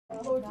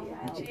Bloody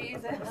hell.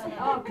 Jesus.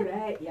 Oh,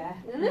 great, yeah.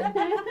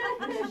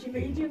 It's your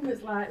medium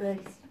that's like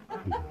this.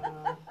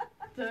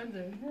 Don't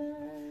do.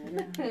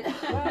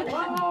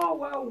 Whoa,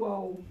 whoa,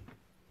 whoa.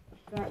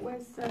 Right,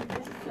 where's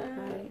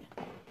Right.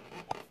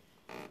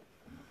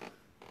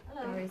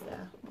 Hello. Where is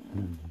there?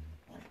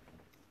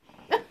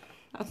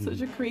 That's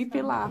such a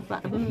creepy laugh.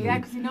 Yeah,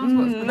 because he knows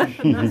what's going to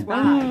happen, that's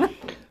why.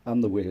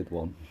 I'm the weird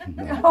one.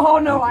 Oh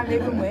no, I'm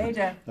even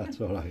weirder. That's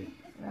all right.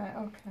 Right,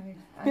 okay.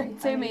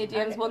 Two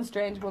mediums, one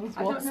strange, one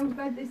I swats. don't know which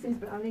bed this is,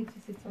 but I need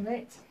to sit on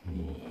it.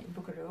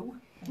 Buggeroo.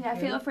 Yeah,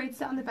 feel free to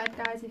sit on the bed,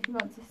 guys, if you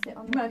want to sit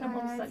on the I bed. don't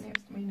want to sit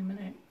next to me in a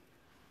minute.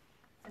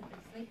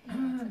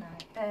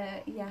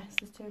 Yes,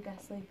 there's 2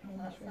 guests sleeping in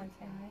this room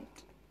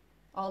tonight.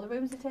 All the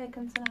rooms are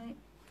taken tonight.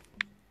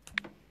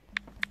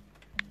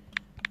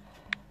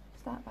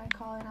 Start by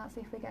calling out,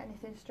 see if we get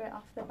anything straight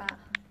off the bat.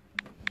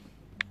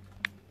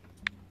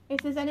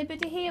 If there's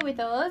anybody here with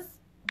us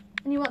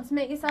and you want to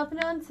make yourself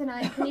known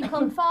tonight, can you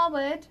come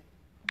forward?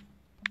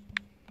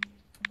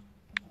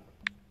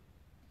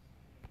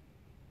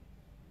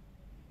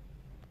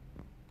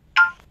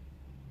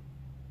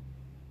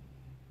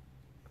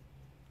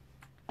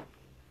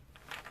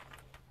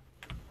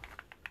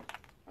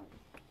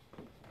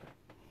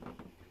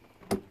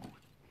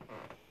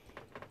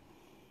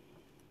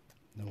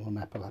 No one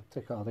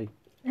epileptic, are they?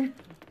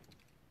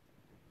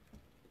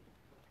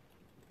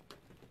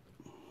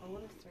 Oh,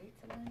 there's 3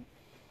 tonight.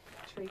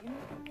 Treating us,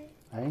 guys.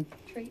 Eh?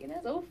 Treating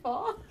us, all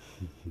 4.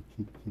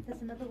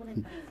 There's another one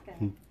in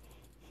basket.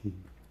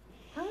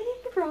 How many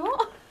have you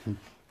brought?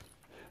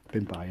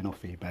 Been buying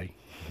off eBay.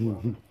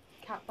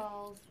 Cat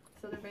balls,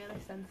 so they're really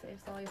sensitive,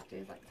 so all you have to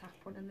do is like tap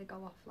one and they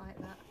go off like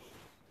that.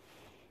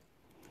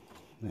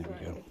 There So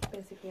we go. if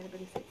basically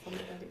anybody sits on the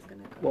bed, it's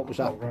going to go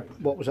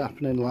What was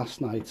happening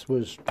last night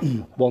was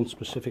one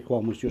specific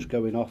one was just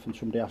going off, and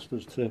somebody asked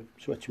us to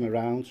switch them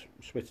around.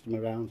 Switched them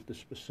around. The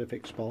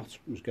specific spot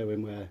was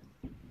going where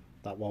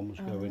that one was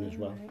going as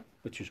well, right.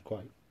 which is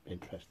quite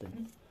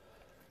interesting.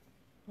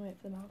 Wait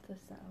for them all to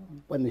settle.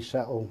 When they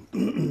settle,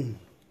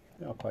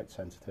 they are quite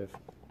sensitive.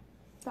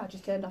 So I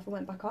just turned off and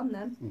went back on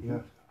then.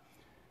 Yeah.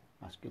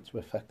 Ask it to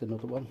affect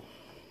another one.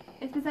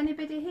 If there's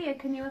anybody here,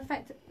 can you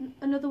affect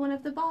another one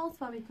of the balls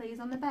for me,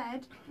 please, on the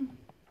bed?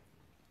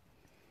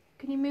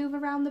 Can you move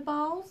around the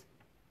balls?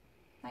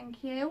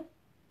 Thank you.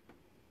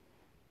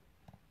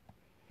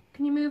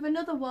 Can you move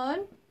another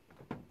one?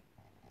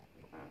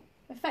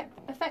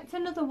 Affect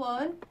another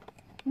one.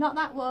 Not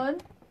that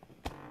one.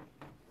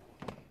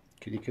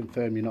 Can you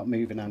confirm you're not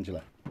moving,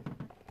 Angela?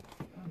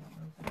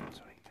 Sorry, it's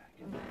all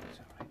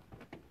right.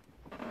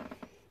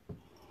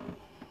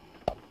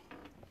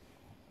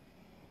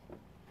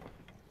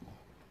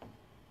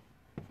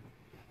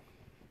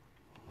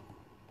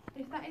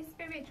 If that is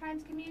spirit trying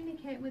to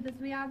communicate with us,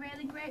 we are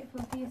really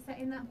grateful for you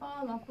setting that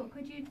ball off, but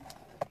could you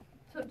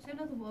touch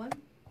another one?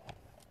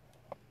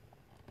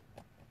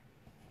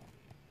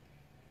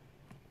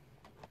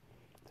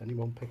 Is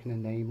anyone picking a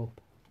name up?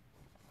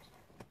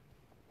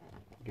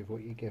 Give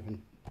what you're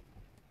given.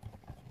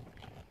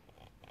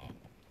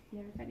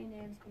 Yeah, if any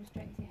names come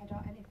straight to your head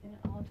or anything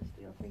at all, just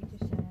feel free to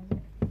share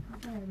it.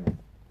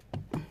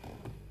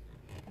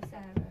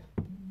 Sarah.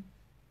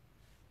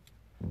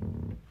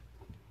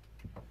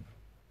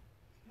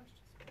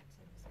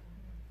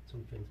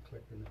 Something's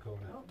clicked in the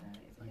corner. Oh, there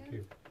it is Thank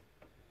again. you.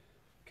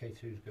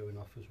 K2's going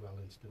off as well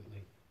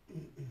instantly.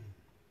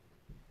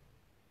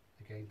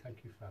 Again,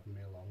 thank you for having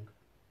me along.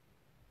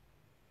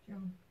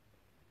 John.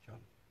 John.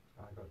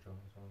 I got John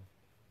as well.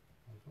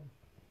 Well done.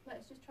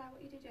 Let's just try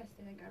what you did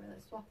yesterday, Gary.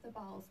 Let's swap the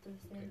balls to the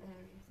same Okay.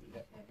 area. See,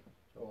 Yep.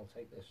 So I'll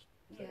take this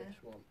Yeah.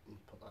 first one and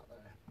put that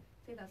there.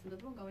 see, that's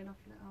another one going off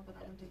now, but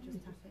that one did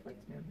just tap it.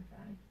 Flicks me on the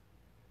side.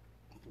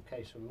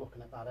 Okay, so we're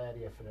looking at that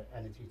area for the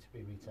energy to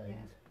be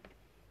retained.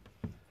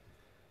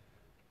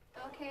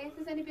 Okay, if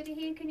there's anybody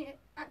here, can you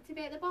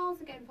activate the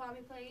balls again for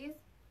me, please?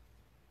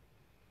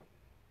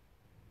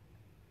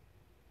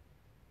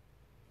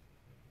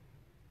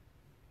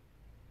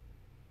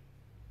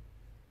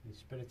 Any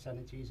spirit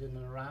energies in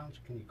and around?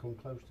 Can you come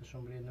close to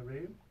somebody in the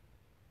room?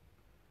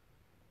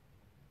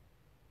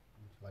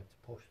 Would you like to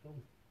push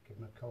them? Give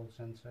them a cold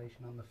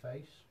sensation on the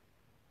face.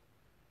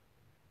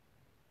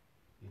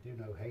 You do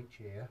know H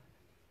here.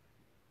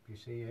 If you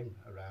see him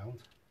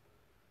around,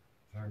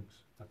 Thanks.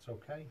 that's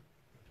okay.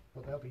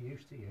 But they'll be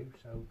used to you,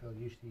 so they're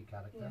used to your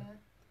character.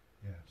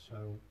 Yeah.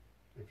 So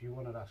if you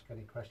want to ask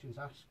any questions,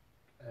 ask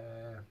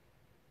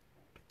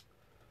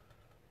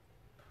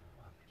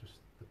just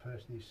the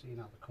person you've seen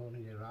out the corner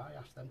of your eye,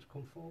 ask them to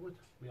come forward.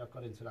 We have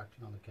got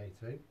interaction on the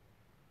K2.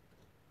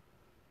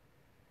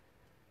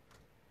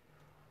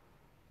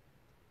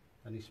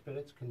 Any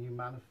spirits, can you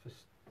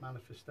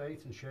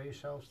manifestate and show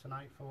yourselves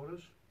tonight for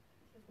us?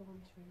 This is the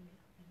warmest room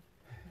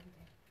we have in.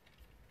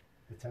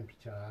 The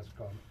temperature has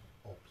gone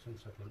up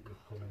since I think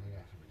we've come in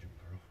here.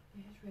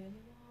 Yeah, it's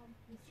really warm.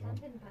 He's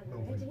standing by the No,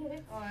 we-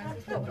 radiator. Oh,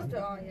 it's just next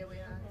door. Here we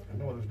are.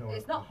 No, there's no.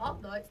 It's not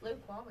hot though. It's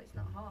lukewarm. It's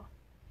not hot.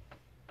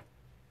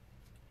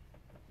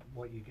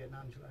 What are you getting,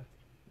 Angela?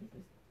 There's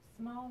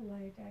a small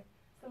lady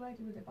the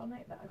lady with the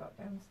bonnet that I got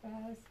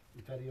downstairs.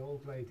 Very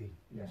old lady,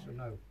 yes Yeah. or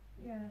no?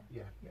 Yeah.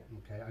 Yeah. Yeah.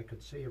 Okay, I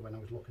could see her when I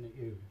was looking at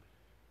you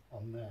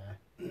on there.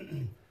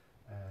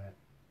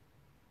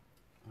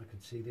 I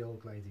could see the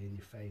old lady in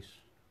your face,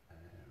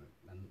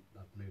 and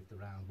I've moved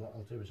around. What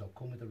I'll do is I'll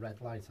come with a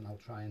red light and I'll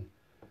try and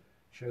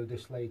show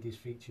this lady's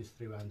features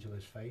through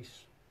Angela's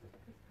face.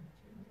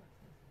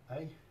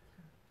 Hey?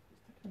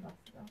 Just taking the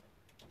glasses off.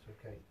 It's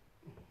okay.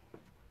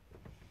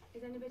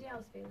 Is anybody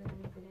else feeling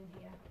anything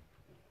in here?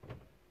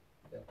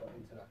 They've got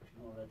interaction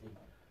already.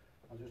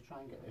 I'll just try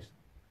and get this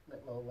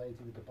little old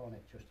lady with the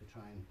bonnet just to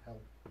try and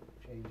help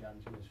change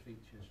Angela's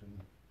features, and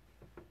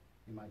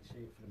you might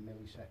see it for a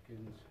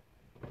millisecond.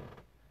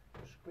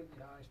 Just squint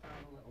your eyes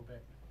down a little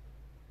bit.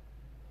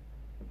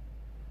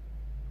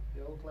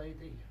 The old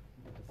lady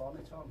with the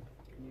bonnet on,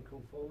 can you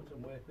come forward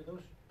and work with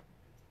us?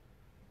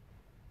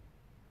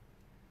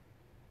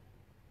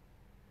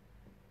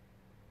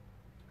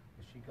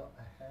 Has she got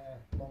her hair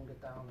longer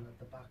down at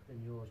the back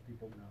than yours? The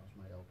bum now's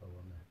my elbow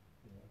on there.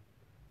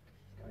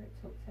 She's got it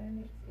tucked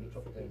in.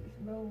 Tucked in. It's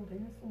rolled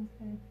in or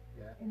something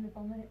Yeah. in the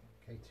bonnet.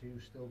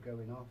 K2 still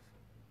going off.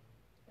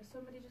 If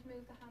somebody just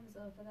move the hands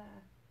over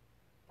there,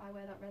 by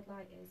where that red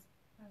light is.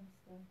 I'm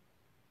still.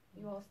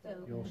 You all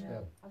still? You're Yeah.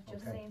 still. I've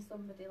just okay. seen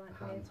somebody like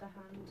Hand. wave the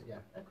hand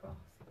Yeah. across.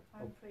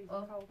 I'm freezing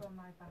Oh. cold on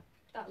my back.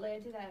 That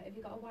lady there, have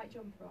you got a white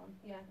jumper on?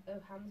 Yeah, her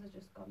hands have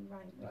just gone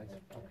right in Right, her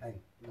face.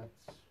 okay,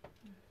 let's...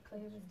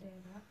 Clear as day,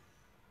 that.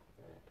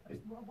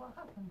 What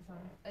happened,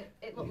 sorry?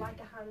 It looked like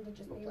a hand had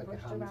just Looked been like a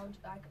brushed hand. around,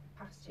 like,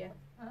 past you.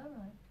 All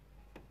right.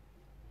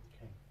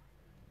 Okay.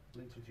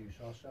 We'll introduce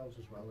ourselves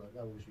as well. That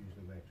always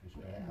usually works this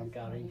way. Yeah, I'm it's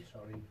Gary, fine.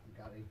 sorry, I'm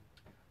Gary.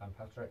 I'm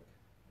Patrick.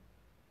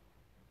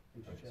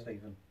 Introduce-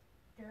 Stephen.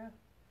 Yeah.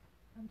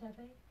 I'm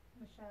Debbie.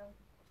 Michelle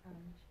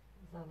and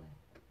Zoe.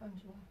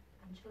 Angela.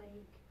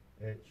 Angelique.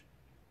 H.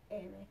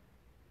 Amy.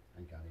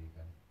 And Gary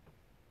again.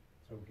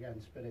 So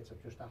again, spirits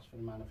have just asked for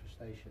a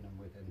manifestation, and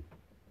within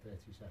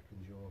 30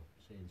 seconds you're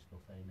seeing stuff,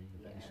 Amy.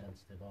 You're very Yeah.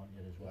 sensitive, aren't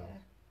you, as well? Yeah.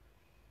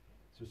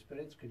 So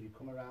spirits, could you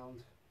come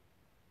around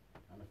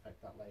and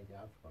affect that lady?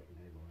 I've forgot your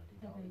name already.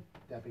 Debbie. darling.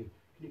 Debbie.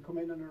 Can you come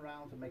in and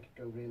around and make it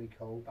go really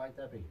cold? Bye,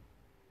 Debbie.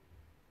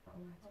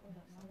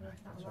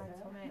 That's right,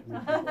 right, Tommy.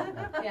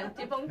 That Yeah,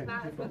 debunk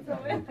that. It's good,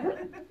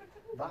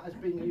 Tommy. has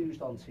been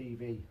used on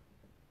TV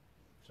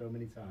so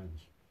many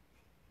times.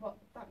 What,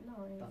 that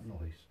noise? That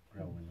noise.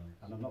 Growling noise.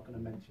 And I'm not going to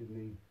mention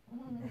the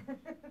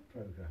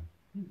programme.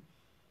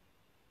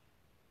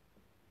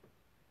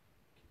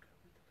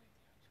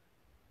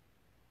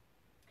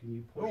 Can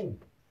you push? Oh,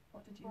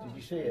 What did you Did do?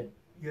 you see it?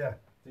 yeah,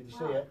 Did you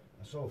see it?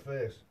 I saw a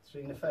face.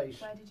 Seen the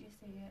face? Where did you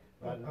see it?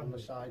 Right on the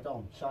side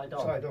on. Side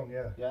on. Side on,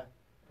 yeah. Yeah.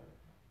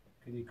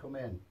 Can you come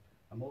in?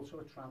 I'm also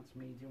a trance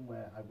medium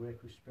where I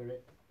work with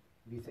spirit.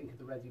 If you think of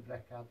the Ready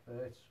Breck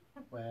adverts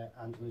where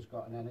Angela's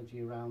got an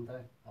energy around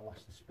her, I'll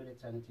ask the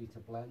spirit's energy to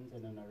blend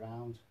in and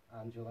around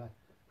Angela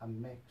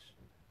and mix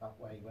that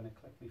way. When I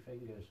click my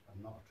fingers,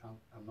 I'm not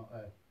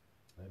a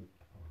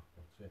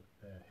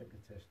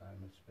hypnotist,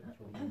 I'm a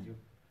spiritual medium.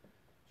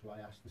 So I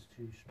ask these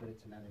two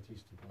spirits and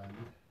energies to blend.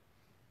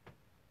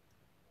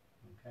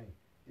 Okay.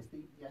 Is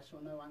the yes or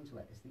no,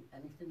 Angela? Is there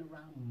anything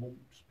around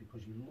mumps?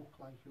 Because you look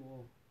like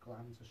your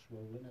glands are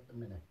swollen at the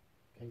minute.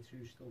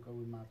 K2's still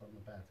going mad on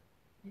the bed.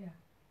 Yeah.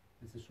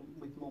 Is there something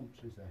with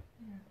mumps, is there?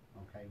 Yeah.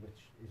 Okay,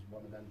 which is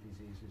one of them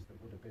diseases that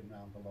would have been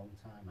around a long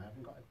time. I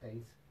haven't got a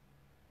date.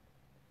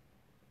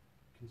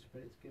 Can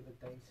spirits give a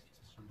date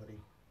to somebody?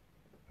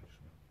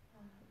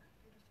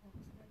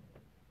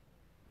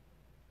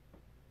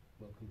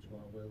 Welcome to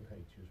our world,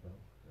 H as well.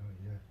 Oh,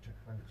 yeah,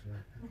 thanks,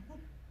 yeah.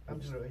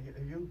 Angela,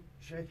 are you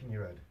shaking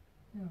your head?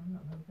 No, I'm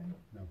not moving.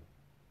 No.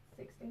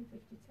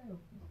 1652. I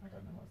Okay.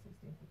 don't know what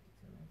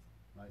 1652 is.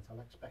 Right,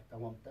 I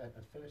want the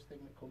first thing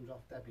that comes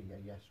off Debbie, a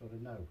yes or a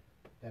no.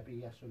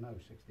 Debbie, yes or no,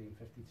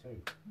 1652.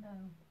 No.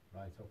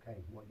 Right, okay.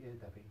 What year,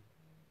 Debbie?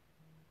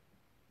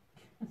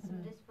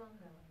 Somebody's phone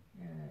going.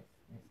 Yeah,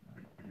 it's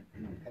not.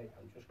 Okay,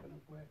 I'm just going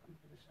to work with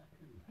you a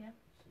second. Yeah.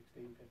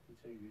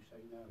 1652, you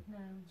say no.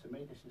 No. To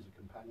me, this is a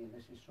companion.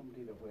 This is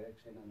somebody that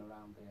works in and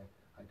around there.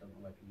 I don't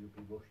know whether you'd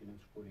be rushing and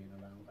scurrying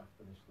around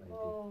after this lady.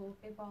 Oh,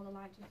 big ball of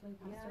light just flew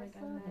past her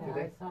again Did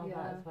there. it? I saw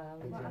that as well.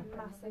 Did What you? a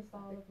massive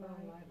ball of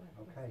light.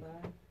 Okay.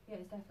 Yeah,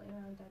 it's definitely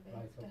around Debbie.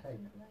 Right, okay.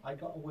 Definitely. I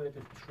got a word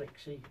of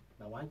Trixie.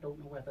 Now, I don't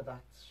know whether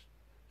that's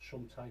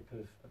some type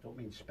of, I don't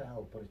mean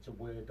spell, but it's a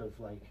word of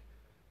like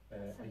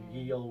That's a a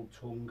name. ye old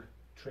tongue.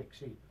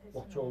 Trixie. It's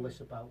What's a all name. this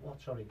about?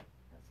 What, sorry?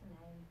 That's a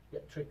name.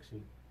 Yeah,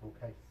 Trixie.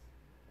 Okay.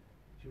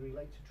 Do you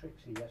relate to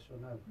Trixie, yes or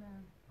no? No.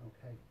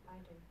 Okay. I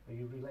do. Are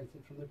you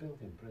related from the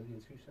building?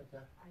 Brilliant. Who said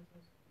that? I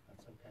did.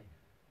 That's okay.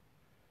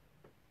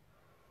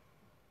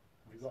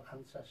 Have you got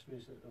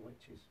ancestries that are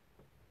witches?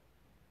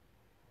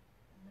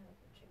 No,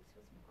 the Trixie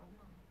was my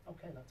grandma.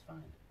 Okay, that's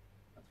fine.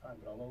 That's fine,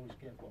 but I'll always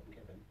give what I'm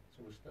given.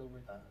 So we're still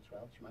with that as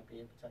well. She might be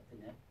here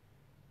protecting you.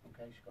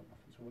 Okay, she's got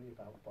nothing to worry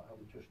about, but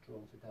I'm just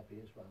drawn to Debbie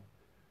as well.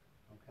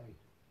 Okay.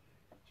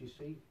 Do you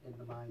see in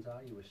the mind's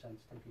eye you were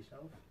sensitive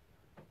yourself?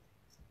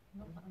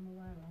 Not that I'm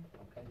aware of.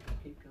 Okay,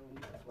 just keep going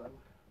with the flow.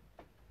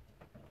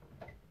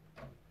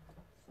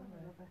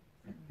 over.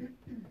 You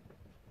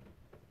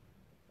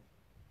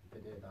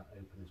did hear that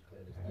open as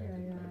clear as day, Yeah,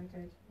 didn't yeah, you? I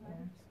did.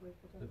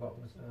 Yeah. The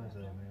bottom of the stairs,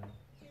 Amy.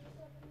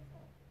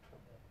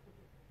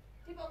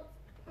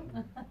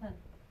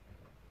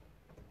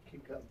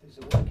 There's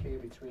a link here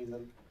between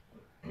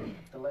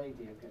the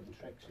lady of getting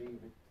Trixie,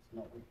 but it's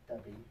not with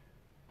Debbie.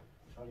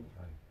 Sorry.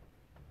 Okay.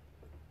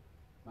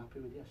 I'm happy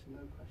with yes and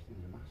no questions.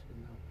 I'm asking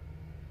now.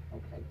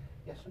 Okay.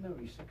 Yes or no?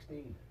 He's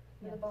 16.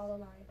 With a ball of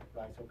light.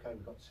 Right. Okay.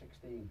 We've got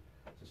 16.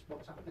 So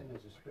what's happening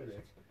as a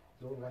spirit?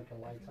 You're like a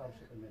lighthouse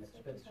at the minute.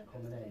 Spirits are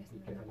coming in.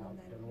 You're giving out.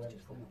 You don't know where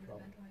it's coming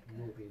from.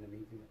 You're being a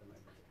medium at the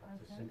moment.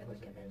 That's as simple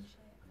as it is.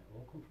 And it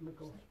all comes from the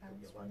gut. But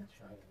your light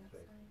shining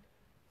through.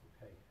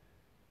 Okay.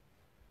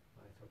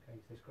 Right. Okay.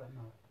 Is this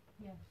grandma?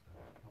 Yes.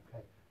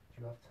 Okay. Do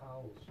you have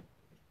towels?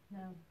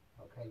 No.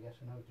 Okay. Yes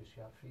or no? Does she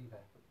have fever?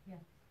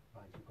 Yes.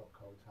 Right. You've got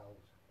cold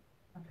towels.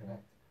 Okay.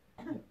 Correct.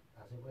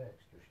 As it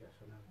works, just yes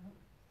or no.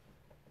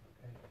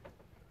 Okay.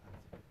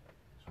 Right.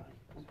 Sorry.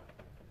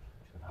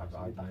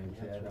 I've names,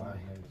 yeah,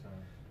 I've names.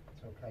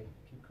 It's okay.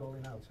 Keep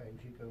calling out, James.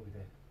 You go with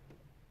it.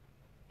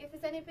 If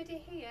there's anybody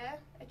here,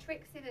 a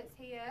Trixie that's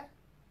here,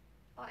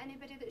 or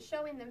anybody that's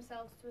showing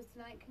themselves to us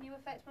tonight, can you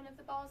affect one of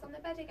the balls on the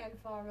bed again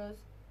for us?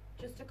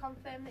 Just to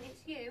confirm that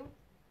it's you.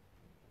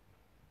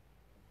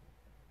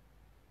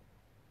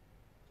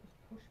 Just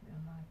push me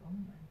on my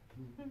bum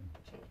then.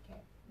 Cheeky.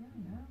 Yeah, I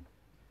know.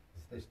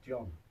 Is this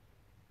John?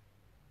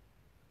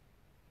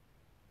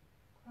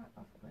 Quite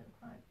possibly,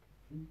 quite.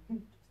 Just a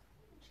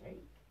little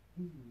cheek.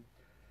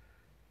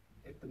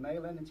 If the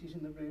male energy's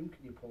in the room,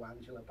 can you pull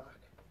Angela back?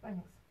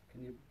 Thanks.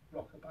 Can you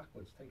rock her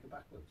backwards, take her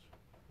backwards?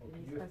 Or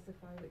Can can you you...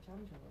 specify which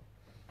Angela?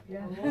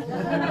 Yeah.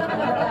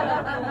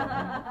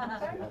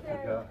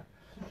 Thank you.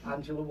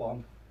 Angela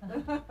 1,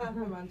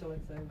 I'm Angela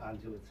too.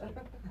 Angela 2.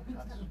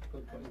 That's a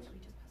good point. Should we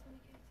just pass on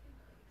the case too,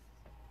 please?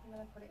 I'm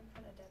going to put it in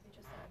front of Debbie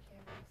just so I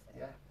can see.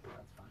 Yeah,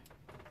 that's fine.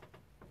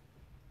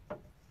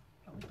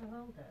 Want me to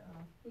hold it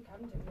or? You can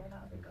do, yeah,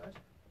 that would be good.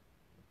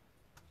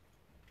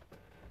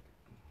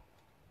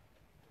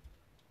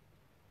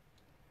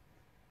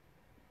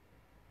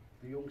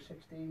 The young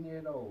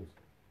 16-year-old,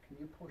 can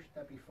you push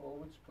Debbie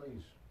forwards,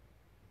 please?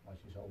 While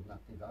she's holding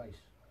that device.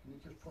 Can you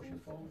just push her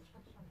forwards?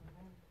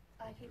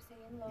 I keep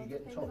seeing loads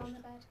get of things on touched?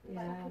 the bed.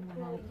 Yeah,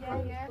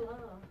 Yeah, yeah.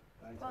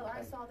 Right, Well, I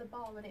okay. saw the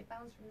ball and it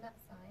bounced from that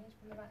side,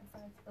 from the right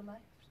side to the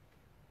left.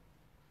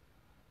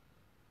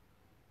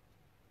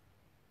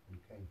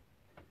 Okay.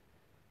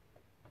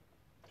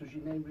 Does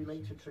your name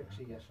relate to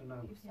Trixie, yes or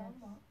no? You saw Yes.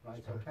 what?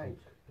 Right, okay.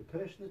 The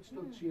person that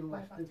stood to your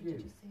left of Did you,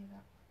 you see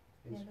that?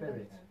 in Yeah, the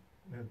spirit,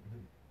 bathroom.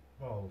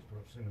 The balls, but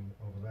I've seen them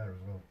over there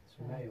as well. it's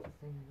a male,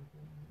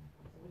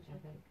 Which I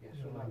think. yes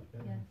or no?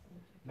 Yes.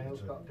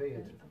 Male's got a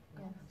beard.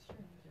 Yeah, that's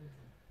true.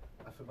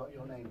 I forgot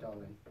your name,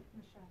 darling.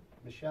 Michelle.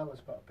 Michelle has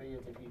got a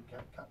beard. If you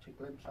catch a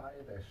glimpse out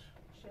of this,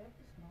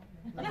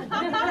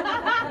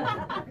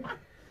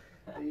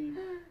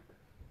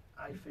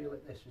 I feel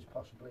that this is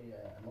possibly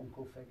an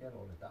uncle figure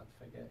or a dad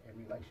figure in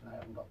relation.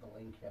 I haven't got the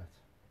link yet,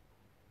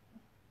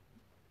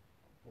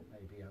 but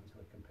maybe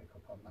Angela can pick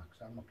up on that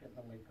because I'm not getting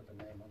the link of the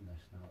name on this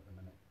now at the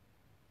minute.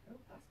 Go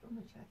fast on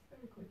the chest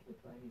very quickly,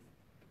 please.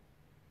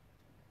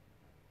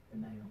 The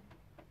male.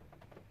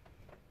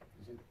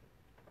 Is it?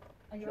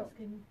 Are you Sure.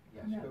 asking?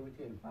 Yes, No. go with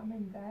you. I'm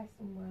in there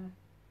somewhere.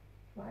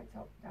 Light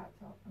top, dark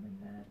top, I'm in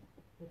there.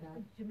 The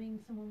dad? Do you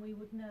mean someone we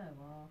would know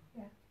or?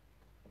 Yeah,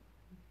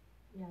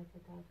 the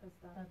dad.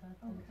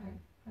 Okay.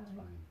 It's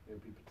fine. He'll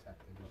be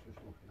protected. He's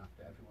just looking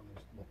after everyone.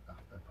 Is looked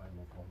after by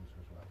loved ones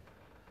as well.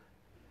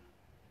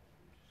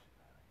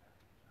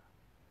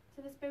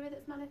 To the spirit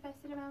that's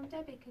manifested around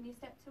Debbie, can you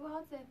step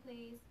towards her,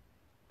 please?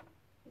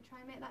 We try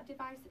and make that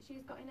device that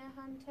she's got in her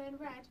hand turn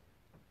red.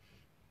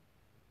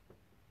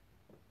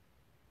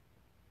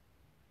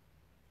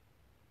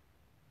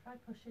 Try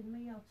pushing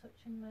me or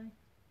touching me.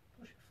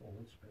 Push it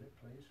forward, spirit,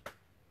 please.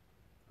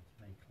 That's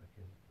me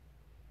clicking.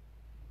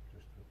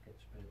 Just to get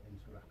spirit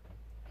interacting.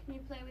 Can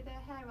you play with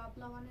her hair or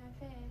blow on her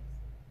face?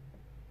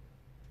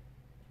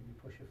 Can you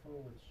push her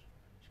forwards?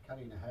 She's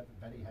carrying a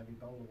very heavy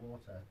bowl of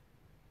water.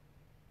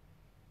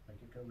 Make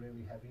it go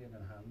really heavy in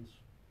her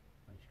hands.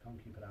 Like she can't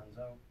keep her hands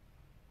out.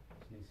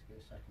 She needs to get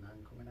a second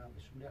hand coming out.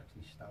 There's somebody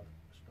actually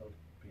stood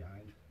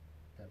behind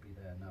Debbie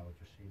there now. I've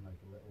just seen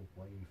like a little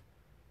wave.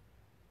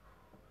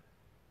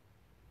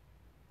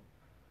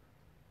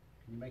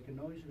 Can you make a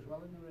noise as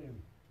well in the room?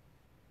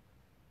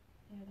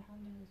 Yeah, the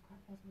hand is quite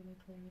possibly the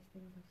clearest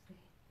things I've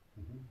seen.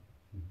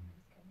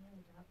 It's getting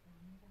really dark now,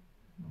 isn't it?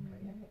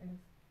 Okay. Yeah, it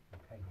is.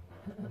 Okay.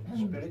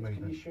 Just Spirit, me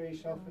can you then. show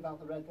yourself without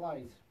the red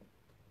light?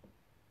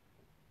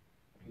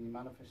 Can you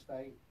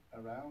manifestate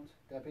around,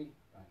 Debbie?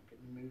 Right, I'm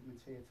getting movement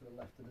here to the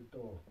left of the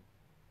door.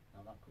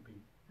 Now that could be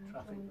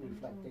traffic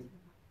reflecting.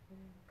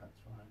 That's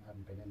fine, I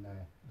haven't been in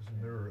there. There's a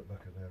mirror at the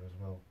back of there as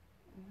well.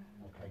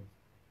 Okay,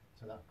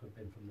 so that could have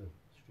been from the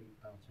street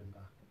bouncing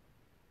back.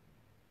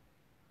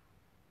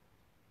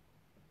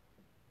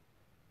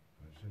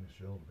 I've seen a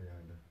shoulder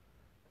behind her.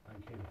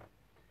 Thank you.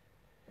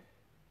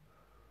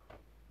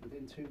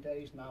 Within 2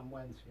 days, Nam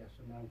went, yes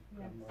or no?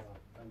 Yes. Grandma,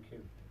 thank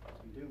you. So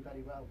you're doing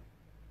very well.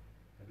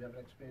 Have you ever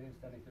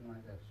experienced anything like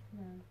this?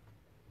 No.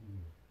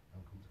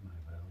 Welcome to my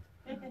world.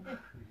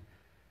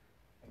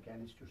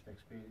 Again, it's just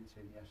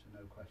experiencing. Yes and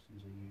no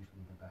questions are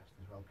usually the best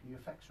as well. Can you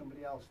affect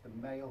somebody else? The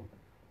male.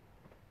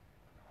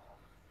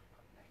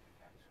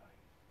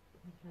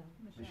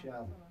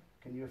 Michelle.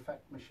 Can you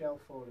affect Michelle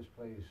for us,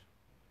 please?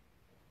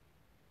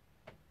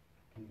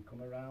 Can you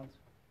come around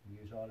and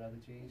use our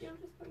energies?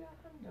 You'll just put your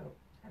hand up.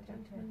 A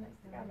gentleman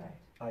next to Gary.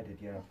 I did,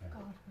 yeah.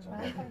 God,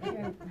 right, thank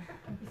you.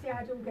 You see,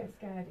 I don't get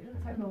scared. It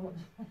doesn't take much.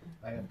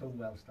 I have done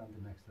well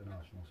standing next to an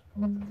Arsenal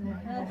supporter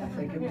tonight. I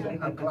think it was.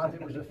 I'm glad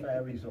it was a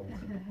fair result.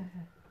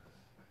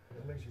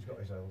 At least he's got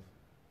his health.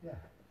 Yeah.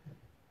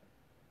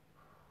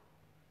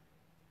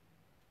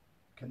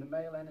 Can the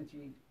male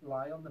energy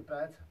lie on the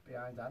bed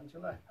behind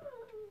Angela?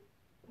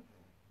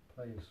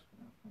 Please.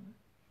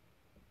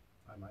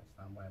 I might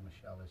stand where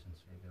Michelle is and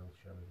see if he'll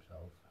show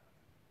himself.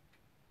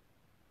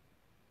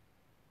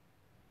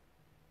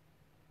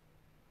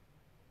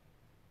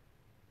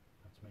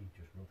 That's me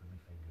just rubbing my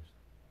fingers.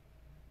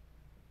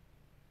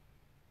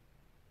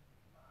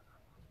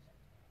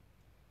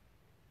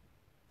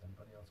 Does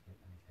anybody else get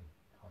anything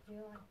I hot?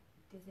 feel like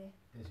dizzy.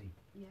 Dizzy?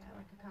 Yeah,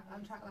 like I can't.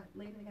 I'm trying like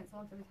leaning against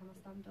logs every time I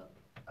stand up.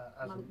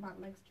 My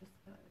legs just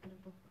feel like they're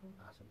gonna buckle.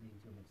 As a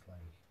medium, it's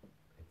like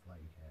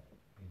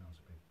being on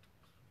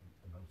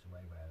the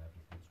motorway where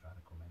everything's trying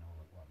to come in all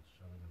at once.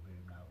 So in the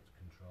room now, it's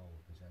controlled.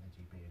 There's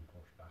energy being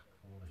pushed back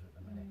for us at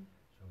the minute,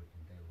 so we can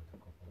deal with the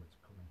couple that's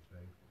coming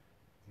through.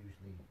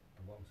 Usually,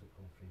 the ones that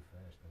come through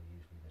first are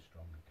usually the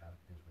stronger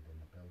characters within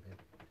the building.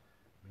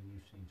 I mean,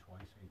 you've seen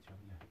twice each,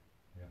 haven't you?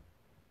 Yeah.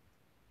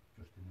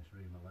 Just in this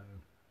room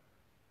alone.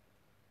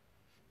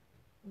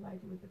 The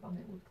lady with the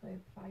bonnet would clear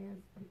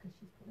fires because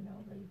she's putting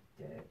all the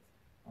dirt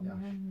on The the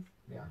ash. hands.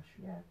 The ash.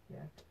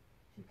 Yeah.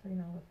 She'd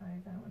clean all the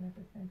fires out and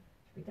everything.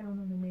 She'd be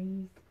down on her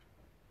knees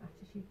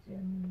after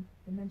and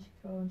then she'd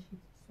go and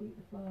she'd sweep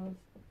the floors,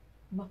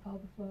 mop all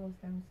the floors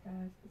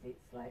downstairs. Is it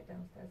slate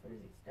downstairs or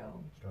is it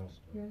stone? Stone.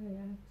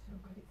 Yeah. So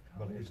good it's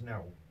cold. Well, it is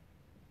now.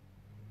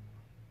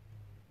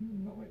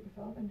 Not what it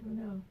before then, do we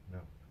know?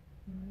 No.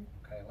 Right.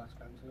 Okay, I'll ask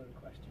Angela a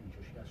question,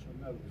 just yes or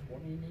no. Does one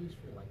of your knees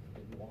feel like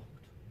they've been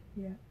locked?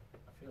 Yeah.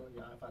 I feel like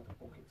I've had a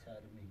bucket tear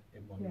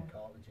in one of my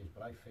cartilages,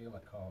 but I feel I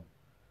can't.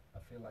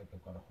 I feel like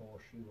I've got a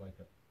horseshoe. Like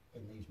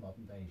in these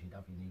modern days, you'd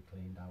have your knee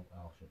cleaned out,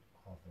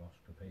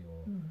 arthroscopy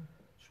or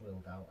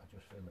swilled out. I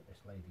just feel that this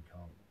lady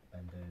can't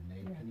bend her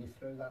knee. Yeah. Can you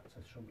throw that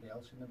to somebody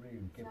else in the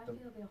room? See, I feel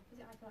the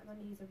opposite. I feel like my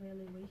knees are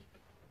really weak.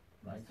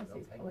 Right. Because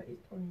Okay.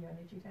 it's pulling your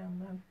energy down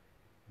now.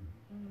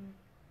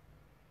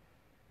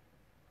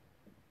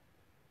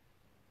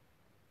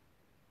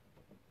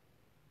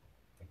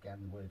 Again,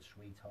 the word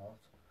sweetheart.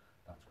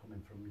 That's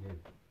coming from you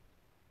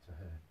to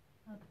her.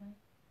 Okay.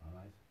 All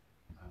right.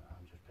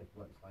 I'm just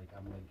picking. It's like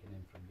I'm linking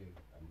in from you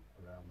and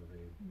around the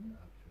room.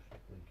 I'm just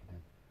linking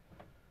in.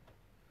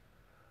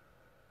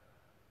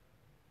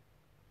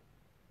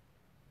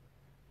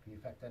 Can you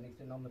affect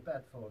anything on the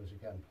bed for us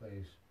again,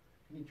 please?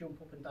 Can you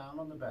jump up and down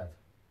on the bed?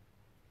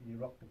 Can you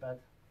rock the bed?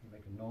 Can you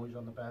make a noise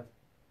on the bed?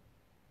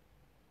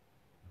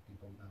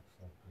 Debunk that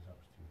stuff because that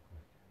was too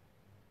quick.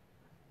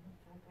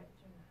 I get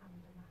between the hand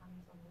and my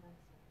hands on the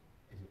wrist.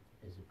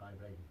 Is it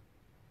vibrating?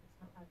 It's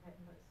not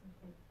vibrating, but it's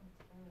something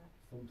to do with it.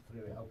 Thump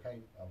through it. Okay,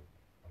 I'll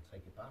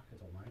take it back.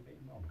 I don't mind being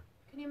wrong.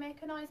 Can you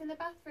make a noise in the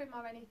bathroom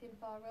or anything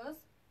for us?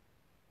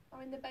 Or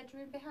in the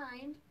bedroom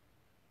behind?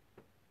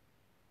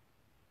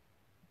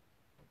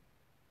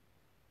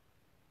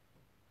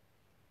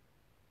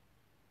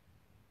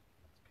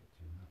 That's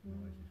kitchen. That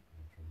noise is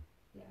coming from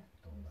Yeah.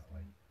 the door that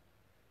way.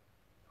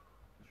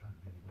 There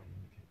shouldn't be anybody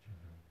in the kitchen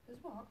now.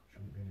 There's what?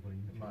 Shouldn't be anybody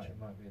in the kitchen. It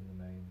might be in the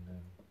main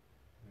room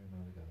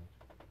on the garage.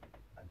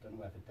 I don't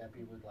know whether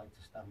Debbie would like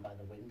to stand by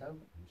the window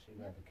and see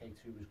where the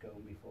K2 was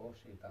going before,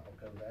 see if that'll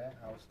go there.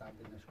 I'll stand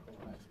in this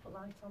corner. Just put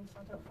light on so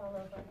I don't fall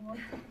over anyone.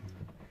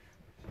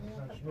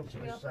 Stand snug to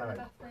Should we this open the side.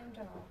 bathroom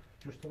door?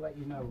 Just to let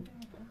you know.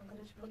 I'm going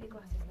to just put your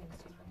glasses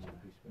next to you,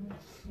 actually.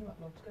 You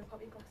want love? Just go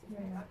pop your glasses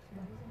Yeah, next to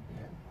you.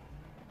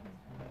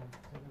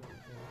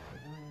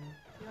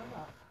 You know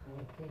what?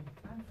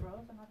 I'm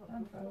frozen. I've got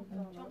I'm goosebumps frozen.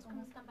 all Do you want to come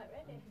over. and stand back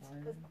ready?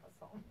 Because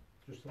that's on.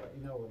 Just to let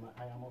you know,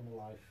 I am on the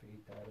live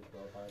feed there as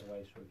well, by the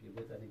way, so if you're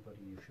with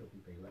anybody you shouldn't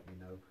be, let me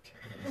know.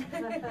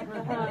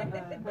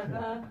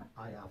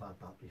 I have had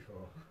that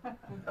before. Right,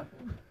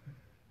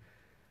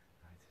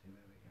 see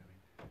where we're going.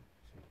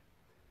 See.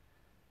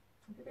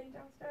 Have you been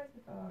downstairs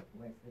before?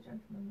 Where's the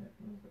gentleman that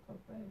runs the club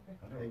baby?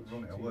 I don't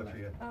run it, I work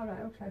here. Oh,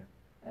 right, okay.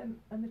 And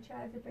the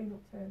chairs have been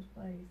upturned,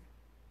 please.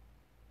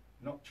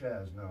 Not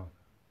chairs, no.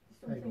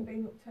 Something Table.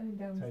 being upturned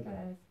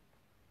downstairs.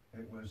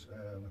 It was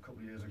a couple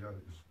of years ago.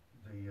 It was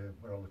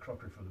where all the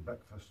crockery for the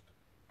breakfast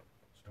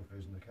stuff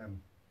is in the chem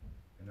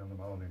in the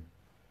morning,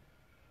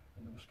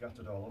 and it was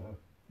scattered all over.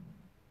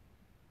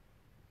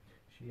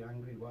 She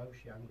angry? Why was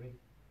she angry?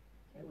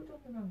 It was done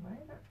the wrong way,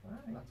 that's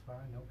right. That's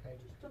fine, okay.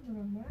 Just done the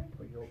wrong way.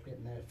 But you're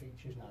getting their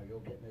features now,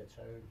 you're getting their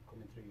tone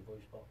coming through your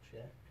voice box,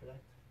 yeah?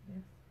 Correct?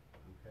 Yes.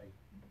 Okay.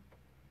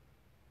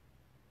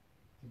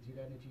 Did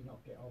your energy not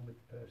get on with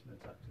the person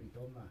that's actually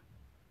done that?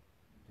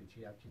 Did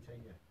she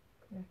agitate you?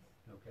 Yes.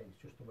 Okay, it's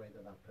just the way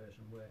that that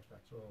person works,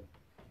 that's all.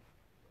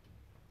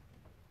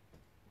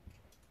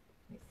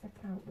 It's set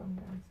out wrong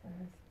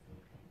downstairs.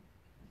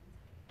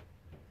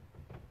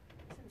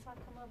 Since I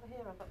come over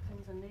here, I've got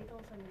pins and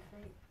needles on my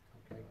feet.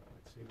 Okay,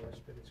 let's see where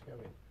Spirit's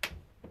going.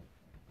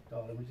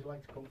 Darling, would you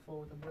like to come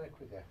forward and work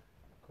with you?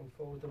 Come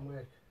forward and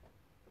work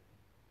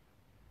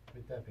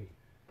with Debbie.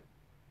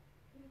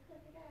 Can you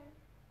click again?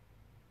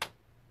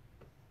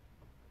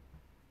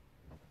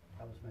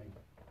 That was me.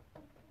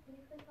 Can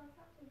you click on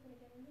something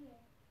again in here?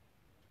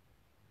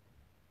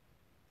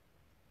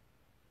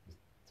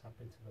 Tap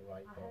into the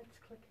right I box. heard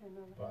clicking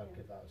over But I'd here.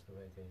 give that as the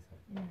radiator.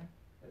 Yeah.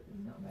 But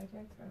there's not a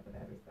radiator over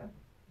there, is there?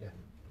 Yeah.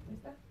 Is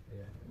there?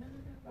 Yeah. No,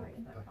 right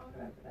in that Back. corner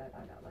over there,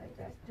 by that lady.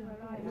 Do I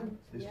right?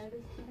 This- Yeah,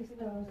 there's This something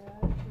does. over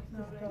there. There's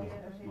no This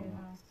radiator does. here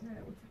now. No,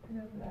 we're tapping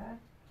over there.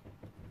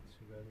 Let's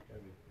see where we're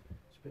going.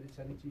 Spirit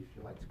Energy, if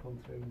you'd like to come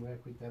through and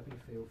work with Debbie,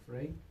 feel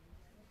free.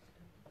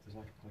 There's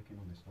like a clicking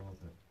on this door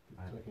that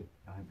Clicking.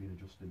 I've been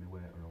adjusting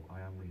my weight, or I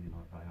am leaning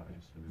on it, but I have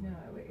adjusted my weight.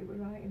 No, it was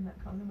right in that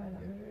corner where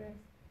that Yeah. mirror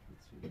is.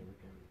 Let's see where we're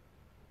going.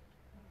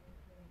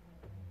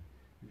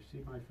 You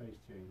see my face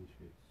change,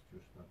 it's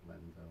just that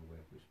blend. I'll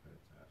work with Spirit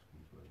to ask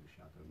them to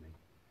overshadow me.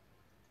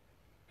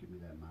 Give me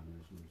their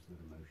mannerisms, their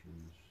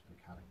emotions, the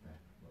character,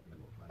 what they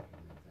look like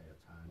in their day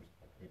at times.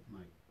 It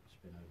might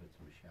spin over to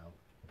Michelle,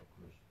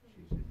 because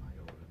she's in my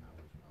aura now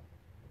as well.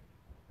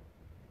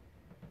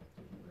 It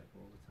doesn't work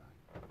all the time.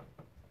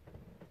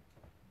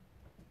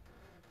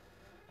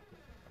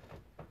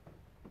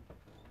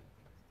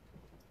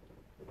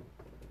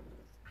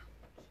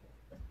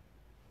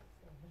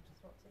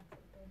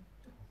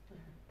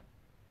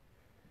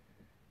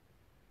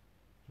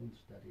 It's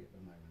unsteady at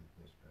the moment,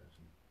 this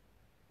person.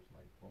 It's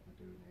like, what am I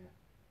doing here?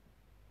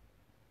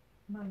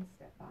 Man,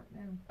 step back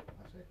now.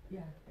 That's it.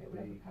 Yeah, it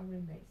will The-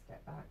 overpowering me,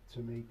 step back. To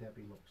me,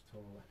 Debbie looks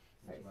taller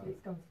So as it's, well.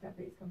 it's gone to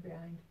Debbie, it's gone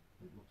behind.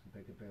 It looks a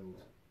bigger build.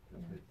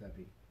 That's Yeah. with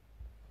Debbie.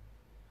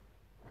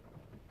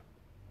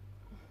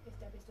 Is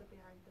Debbie stood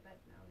behind the bed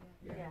now,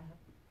 yeah? Yeah.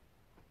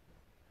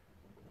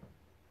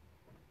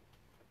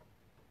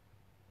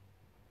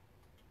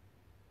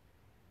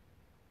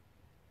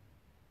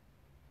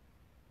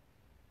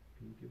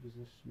 Can you give us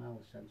a smell,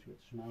 a sensuous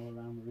smell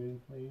around the room,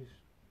 please?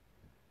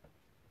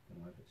 Don't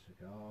know if it's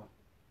cigar.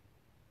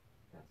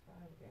 That's what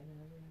I was getting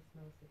earlier. It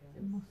smells It's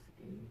again.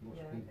 Musky.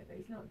 musky. Yeah,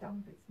 it's not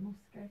damp, it's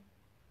musky.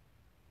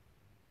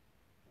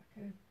 Like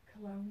a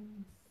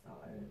cologne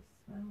sort of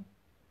smell.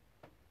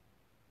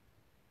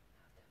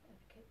 In the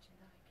kitchen,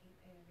 I keep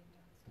hearing The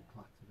downstairs.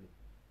 clatter.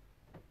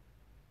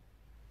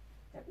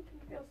 Debbie, can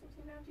you feel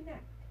something around your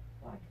neck?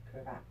 Like a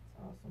cravat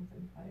or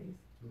something, please?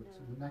 Looks,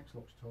 No. the neck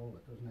looks taller,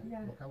 doesn't it?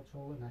 Yeah. Look how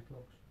tall the neck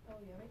looks. Oh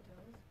yeah, it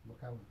does. Look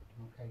how,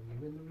 okay,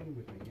 you in the room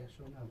with me, yes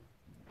or no?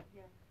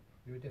 Yeah.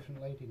 You're a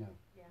different lady now.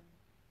 Yeah.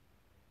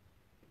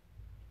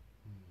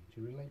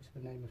 Do you relate to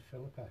the name of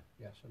Philippa,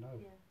 yes or no?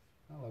 Yes.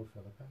 Hello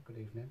Philippa, good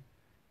evening.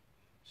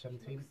 She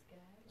 17, looks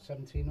scared.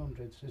 Like.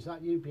 1700s, is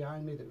that you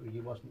behind me that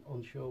you wasn't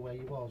unsure where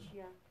you was?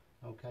 Yeah.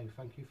 Okay,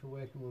 thank you for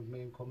working with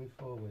me and coming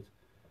forward.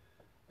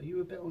 Are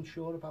you a bit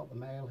unsure about the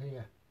male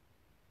here?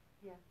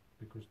 Yeah.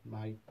 Because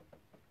my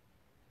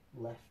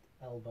left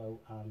elbow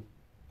and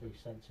the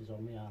sensors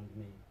on my hand,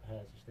 my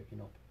hairs are sticking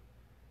up,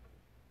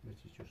 which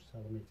is just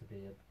telling me to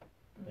be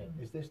a bit.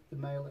 Is this the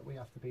male that we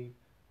have to be,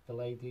 the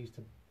ladies,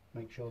 to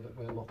make sure that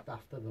we're looked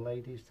after, the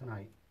ladies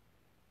tonight?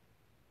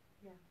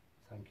 Yeah.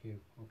 Thank you.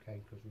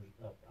 Okay, because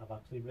I've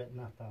actually written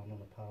that down on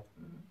a pad.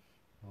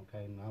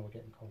 Okay, now we're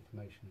getting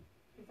confirmation.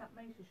 Is that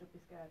me she should be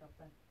scared of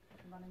then?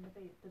 The man in the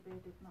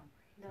bearded man?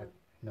 Uh,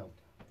 No,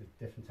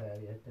 different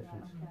area,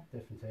 different okay.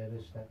 different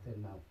areas stepped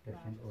in now,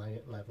 different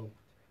Right. level.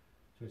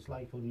 So it's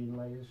like onion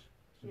layers.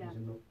 So Yeah. there's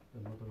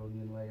another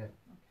onion layer.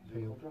 Okay.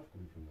 Peel. draft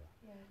coming from there?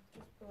 Yeah,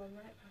 just blown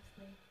right past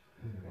me.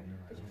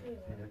 Yeah, Could you feel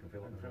I it? can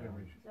feel it. Very now.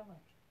 rich. Zoe?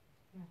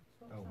 Yeah.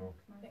 Swap Oh, well.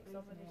 socks, nice Think breeze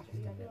somebody's in just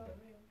here. entered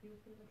the room. You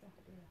feel the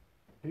draft here.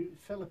 Who,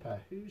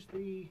 Philippa, who's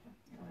the...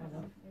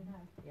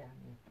 Yeah.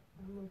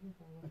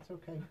 That's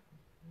okay.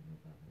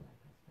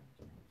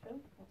 Who?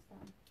 What's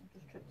that? I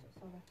just tripped it,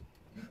 sorry.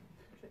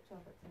 Tripped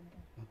over it a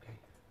minute. Okay.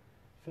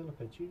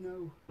 Philippa, do you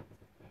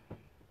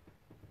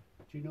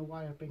know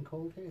why I've been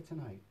called here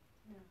tonight?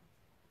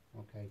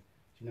 No. Okay.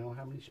 Do you know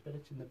how many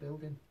spirits in the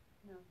building?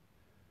 No.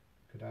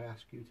 Could I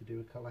ask you to do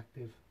a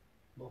collective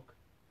look?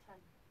 10.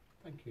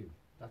 Thank you.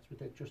 That's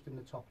with it, just in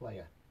the top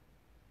layer?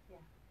 Yeah.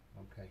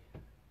 Okay.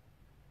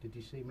 Did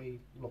you see me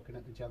looking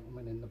at the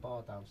gentleman in the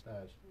bar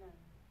downstairs? No.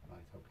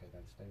 Right, okay,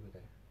 then stay with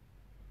it.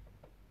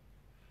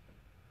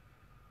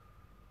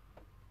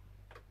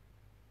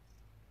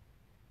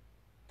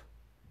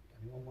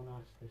 Anyone want to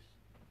ask this?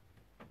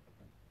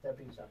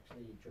 Debbie's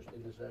actually just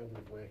in the zone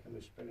of working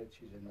with spirits.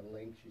 She's in the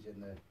link, she's in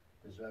the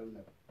zone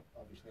that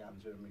obviously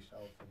Andrew and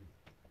myself and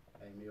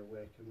Amy are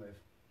working with.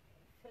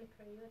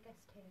 Philippa, are you a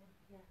guest here?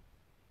 Yeah.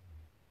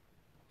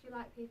 Do you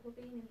like people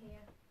being in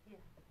here?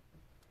 Yeah.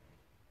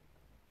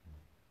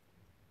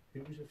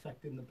 Who was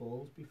affecting the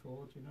balls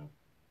before, do you know?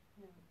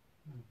 No.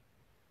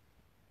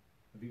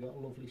 Have you got a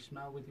lovely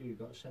smell with you? You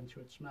got a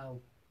sensuous smell?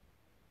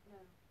 No.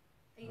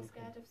 Are you Okay.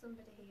 scared of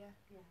somebody here?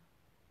 Yeah.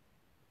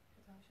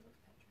 Because she looks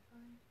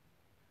petrified.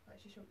 Like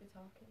she shouldn't be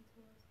talking to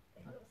us.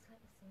 It looks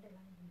like there's somebody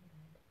lying on your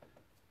bed.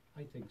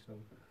 I think so.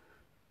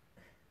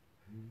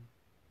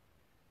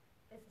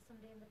 Is there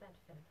somebody in the bed,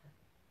 Philippa?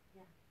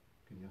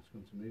 Can you ask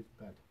them to move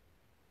the bed?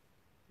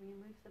 Will you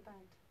move the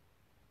bed?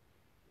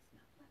 It's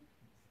not lemons.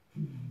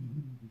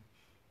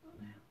 What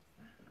the hell's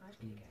that? I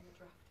just keep getting a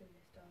draft in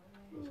this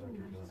doorway. Looks like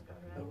I it's just got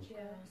got a around, nose.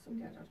 yeah.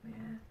 Somebody had my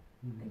hair.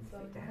 Need to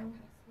Slowing sit right down.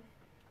 past me.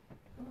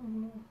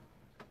 Oh.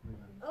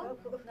 Oh,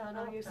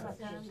 no, you sat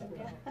down, didn't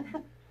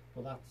you?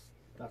 Well,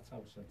 that's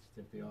how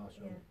sensitive they are.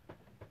 So, Yeah.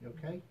 you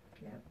okay?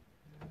 Yeah.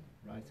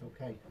 Right.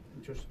 Okay.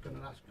 I'm just going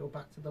to go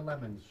back to the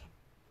lemons.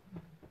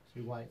 See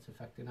why it's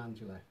affecting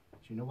Angela. Do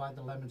you know why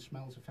the lemon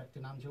smell's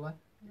affecting Angela?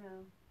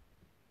 No.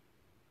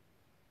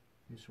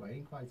 You're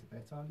swaying quite a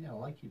bit, aren't you? I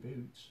like your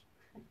boots.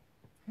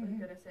 I'm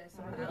going to say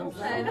something I else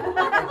hope then.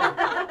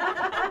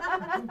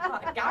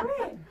 Like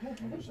Gary.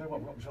 I'm going to say what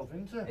I've got myself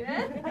into.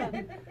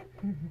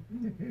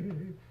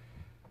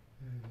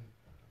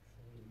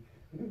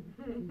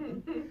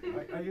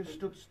 Are you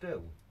stood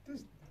still?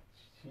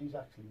 She's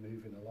actually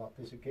moving a lot.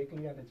 There's a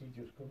giggly energy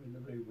just come in the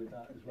room with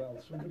that as well.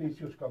 Somebody's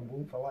just gone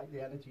whoop. I like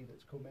the energy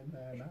that's come in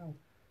there now.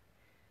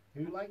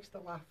 Who likes the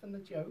laugh and the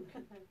joke?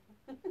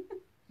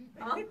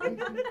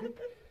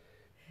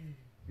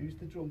 Who's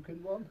the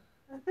drunken one?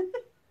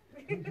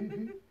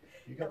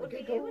 You got That would the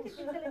be you, giggles? wouldn't it,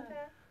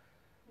 Philippa?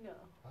 No.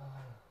 Oh,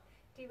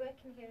 Do you work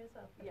in here as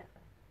well, Philippa?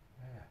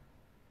 yeah.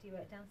 Do you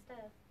work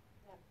downstairs?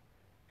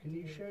 Can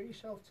you show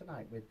yourself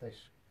tonight with this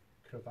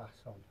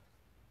crevasse on?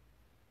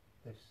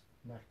 This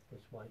neck,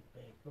 this white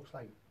bit. Looks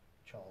like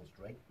Charles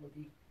Drake,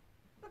 bloody.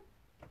 So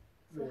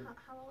Really?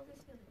 how old is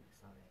Philippa,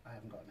 sorry? I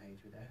haven't got an age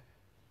with her.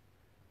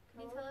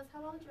 Can you tell us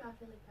how old you are,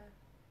 Philippa?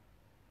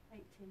 18.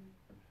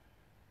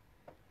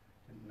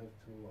 Didn't live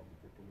too long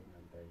to do in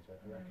them days, I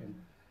reckon.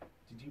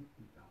 Did you?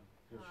 No,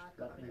 just I've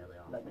got a really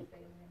awful let me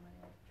feeling in my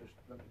head. just.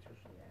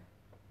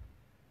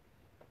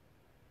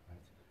 Right.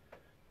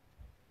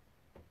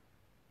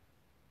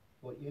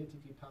 What year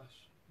did you pass?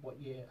 What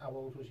year? How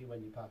old was you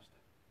when you passed?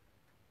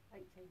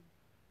 18.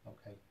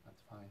 Okay,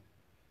 that's fine.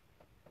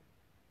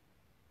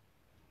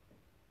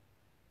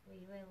 Were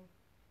you ill?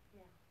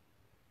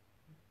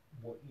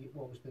 What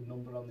was the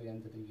number on the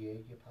end of the year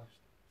you passed?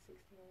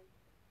 68.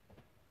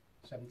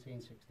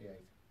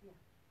 1768.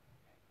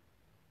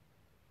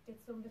 Did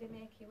somebody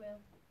make you ill?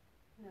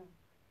 No.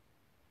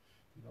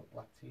 You got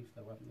black teeth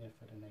though, haven't you,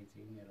 for an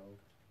 18-year-old?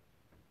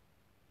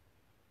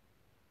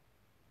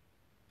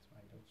 That's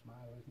why you don't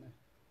smile, isn't it?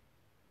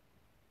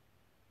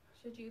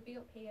 Should you be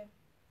up here?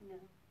 No.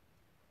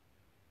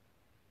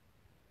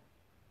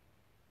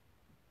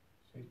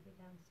 So, Should be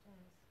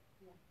downstairs.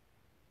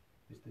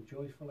 is the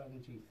joyful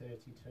energy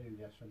 32,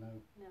 yes or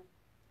no? No.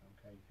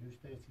 Okay, who's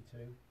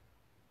 32?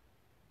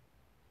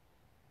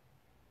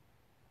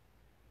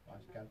 Why's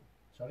No. Gary?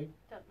 Sorry?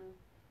 Don't know.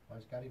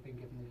 Why's Gary been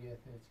given the year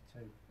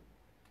 32?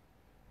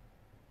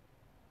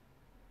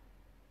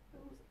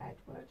 Who's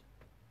Edward?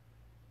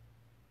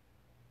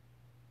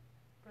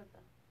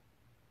 Brother?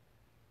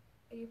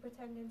 Are you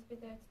pretending to be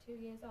 32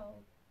 years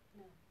old?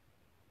 No.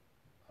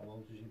 How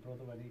old was your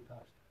brother when he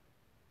passed?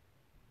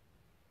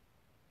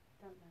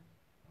 Don't know.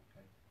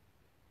 Okay.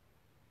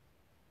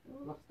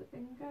 Who lost a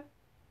finger?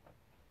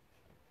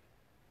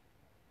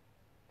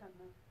 Don't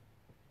know.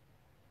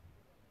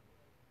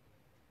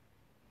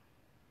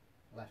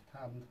 Left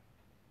hand.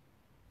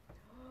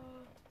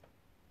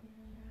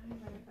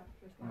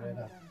 Right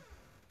Murder.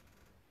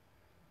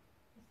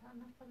 Is that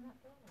enough on that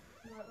door?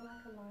 No, it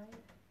like a light.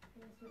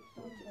 It switched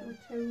on Go to.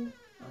 two.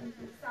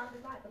 It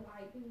sounded like the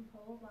light being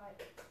pulled, like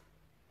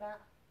that.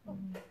 Do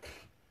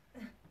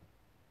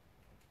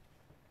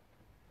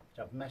you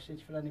have a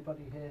message for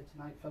anybody here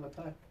tonight,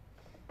 Philippa?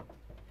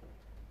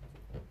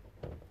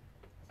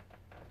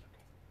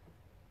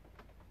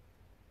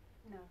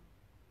 No.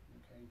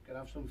 Okay, can I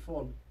have some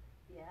fun?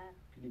 Yeah.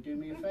 Can you do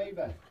me a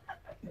favour?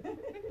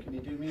 Can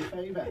you do me a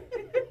favour?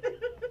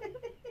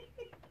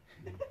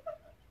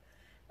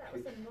 That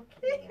was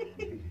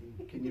unlucky.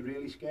 Can you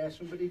really scare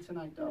somebody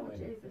tonight, Oh, darling?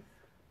 Jesus.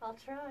 I'll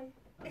try.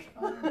 That's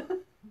fine.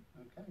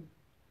 Okay.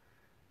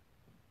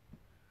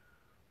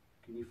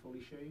 Can you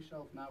fully show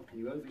yourself now? Can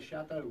you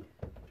overshadow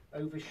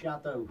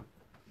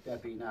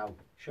Debbie now?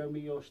 Show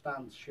me your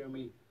stance. Show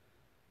me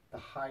the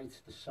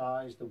height, the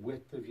size, the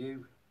width of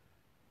you.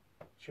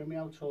 Show me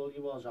how tall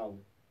you was. I'm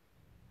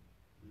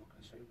not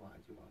going to say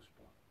wide you was,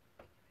 but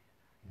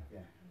yeah.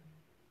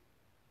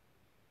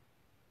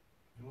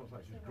 It looks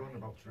like she's grown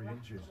about 3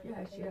 inches.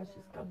 Yeah, she has.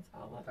 She's gone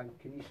taller.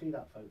 Can you see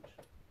that, folks?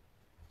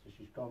 So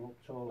she's gone up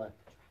taller.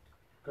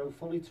 Go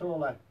fully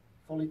taller.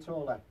 Fully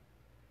taller.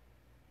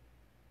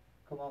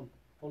 Come on,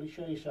 fully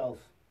show yourself.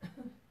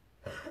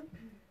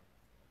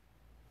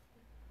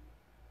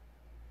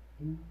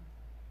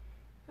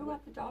 Who had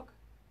the dog?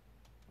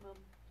 Mum.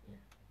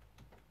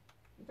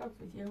 The dog's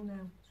with you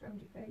now. It's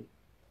round your feet.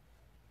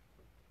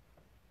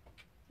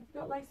 Have you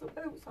got lace up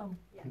boots on?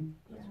 Yeah. Hmm?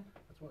 Yeah.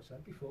 That's what I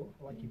said before.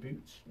 I like your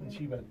boots. And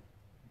she went,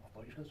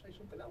 thought you were going to say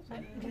something else.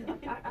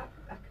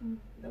 I can,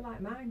 they're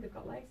like mine, they've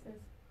got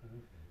laces.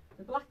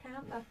 They're black,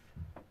 aren't they?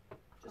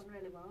 Just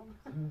really warm.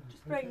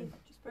 Just breathe,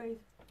 just breathe.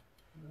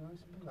 Nice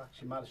and relaxed.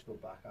 She might have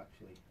stood back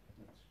actually.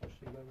 Let's just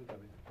see where we're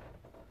going.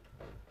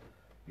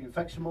 You can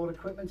fix some more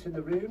equipment in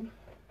the room.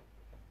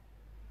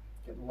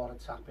 Getting a lot of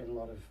tapping, a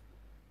lot of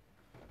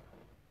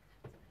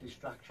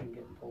distraction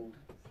getting pulled.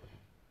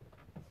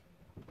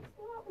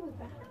 What was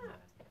that?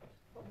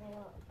 Put them all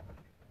up.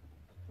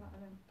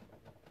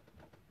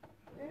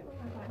 It was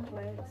like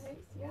plates.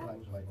 Yeah.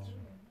 Those lights.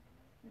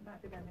 It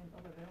might be them in the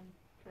other room.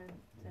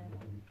 Table.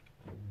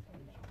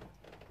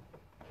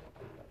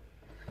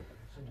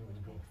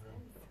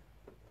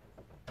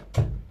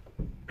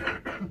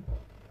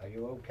 Are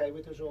you okay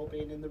with us all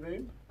being in the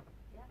room?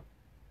 Yeah.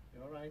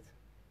 You alright?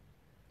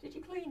 Did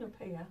you clean up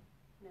here?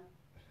 No.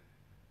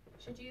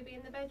 Should you be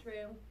in the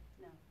bedroom?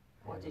 No.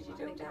 What did you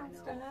do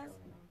downstairs?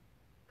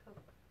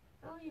 Cook.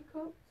 Oh, you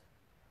cooked.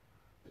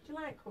 Did you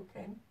like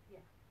cooking? Yeah.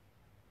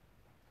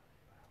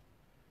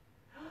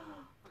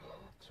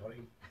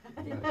 Sorry.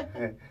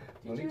 Did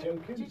Only you,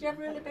 joking. did you have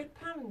really big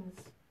pans?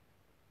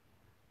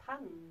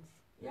 Pans.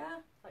 Yeah.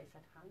 Like you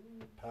said,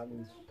 hands.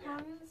 Pans.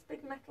 Pans,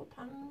 big metal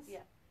pans. Yeah.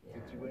 Yeah.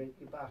 Did you work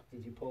your back?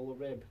 Did you pull a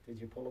rib? Did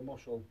you pull a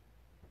muscle?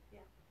 Yeah.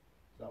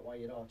 Is that why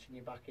you're arching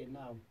your back in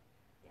now?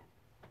 Yeah.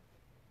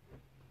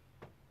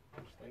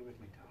 Stay with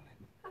me,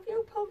 darling. Have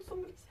you pulled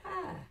somebody's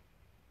hair?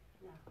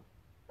 No.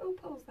 Who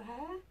pulls the hair?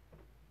 Don't know.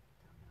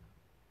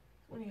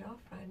 It's one of your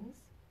friends.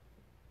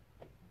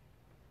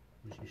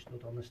 Was you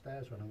stood on the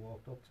stairs when I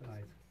walked up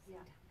tonight? Yeah.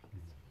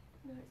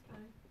 No, it's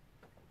fine.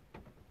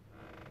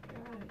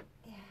 You're right.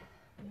 Yeah.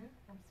 Yeah.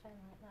 I'm still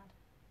like that.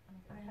 And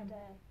I've got I a am.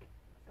 headache.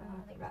 So Oh,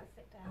 I need right. to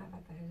sit I've down.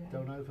 had the headache.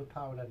 Don't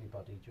overpower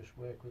anybody, just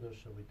work with us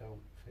so we don't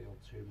feel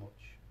too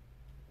much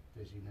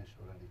dizziness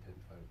or anything,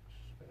 folks.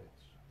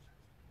 Spirits.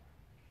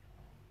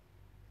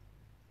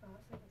 Oh,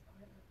 that's a good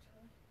point,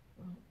 actually.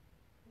 Well,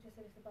 You just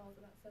said if the balls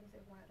are that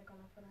sensitive, why had they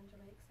gone off when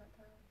Angelique sat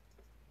down?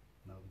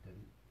 No, we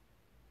didn't.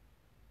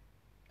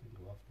 Didn't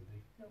go off, did he?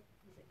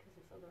 Is it because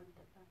it's other end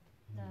of bed?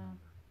 No.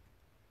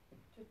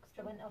 Because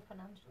they went off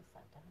and Angela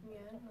sat down.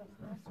 Yeah, It that's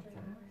was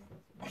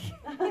nice.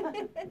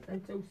 nice.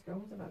 and 2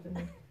 stones I've had in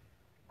a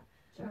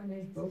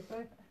Chinese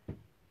buffet.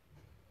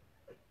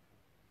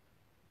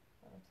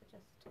 So to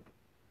just,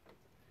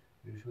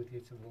 Who's with you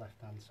to the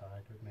left-hand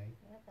side with me?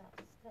 yeah,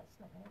 that's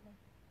not me then.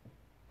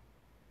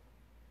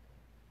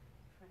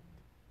 Friend.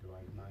 Do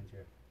I remind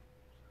you?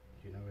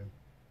 Do you know him?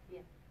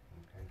 Yeah.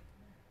 Okay.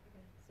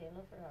 Is he a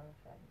lover or a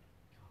friend?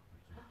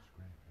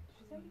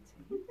 She's 18.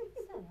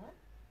 Sarah?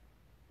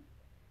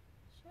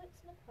 She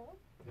works in a pub.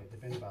 Yeah, they've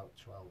been about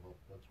 12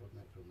 upwards,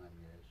 wouldn't it, from them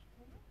years?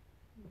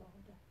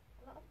 Older.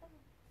 A lot of them.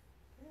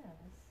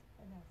 Yes,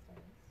 in those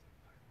days.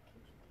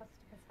 Keep your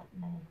customers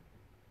happy.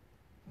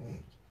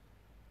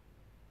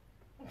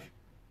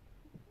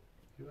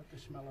 Do you have the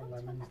smell of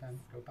lemons then?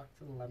 Go back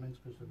to the lemons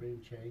because the room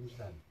changed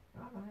then.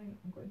 Alright,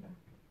 I'm going back.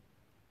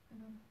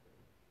 Hang on.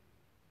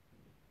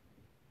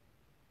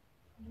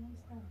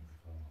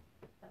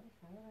 That'd be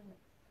fine, wouldn't it?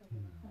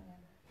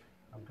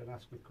 I'm going to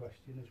ask a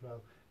question as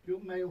well. Your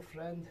male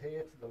friend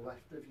here to the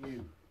left of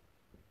you,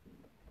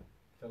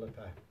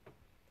 Philippa,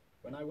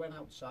 when I went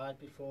outside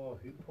before,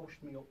 who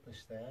pushed me up the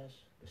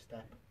stairs, the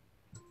step?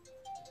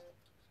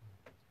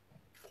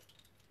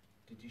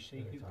 Did you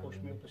see who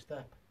pushed me up the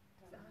step?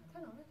 Is it half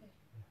 10 already?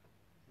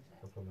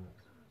 Couple of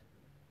minutes.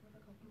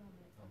 Another couple more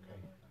minutes. Okay.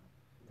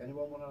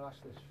 Anyone want to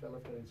ask this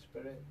Philippa in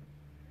spirit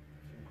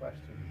some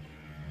questions?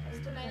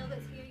 Is the male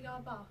that's here your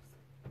boss?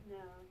 No.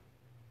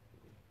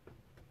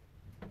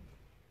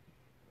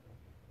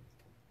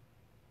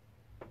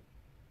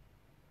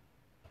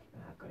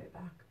 Right, I've got it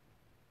back.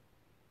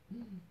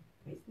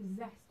 It's the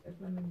zest of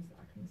lemons that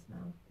I can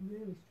smell.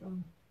 Really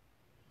strong.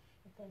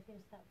 If they've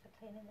used that for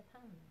cleaning the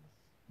pans.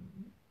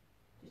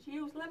 Did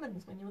you use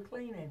lemons when you were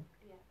cleaning?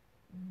 Yeah.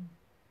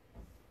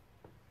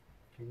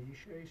 Can you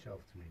show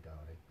yourself to me,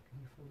 darling? Can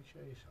you fully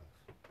show yourself?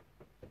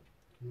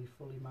 Can you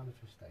fully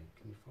manifestate?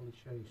 Can you fully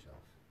show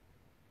yourself?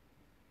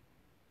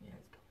 Yeah,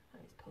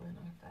 it's pulling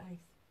on her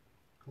face.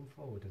 Come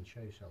forward and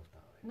show yourself,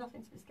 darling.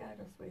 Nothing to be scared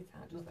of,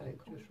 sweetheart. Just let Nothing,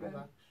 it come just through.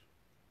 relax.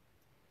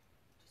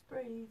 Just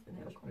breathe and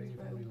it'll Just come breathe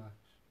and through. relax.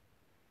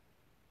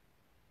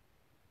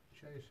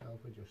 Show yourself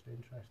we're just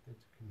interested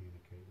to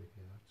communicate with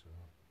you, that's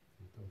all.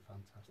 You've done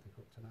fantastic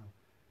up to now.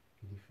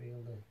 Can you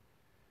feel the...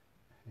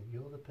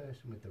 You're the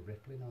person with the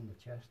rippling on the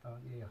chest,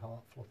 aren't you? Your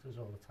heart flutters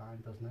all the time,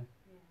 doesn't it?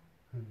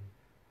 Yeah.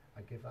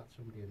 I give that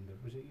somebody in the...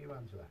 Was it you,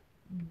 Angela?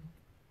 She's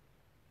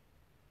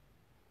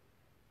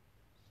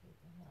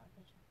done that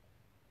other job.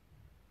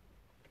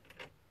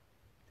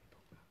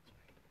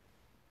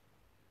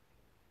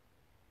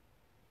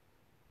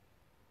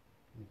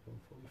 Can you come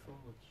fully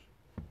forwards?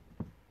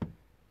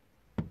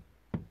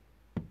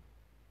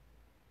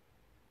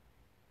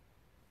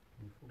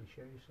 Can you fully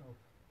show yourself?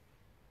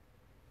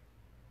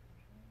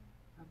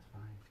 That's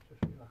fine,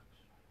 just relax.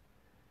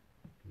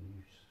 Can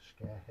you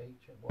scare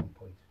H at one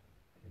point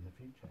in the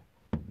future?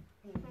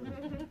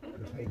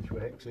 Because H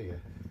works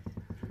here.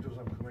 If it does,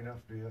 I'm coming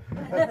after you.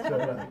 That's all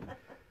right.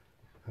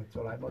 It's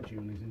all right about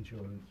Julie's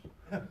insurance.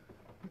 Okay.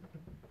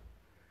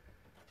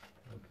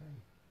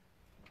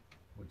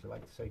 Would you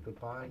like to say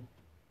goodbye?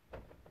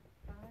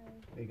 Bye.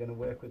 Are you going to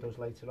work with us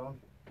later on?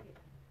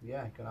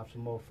 Yeah, going to have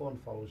some more fun,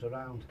 follow us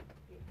around.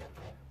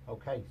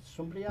 Okay,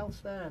 somebody else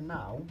there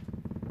now.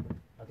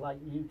 I'd like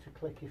you to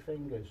click your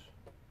fingers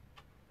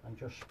and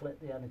just split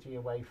the energy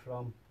away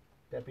from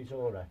Debbie's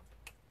aura.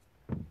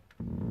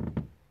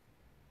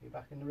 You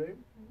back in the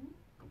room?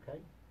 Okay,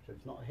 so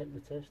it's not a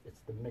hypnotist,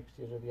 it's the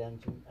mixture of the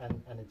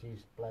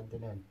energies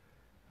blending in.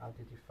 How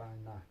did you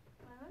find that?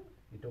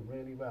 You've done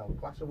really well.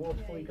 Glass of water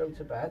before you go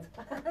to bed,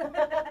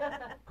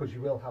 because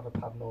you will have a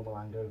abnormal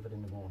hangover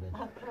in the morning.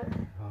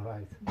 All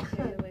right.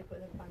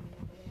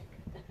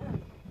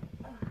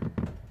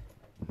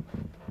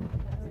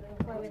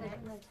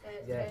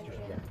 Yeah, just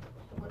yeah.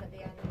 The one at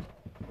the end.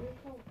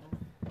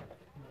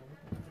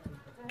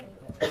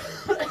 Do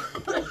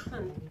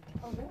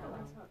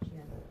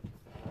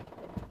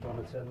you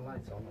want to turn the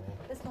lights on? Or?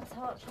 There's my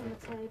torch on the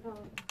table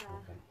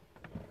there.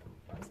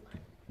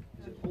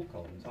 Is it full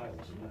carbon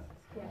tiles, isn't it?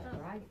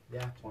 Right.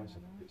 Yeah. Twice,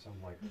 it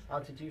sounds like... How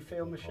did you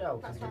feel, Michelle?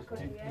 That's Did what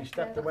I you, got, you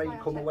stepped away, you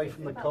come away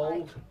from the Felt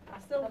cold? I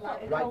still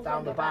felt it Right cold down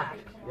in the back.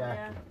 Yeah.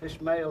 Yeah. This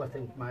male, I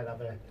think, might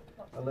have a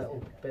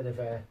little bit of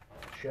a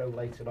show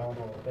later on,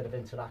 or a bit of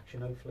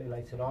interaction, hopefully,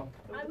 later on.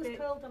 I was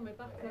cold on my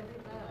back over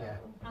there.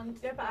 Yeah. And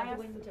Yeah, but by I the have,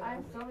 window. I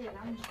have Zoe and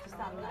Ange to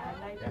stand there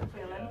and they don't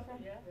feel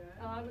anything.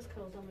 Oh, I was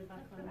cold on my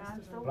back when I I'm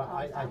stood still on. But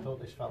I cold. thought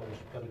this fellow was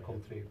going to come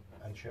through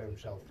and show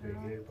himself through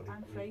you. But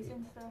I'm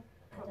freezing still.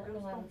 Got don't know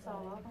where goosebumps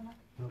all over me.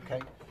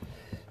 Okay.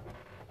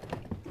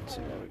 Let's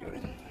see where we're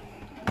going.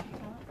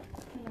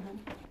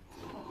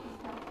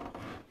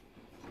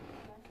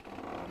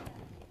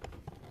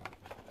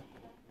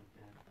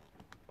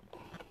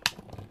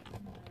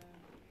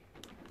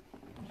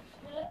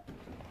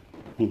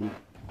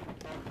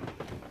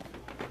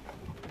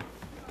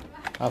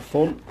 Have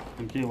fun.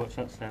 Thank you. What's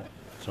that step?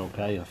 It's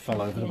okay. I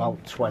fell over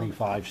about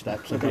 25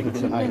 steps, I think,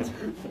 tonight.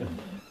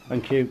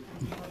 Thank you.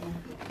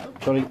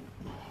 Sorry.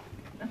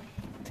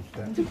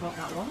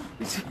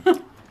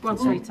 Go on,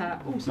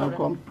 sweetheart. Oh, No, sorry.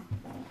 go on.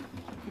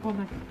 Go on,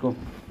 then. Go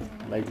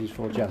on. Ladies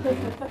for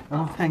gentlemen.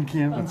 Oh, thank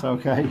you. That's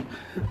okay.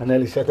 I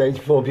nearly said age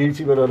before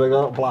beauty, but I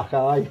got a black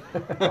eye.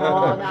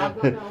 Oh, no, I've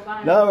got no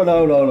bite.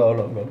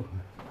 No.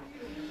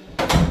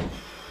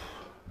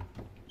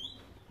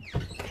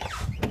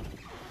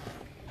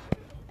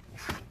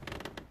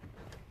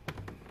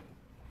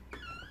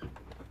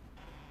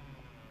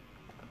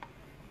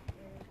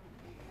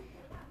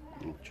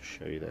 I'll just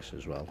show you this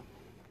as well.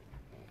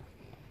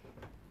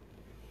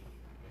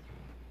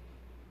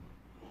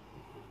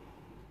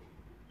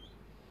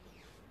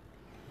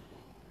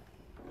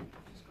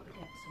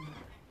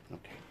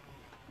 Okay.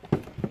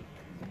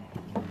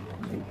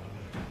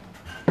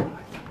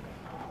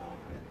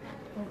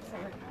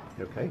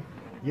 You okay?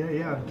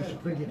 Yeah, I'm just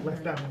thinking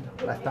left hand.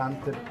 Left hand.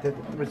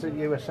 Was it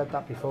you who said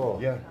that before?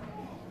 Yeah.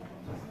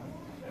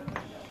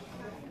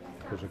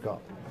 Because I've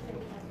got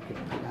your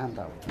hand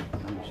out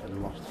and you should have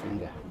lost a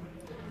finger.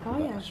 Oh,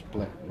 Got yeah. a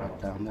split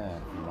right down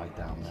there and right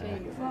down there.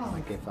 I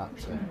give that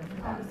to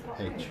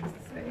H.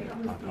 I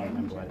can't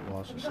remember where it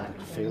was. I said I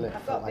could feel it. I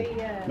felt like,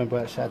 remember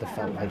where it said I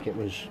felt like it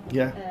was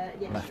Yeah.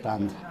 left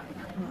hand.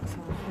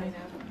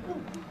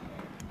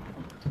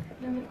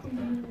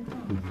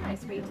 Hi,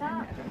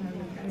 sweetheart.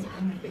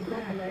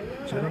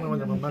 So I don't know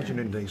whether I'm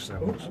imagining these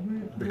sounds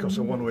because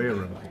I want to hear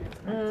them.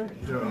 Do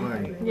you know what I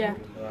mean? Yeah.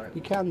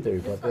 You can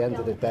do, but at the end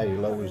of the day,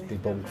 you'll always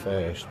debunk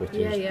first,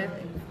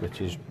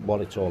 which is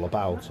what it's all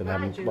about, and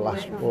then we'll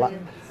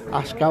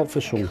ask out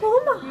for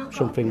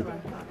something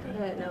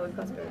No, we've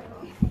got to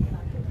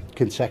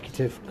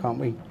consecutive, can't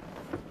we?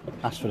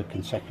 Ask for a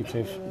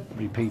consecutive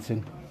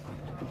repeating.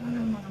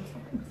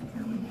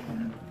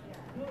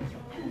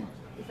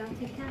 Is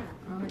that your cat?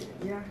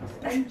 Yeah,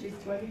 Ange's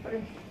 23.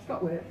 It's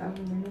got work down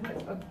in the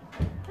minute, but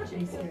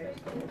she's here.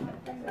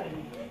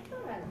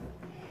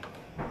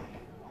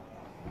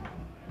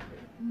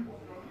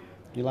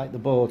 You like the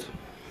board?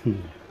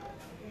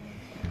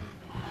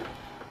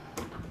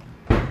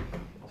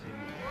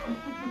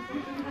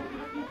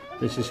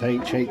 This is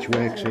H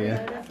works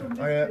here.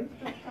 Oh, yeah.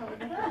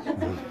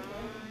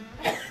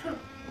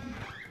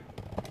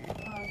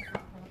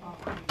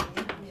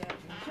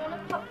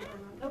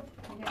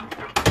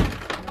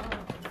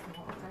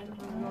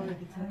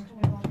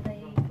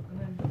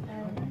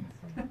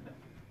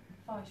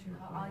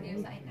 I'll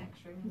use that in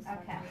next room.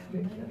 Okay.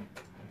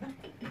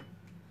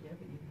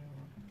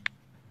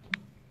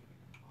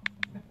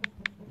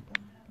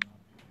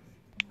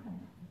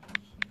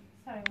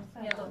 Sorry, what's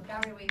that? Yeah, look,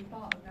 Gary, we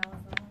bought a girl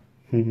as well.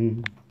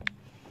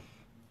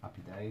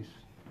 Happy days.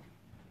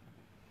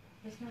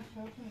 There's no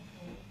children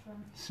here, so...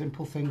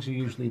 Simple things are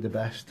usually the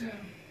best.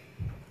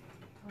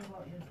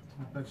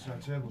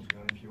 Bedside tables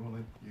again if you want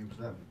to use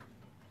them.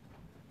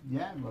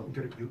 Yeah, well,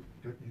 Get your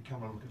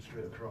camera looking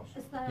straight across.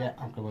 Is there yeah,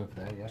 I'll go over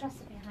there, a yeah.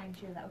 dresser behind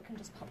you that we can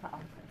just pop that on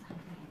for a time?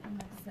 And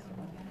then sit on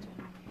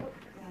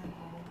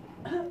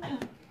the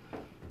bed.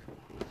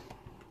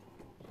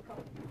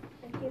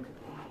 Thank you.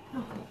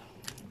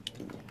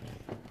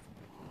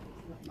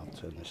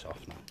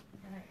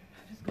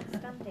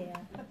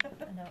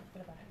 No, it's for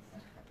the best.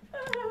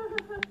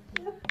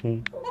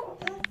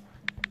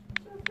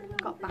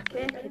 Got back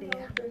aching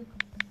here.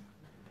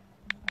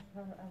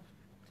 I've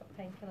took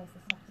painkillers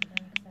this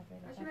Saturday because I've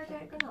really Has bad your headache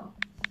headache. gone off?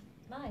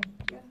 Mine?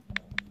 Yeah.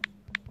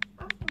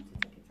 Ask them to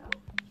take it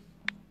off.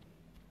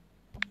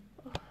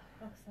 Oh,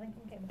 'cause I think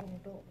I'm getting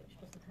bunged up, which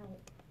doesn't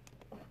help.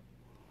 So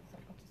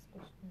I've got to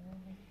squish them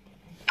early.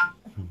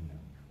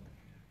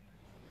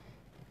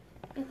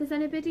 If there's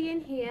anybody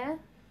in here,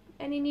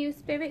 any new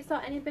spirits or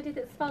anybody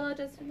that's followed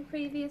us from the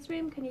previous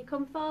room, can you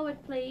come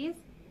forward, please?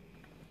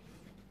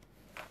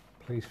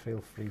 Please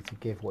feel free to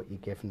give what you're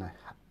giving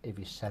if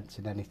you're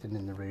sensing anything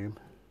in the room.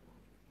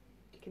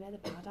 You can hear the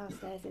bar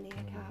downstairs in here,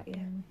 can't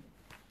you?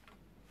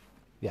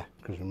 Yeah,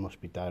 because we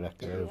must be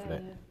directed over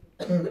it.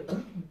 Yeah.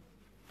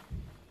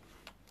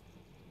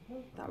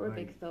 That were a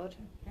big thud.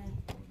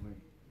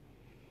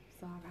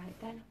 It's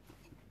alright then.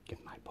 Give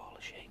my ball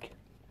a shake.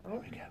 There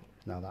we go.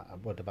 Now that I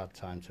would have had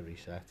time to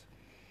reset.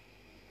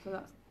 So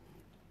that's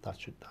That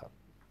should that.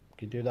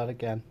 Can you do that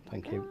again?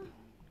 Thank you.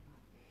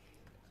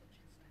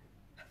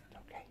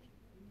 Okay.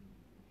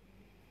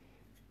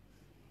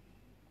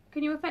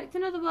 Can you affect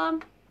another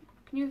one?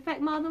 Can you affect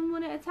more than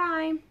one at a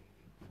time?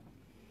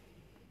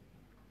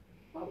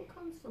 What were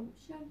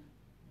consumption?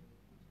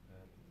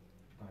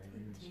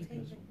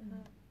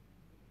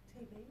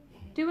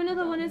 Do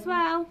another one as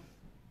well.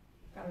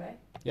 Gary?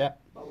 Yeah.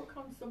 What were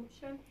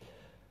consumption?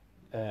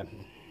 Um,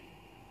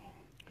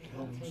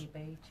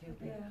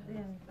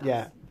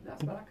 Yeah.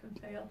 That's what I can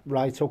feel.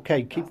 right.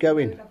 Okay. Keep That's the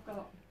going. food I've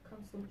got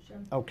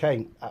consumption.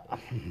 Okay.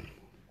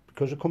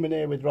 Because of coming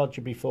here with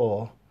Roger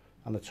before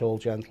and the tall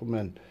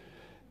gentleman,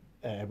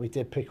 we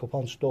did pick up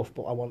on stuff,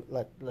 but I want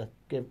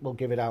we'll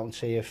give it out and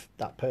see if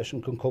that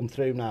person can come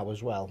through now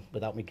as well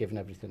without me giving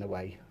everything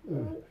away.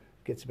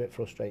 Gets a bit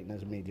frustrating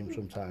as a medium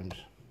sometimes.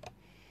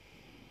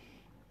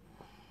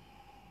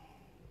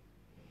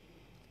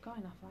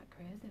 Going off like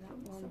crazy, that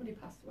one. Somebody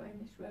passed away in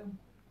this room.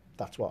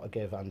 That's what I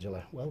gave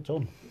Angela. Well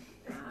done.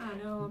 Ah,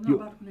 no, I'm You-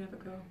 not bad when I ever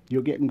go.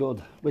 You're getting good.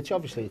 Which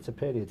obviously it's a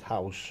period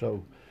house,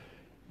 so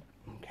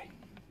okay.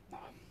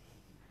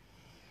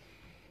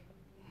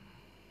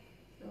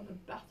 So the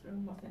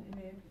bathroom wasn't in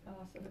here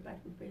before, so the bed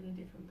would be in a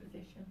different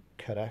position.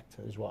 Correct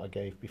is what I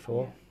gave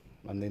before.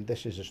 And then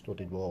this is a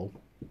studded wall.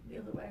 The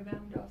other way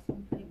round or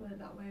something, it went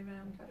that way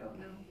round, I don't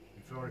know.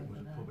 Before it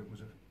was a pub, it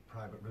was a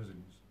private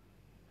residence.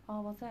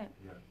 Oh, was it?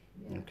 Yeah.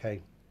 Yeah.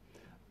 Okay.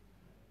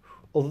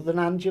 Other than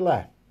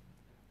Angela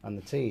and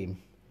the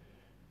team,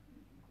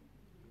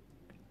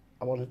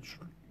 I want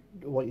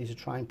you to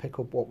try and pick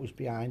up what was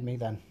behind me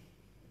then,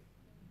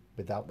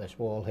 without this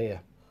wall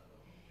here.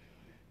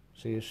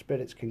 So your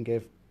spirits can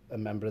give a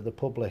member of the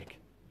public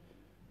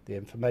the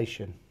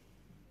information.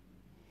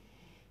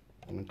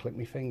 I'm going to click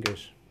my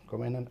fingers,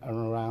 come in and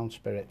around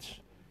spirits,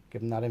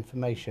 give them that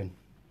information.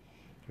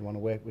 If you want to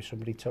work with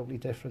somebody totally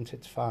different,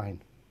 it's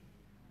fine.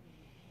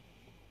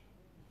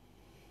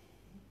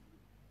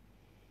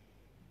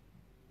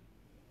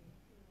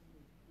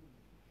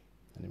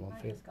 Anyone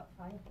I feel? just got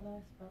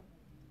fireplace, but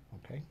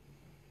Okay.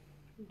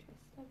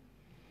 Interesting.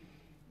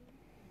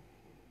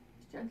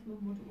 This gentleman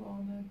would have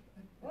worn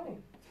a big,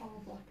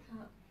 tall black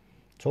hat.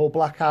 Tall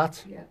black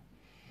hat. Yeah.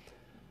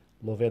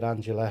 Love it,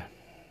 Angela.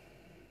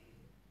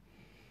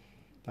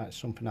 That's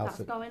something else That's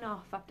that going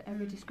off after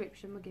every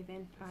description we're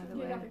giving, by So the do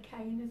you way. have a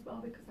cane as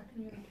well, because I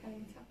can hear a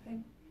cane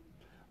tapping.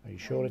 Are you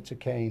sure it's a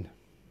cane?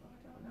 Oh,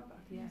 I don't know, but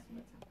I can Yeah.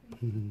 hear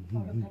something tapping.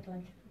 or a peg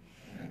leg.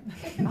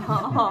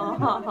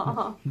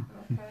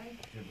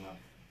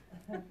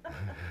 Okay.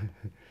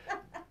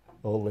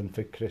 All in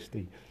for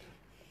Christy.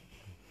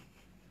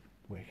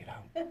 Work it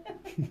out.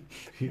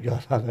 You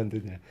got that then,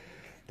 didn't you?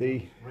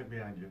 D. Right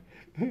behind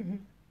you.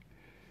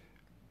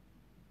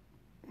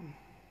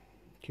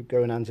 Keep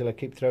going, Angela.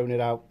 Keep throwing it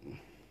out.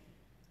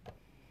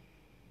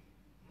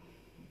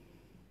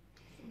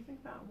 Something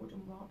about a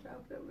wooden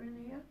wardrobe that were in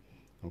here.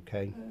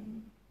 Okay. I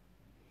don't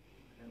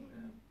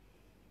know.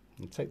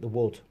 And take the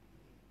wood.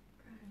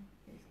 Okay.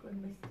 It's good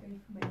misty for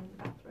me in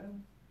the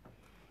bathroom.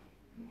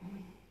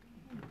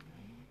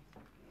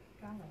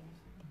 Gallows.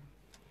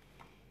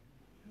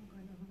 I'm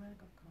going over where I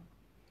got caught.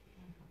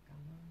 I got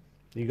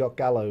gallows. You got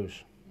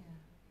gallows.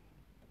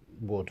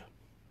 Yeah. Wood.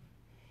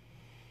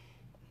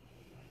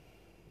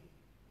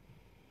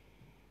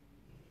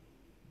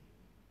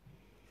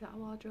 Is that a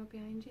wardrobe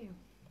behind you?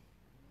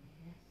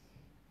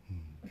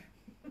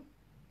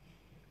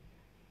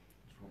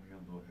 It's from my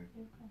elbow here.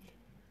 It's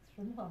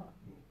from what?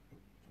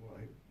 Well,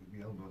 with my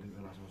elbow, I didn't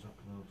realise I was that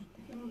close.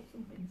 If you want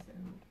something to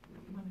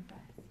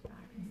manifest,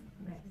 I can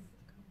miss.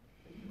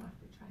 But you have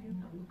to try and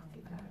not look at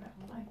it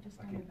directly. Just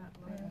stand back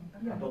there.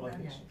 Yeah. I don't know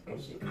if it's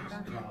Yeah.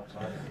 not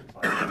outside, it's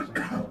like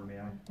something bothering me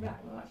out.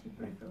 Right, well that's your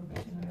peripheral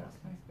vision and that's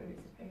my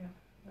spirits appear.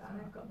 But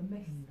I've got the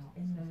mist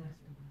in there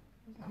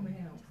coming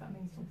out, so that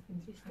means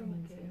something's Your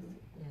trying stomach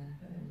to Yeah.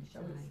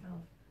 show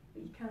itself.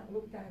 But you can't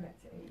look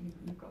direct at it,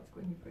 you've got to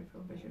go in your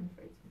peripheral vision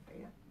for it to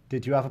appear.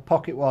 Did you have a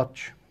pocket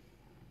watch?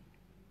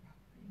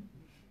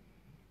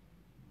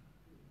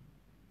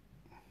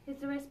 Is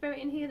there a spirit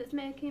in here that's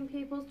making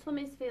people's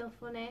tummies feel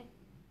funny?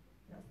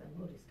 That's the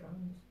bloody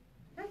pounds.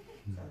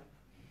 So,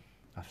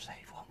 I've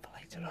saved one for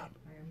later on.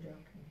 I am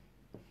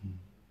joking.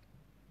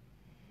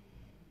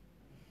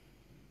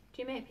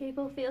 Do you make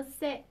people feel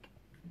sick?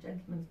 A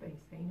gentleman's been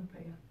seen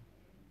up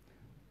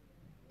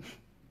here.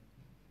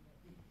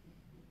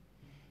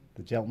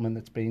 The gentleman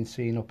that's been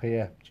seen up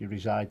here, do you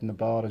reside in the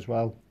bar as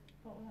well?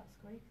 What was that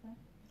squeak then?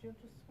 Did you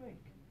just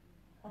squeak?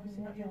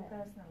 Obviously not you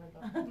personally,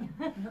 but...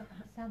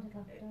 Sounded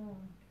like a dog.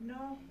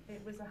 No,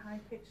 it was a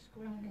high-pitched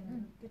squeak.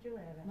 Did you hear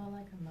it? More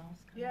like a mouse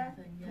kind Yeah, of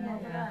thing. from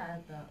over there, I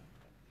heard that.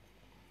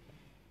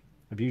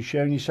 Have you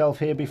shown yourself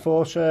here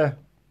before, sir?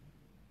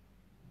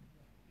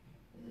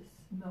 There's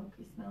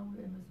smoky smell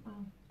room as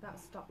well.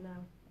 That's stopped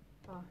now.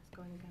 Oh, it's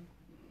going again.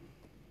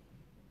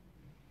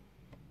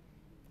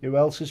 Who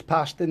else has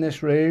passed in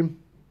this room?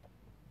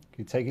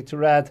 Can you take it to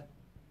Red?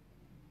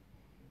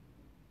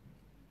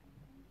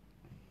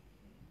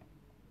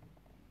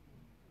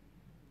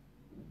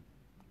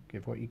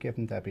 Give what you're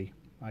given, Debbie.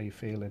 How are you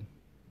feeling?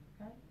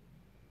 Okay.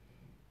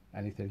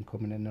 Anything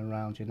coming in and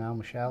around you now,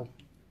 Michelle?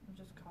 I'm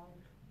just cold.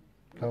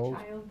 Cold? The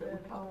child that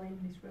we're calling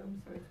in this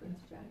room, sorry to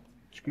interject.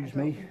 Excuse I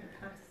don't me? think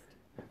it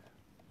passed.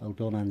 Well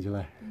done,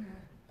 Angela.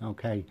 Yeah.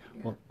 Okay,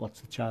 Yeah.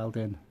 what's the child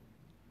in?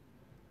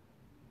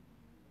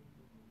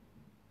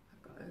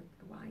 I've got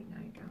a white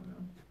nightgown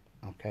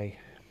on. Okay.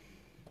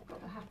 I've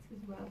got the hat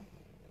as well.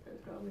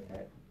 Let's go with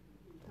it.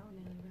 That one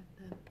nearly read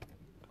there.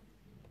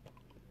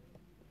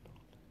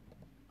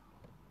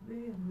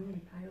 Really,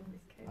 really pale,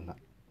 this kid. And that,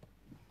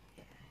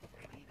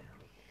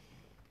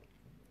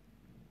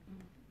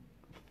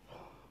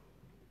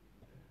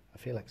 I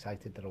feel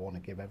excited that I want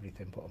to give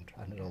everything, but I'm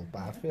trying to hold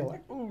back. I feel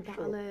like, oh,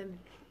 That'll I've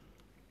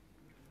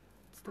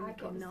stomach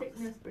got in the knots.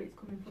 sickness, but it's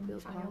coming from the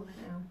Feels child poorly.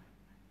 now.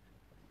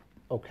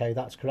 okay,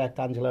 that's correct,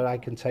 Angela. I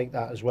can take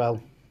that as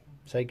well.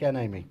 Say again,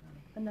 Amy.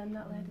 And then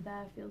that lady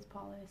there feels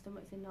poorly,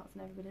 stomach's in knots,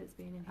 and everybody that's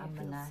been in here And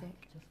my feels neck.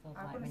 sick. Just felt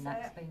I'm like gonna my say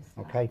neck's it. been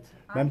snapped. Okay.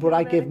 I Remember feel when I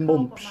really give cold,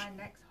 mumps? but my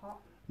neck's hot.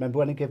 Remember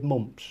when I give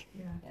mumps?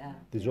 Yeah. Yeah.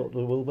 There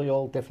will be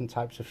all different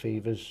types of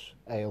fevers,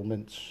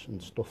 ailments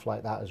and stuff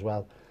like that as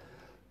well.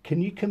 Can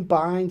you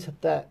combine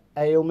the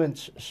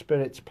ailments,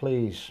 spirits,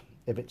 please,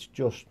 if it's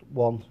just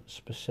one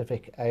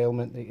specific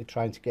ailment that you're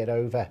trying to get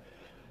over?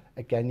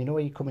 Again, you know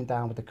where you're coming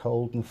down with the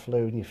cold and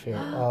flu and you feel,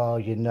 oh,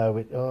 you know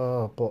it,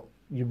 oh, but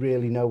you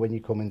really know when you're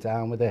coming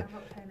down with it. I've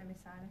got pain in my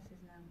sinuses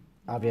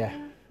now. Have you?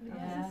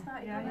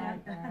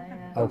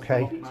 Yeah.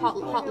 Okay.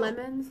 Hot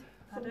lemons.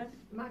 Pardon?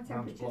 My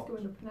temperature's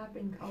going up and I've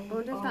been cold. I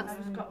wonder if all that's-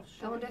 I've night. got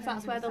I wonder if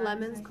that's where the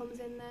lemons comes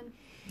in then.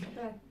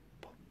 Okay.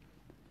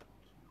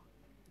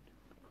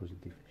 Because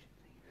of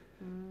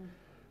deficiency.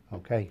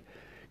 Okay.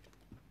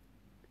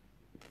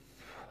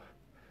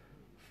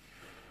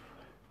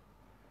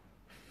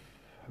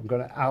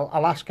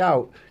 I'll ask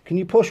out. Can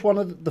you push one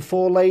of the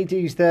four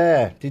ladies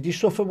there? Did you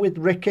suffer with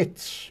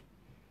rickets?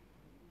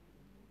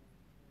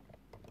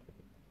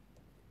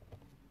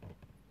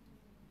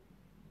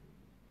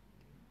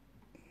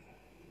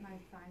 My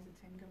thighs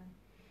are tingling.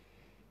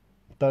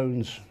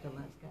 Bones,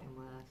 Stomach's getting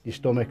worse. your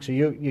stomach. So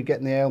you're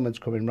getting the ailments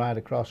coming right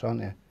across,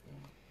 aren't you?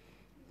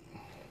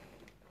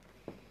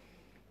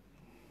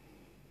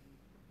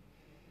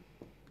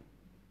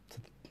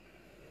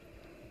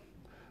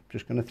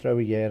 Just going to throw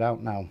a year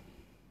out now.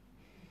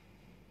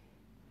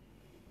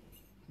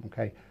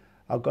 Okay,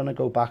 I'm going to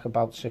go back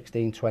about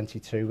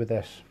 1622 with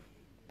this.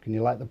 Can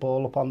you light the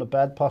ball up on the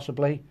bed,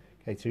 possibly?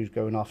 K2's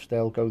going off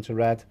still, going to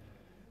red.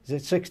 Is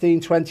it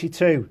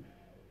 1622?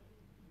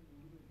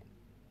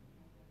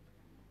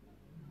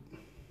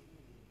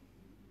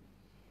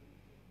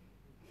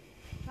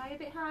 Try a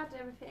bit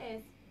harder if it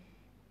is.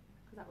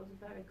 Because that was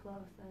very close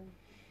then.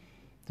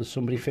 Does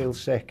somebody feel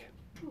sick?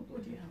 Oh,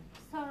 bloody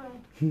hell.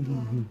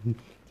 Sorry.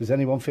 Does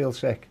anyone feel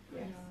sick?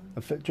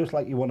 Yes. Just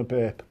like you want to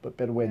burp, but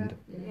bit of wind.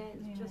 Yeah. Yeah,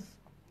 it's just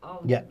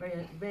Yeah.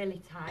 really,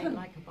 really tight,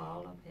 like a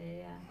ball up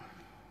here.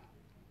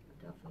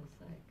 I don't feel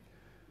sick.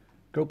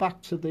 Go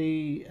back to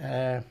the,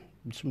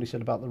 somebody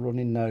said about the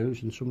running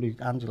nose, and somebody,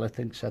 Angela, I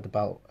think, said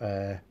about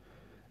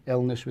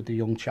illness with the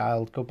young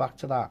child. Go back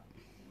to that.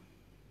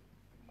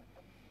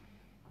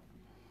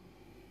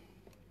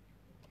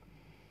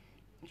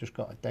 Just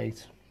got a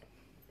date.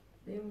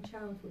 The young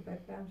child were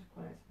bedbound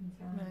for quite some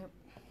time. Right.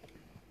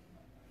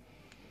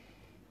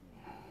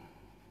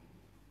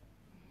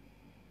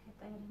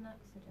 They had an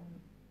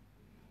accident.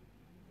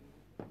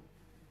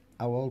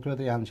 How old were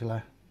they,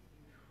 Angela?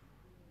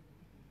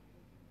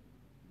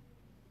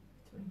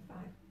 Between 5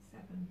 and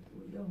 7, they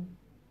were young.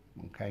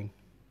 Okay.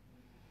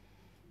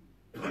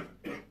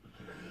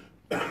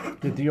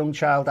 Did the young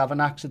child have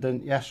an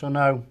accident, yes or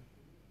no?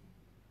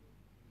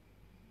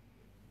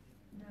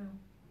 No.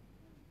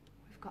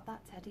 We've got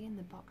that teddy in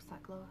the box,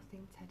 that glow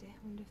thing teddy. I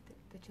wonder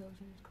if the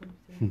children had come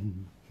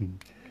through.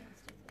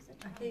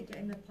 I keep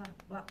getting the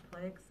black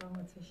plague, so on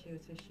the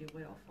tissue,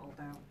 we all fall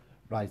down.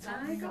 Right,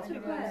 I got the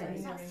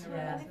plague.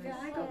 Yeah.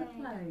 I got the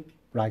plague.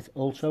 right.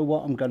 Also,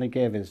 what I'm going to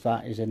give is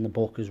that is in the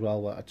book as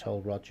well, what I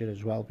told Roger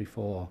as well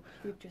before.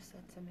 You've just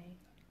said to me.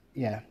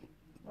 Yeah.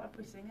 What if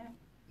we sing it?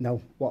 No,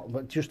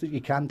 what just that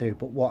you can do,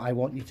 but what I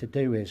want you to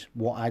do is,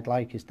 what I'd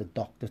like is the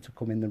doctor to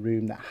come in the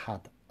room that had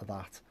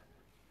that.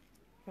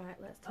 Right,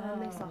 let's turn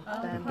this off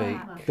oh, then.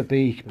 beak. The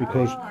beak,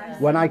 because I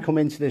when I see. come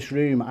into this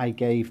room, I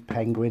gave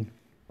penguin.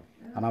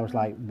 And I was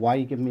like, why are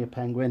you giving me a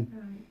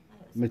penguin?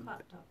 It's a quack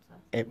doctor.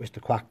 It was the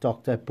quack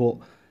doctor, but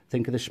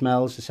think of the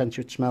smells, the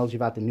sensory smells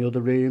you've had in the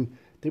other room.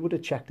 They would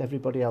have checked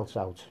everybody else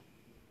out.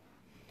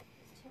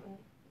 It's too early.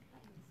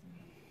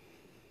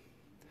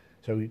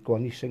 So you go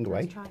on, you sing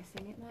away. Let's try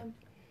sing it then.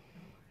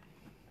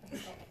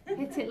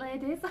 Hit it,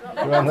 ladies.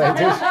 Go on,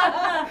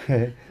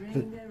 ladies.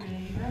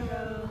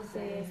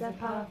 Roses, a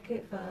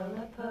pocket full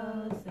of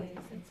posies,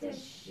 a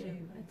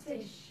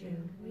tissue,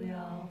 we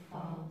all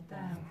fall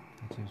down.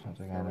 Katie's not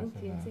doing So anything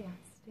there.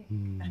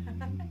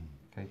 enthusiastic.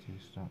 Katie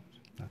stopped.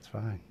 That's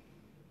fine.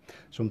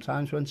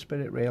 Sometimes when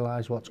spirit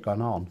realise what's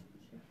gone on,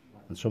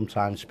 and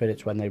sometimes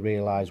spirits when they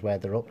realise where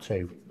they're up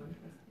to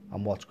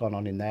and what's gone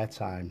on in their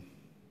time,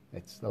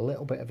 it's a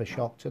little bit of a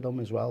shock to them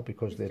as well,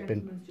 because they've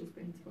been... Just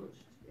been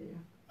touched here.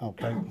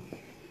 Okay.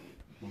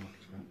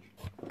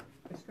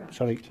 A scratch.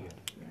 Sorry,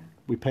 Yeah.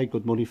 we pay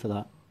good money for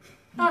that.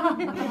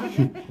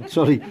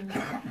 Sorry. Just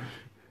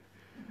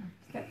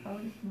get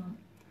phone if not.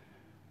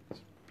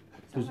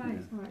 Does- Alright,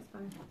 it's alright, it's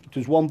fine.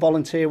 Does one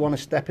volunteer want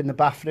to step in the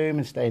bathroom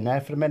and stay in there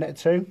for a minute or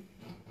two?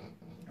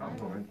 I'm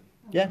going.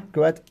 Yeah,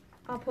 go ahead.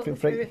 I'll put Feel the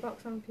free. spirit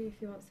box on for you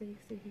if you want to see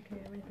if you can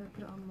hear anything.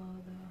 Put it on low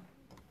though.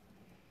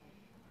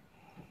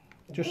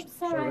 Just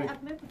It's alright,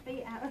 I've moved my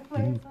feet out of the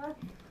way as well.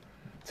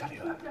 tell you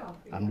what,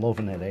 I'm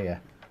loving it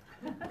here.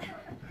 I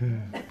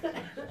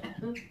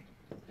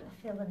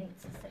feel the need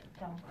to sit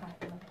down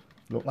quite low.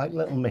 Look like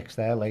little mix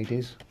there,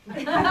 ladies.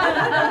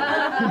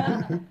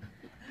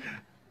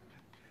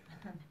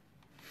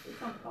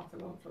 It's on the bottom,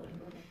 won't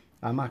it?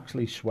 I'm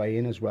actually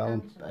swaying as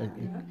well.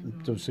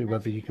 Don't see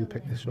whether you can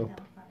pick this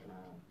up.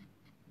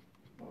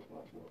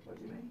 What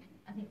do you mean?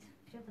 I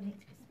feel the need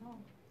to be small.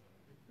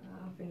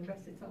 I've been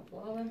rested top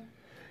floor then.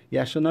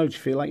 Yes or no? Do you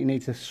feel like you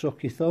need to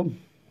suck your thumb?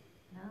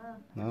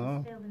 No, No. I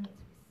just feel the need to be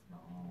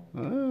small.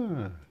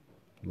 Ah,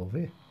 love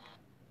it.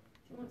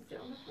 Do you want to sit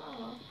on the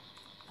floor?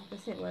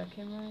 This isn't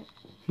working right.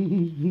 I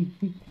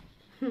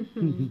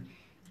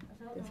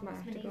don't This know might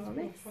what's have to my go on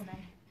knees this. feel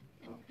funny.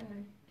 Okay.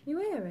 You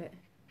hear it?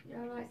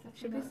 Yeah, right, so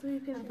Should be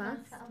sleeping I don't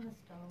fast. sit on the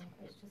stool,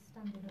 it's just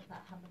standing up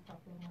that I have a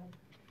problem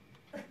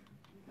with.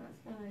 That's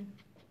fine.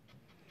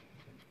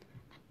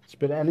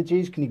 Spirit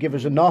energies, can you give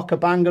us a knock, a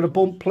bang, or a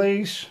bump,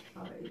 please?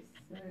 Oh, it's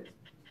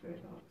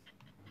spirit box.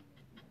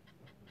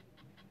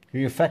 Can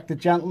you affect the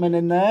gentleman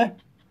in there?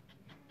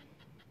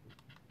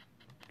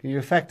 Can you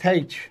affect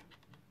H?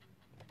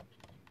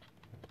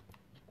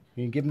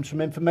 Can you give him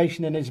some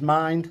information in his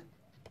mind,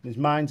 in his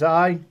mind's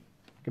eye?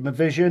 Give him a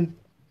vision.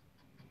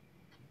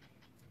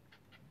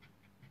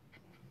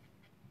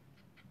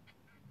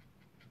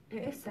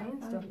 It is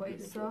saying stuff, but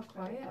it's so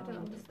quiet. I don't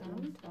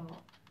understand.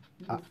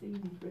 You see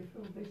in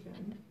peripheral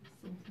vision,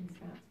 something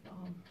starts to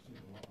form.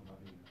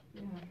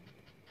 Yeah.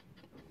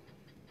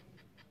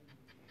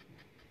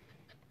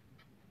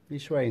 You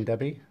swaying,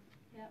 Debbie?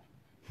 Yep.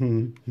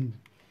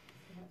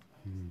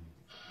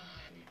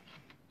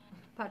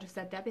 I just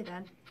said Debbie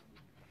then.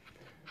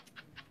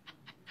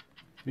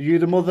 Are you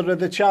the mother of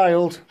the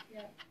child?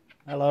 Yeah.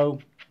 Hello.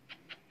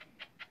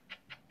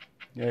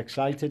 You're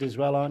excited as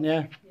well, aren't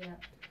you? Yeah.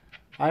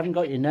 I haven't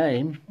got your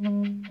name.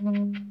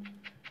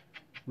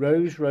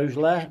 Rose,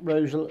 Rosalie,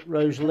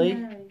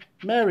 Mary.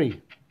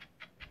 Mary.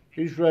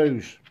 Who's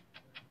Rose?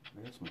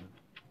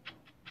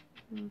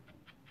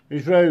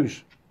 Who's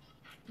Rose?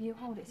 You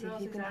hold it, see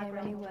if you can hear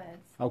any words.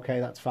 Okay,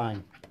 that's fine.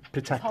 Hold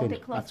Protecting,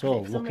 it close. that's 'Cause all.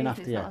 for some Looking reason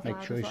after it's you, not as make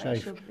loud sure as you're what it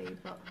safe. should be,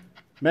 but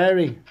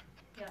Mary,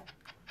 Yeah.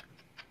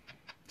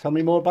 tell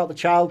me more about the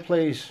child,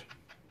 please.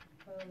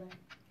 Holy.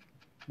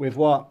 With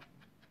what?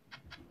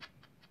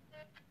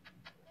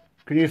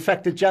 Can you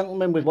affect the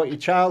gentleman with what your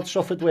child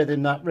suffered with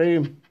in that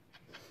room?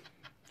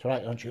 It's all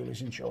right on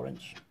Julie's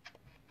insurance.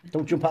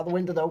 Don't jump out the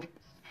window, though.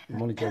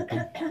 I'm only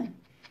joking.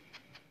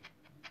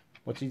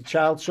 What did your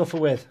child suffer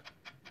with?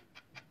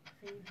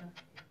 Fever.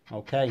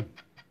 Okay.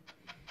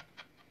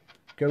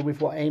 Go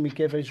with what Amy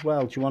gave as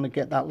well. Do you want to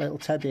get that little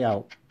teddy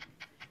out?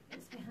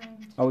 It's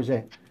behind. Oh, is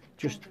it?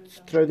 Just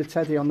throw the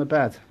teddy on the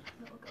bed.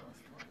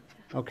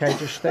 Okay,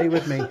 just stay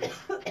with me.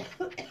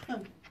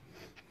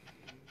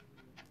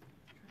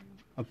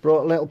 I've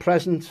brought a little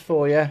present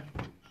for you.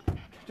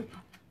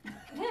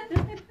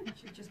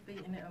 She's just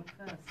beating it up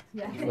first.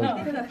 yeah, if you're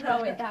gonna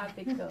throw it, that'd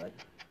be good.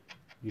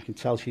 You can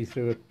tell she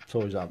threw her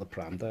toys out the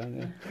pram, don't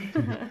you?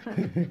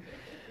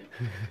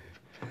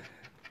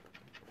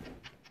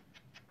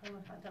 Oh,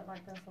 I don't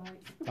like those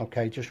lights.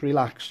 Okay, just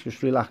relax,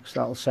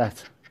 that'll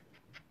set.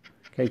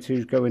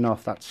 K2's going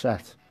off, that's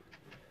set.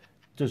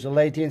 Does the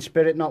lady in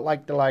spirit not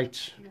like the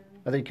lights? No.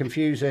 Are they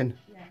confusing?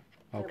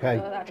 Yeah. Okay,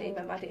 Oh, I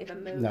didn't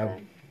even move No.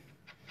 then.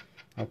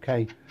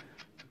 okay.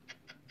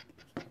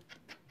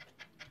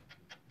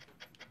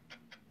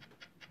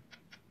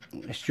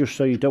 It's just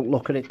so you don't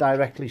look at it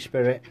directly,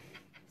 spirit.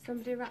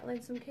 Somebody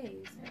rattling some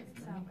keys?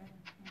 It's out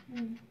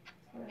there.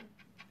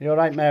 You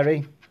alright, Mary?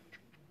 Do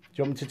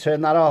you want me to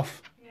turn that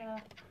off? Yeah.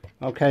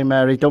 Okay,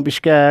 Mary, don't be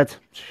scared.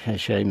 It's a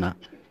shame that.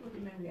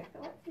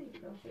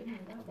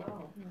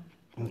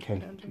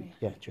 Okay,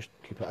 yeah, just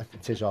keep it.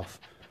 It is off.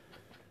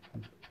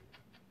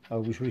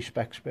 Always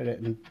respect spirit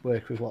and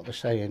work with what they're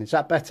saying. Is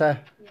that better?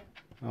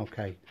 Yeah.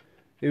 Okay.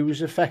 Who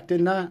was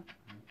affecting that?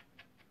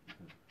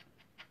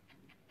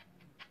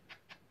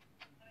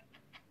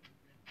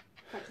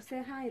 Like to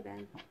say hi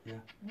then? Yeah.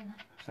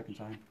 Second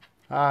time.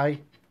 Hi.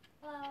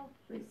 Hello.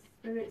 This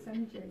spirit's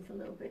energy is a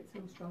little bit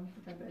too strong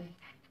for Debbie,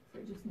 so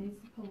it just needs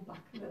to pull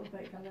back a little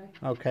bit, Gary.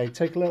 Okay,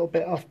 take a little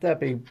bit off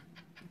Debbie.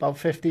 About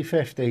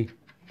 50-50.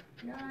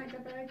 You alright,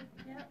 Debbie?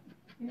 Yep.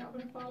 You're not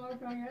going to fall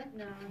over, are you?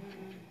 No,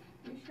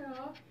 You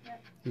sure?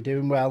 You're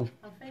doing well.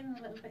 I'm feeling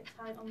a little bit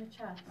tight on the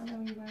chest. I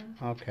know you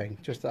are. Okay,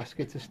 just ask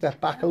you to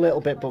step back a little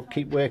bit, but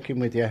keep working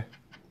with you.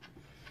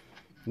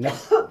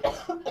 Never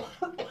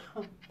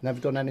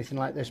done anything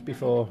like this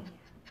before.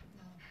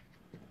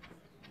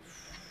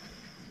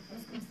 I'm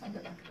just going to stand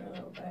it back a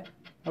little bit.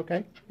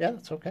 Okay, yeah,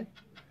 that's okay.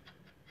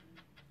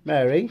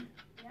 Mary?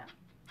 Yeah.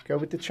 Go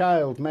with the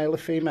child, male or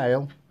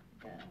female?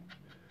 Yeah.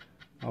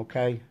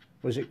 Okay.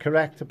 Was it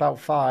correct about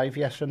 5,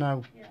 yes or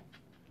no? Yeah.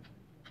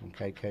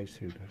 Okay, case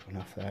 2 going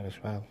off there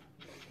as well.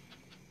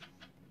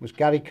 Was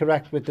Gary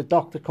correct with the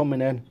doctor coming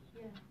in?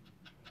 Yeah.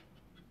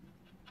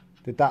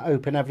 Did that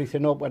open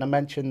everything up when I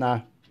mentioned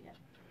that? Yeah.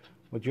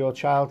 Would your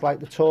child like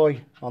the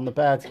toy on the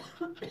bed?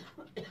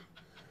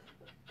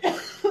 Are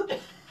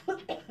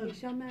you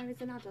sure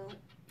Mary's an adult?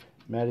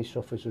 Mary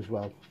suffers as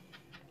well.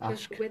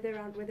 Ask. Just with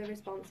her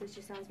responses,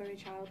 she sounds very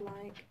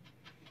childlike.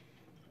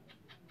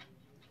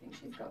 I think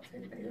she's got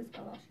TB as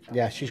well.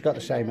 Yeah, she's got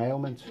the same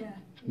ailment. Yeah.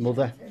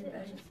 Mother.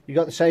 TB. You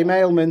got the same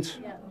ailment?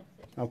 Yeah.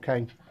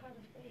 Okay.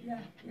 Yeah,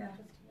 yeah,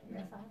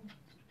 yeah.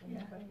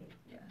 Yeah.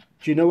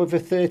 Do you know of a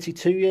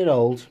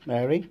 32-year-old,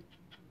 Mary?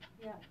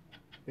 Yeah.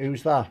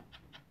 Who's that?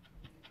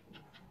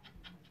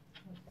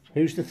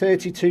 Who's the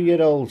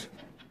 32-year-old?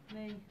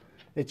 Me.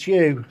 It's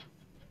you.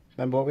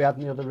 Remember what we had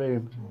in the other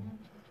room?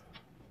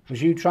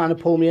 Was you trying to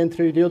pull me in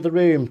through the other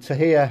room to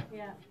here?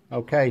 Yeah.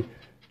 Okay. Do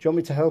you want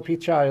me to help your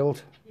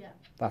child? Yeah.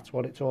 That's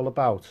what it's all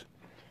about.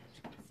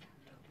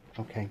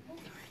 Okay.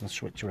 Let's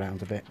switch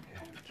around a bit.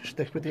 Just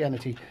stick with the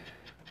energy.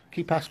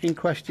 Keep asking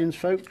questions,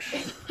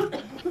 folks.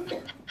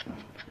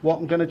 What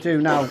I'm going to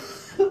do now...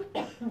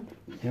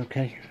 You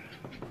okay?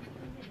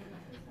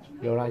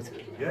 You all right?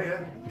 Yeah,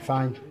 yeah. You're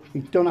fine.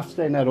 You don't have to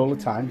stay in there all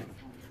the time.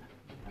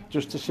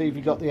 Just to see if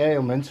you got the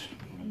ailment.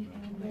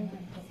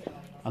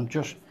 I'm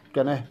just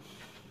gonna ask.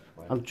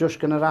 I'm just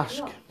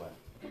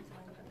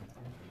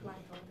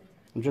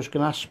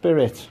gonna ask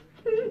Spirit.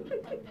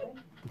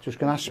 I'm just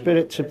gonna ask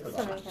Spirit to.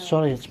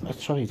 Sorry,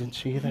 sorry, I didn't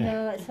see you there.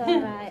 No, it's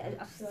alright.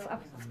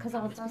 Because I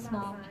want to be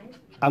small.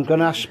 I'm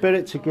gonna ask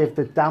Spirit to give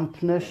the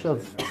dampness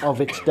of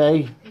its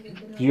day.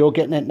 You're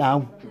getting it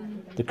now.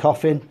 The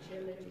coughing.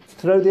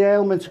 Throw the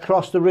ailment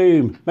across the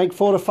room. Make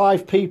 4 or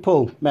 5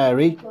 people,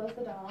 Mary. Close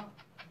the door.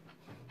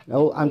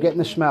 Oh, I'm getting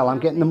the smell. I'm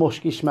getting the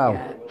musky smell.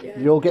 Yeah.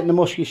 You're getting the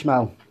musky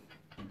smell.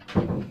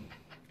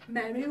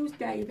 Mary, who's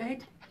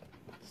David?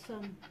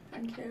 Son.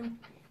 Thank you.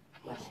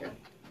 Bless you.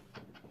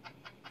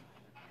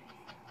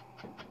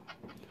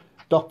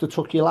 Doctor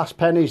took your last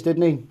pennies,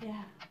 didn't he?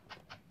 Yeah.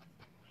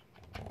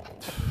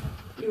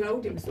 You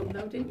owed him some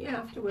though, didn't you,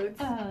 afterwards?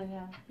 Oh,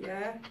 yeah.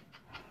 Yeah.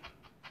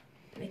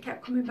 And he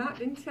kept coming back,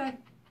 didn't he? Yeah.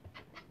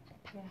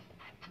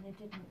 And they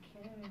didn't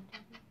cure him, did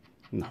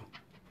they? No.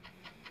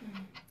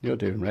 You're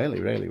doing really,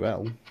 really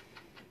well.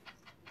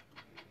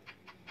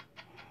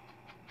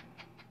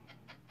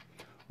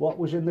 What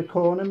was in the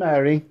corner,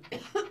 Mary?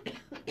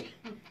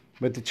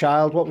 With the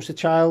child, what was the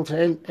child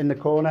in the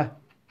corner?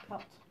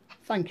 Cot.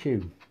 Thank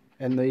you.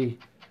 In the...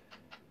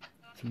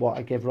 It's what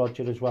I give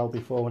Roger as well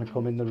before when I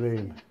come in the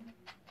room.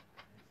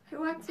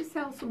 Who had to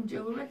sell some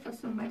jewellery for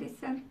some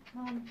medicine?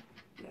 Mum.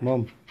 Yeah.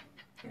 Mum,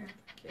 Yeah,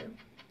 thank you.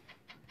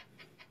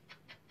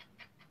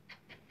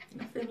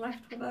 Nothing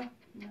left with her?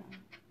 No.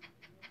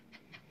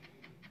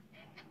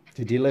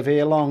 did you live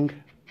here long?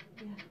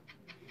 Yeah.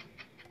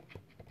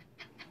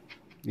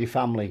 Your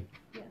family?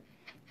 Yeah.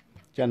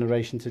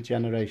 Generation to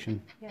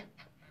generation? Yeah.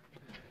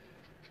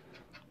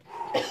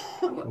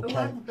 Who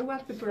had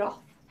the broth?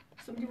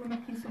 Somebody were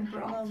making some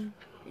broth.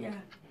 Yeah.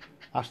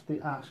 Ask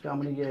how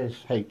many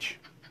years, H.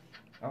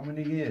 How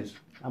many years?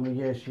 How many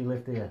years she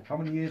lived here? How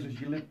many years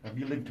have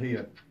you lived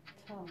here?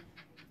 12.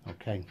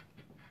 Okay.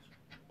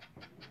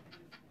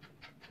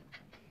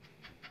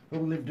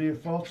 Who lived here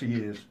 40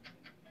 years?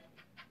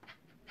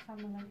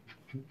 Family.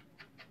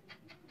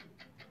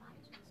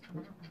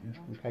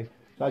 Okay.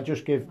 So I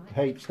just give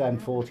H then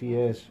 40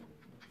 years.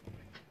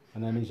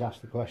 And then he's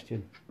asked the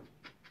question.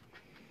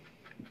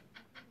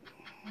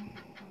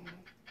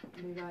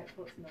 My right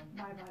foot's numb.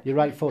 Your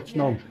right foot's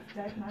numb.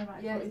 Dead. My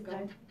right foot is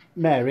dead.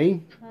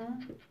 Mary, Huh?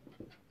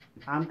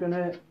 I'm going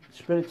to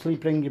spiritually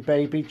bring your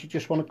baby. Do you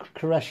just want to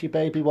caress your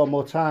baby one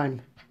more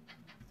time?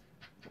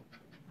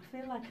 I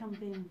feel like I'm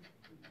being...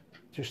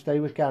 Just stay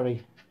with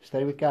Gary.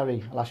 Stay with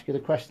Gary. I'll ask you the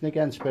question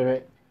again,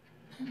 Spirit.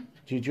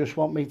 Do you just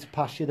want me to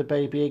pass you the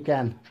baby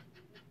again?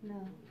 No.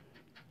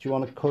 Do you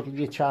want to cuddle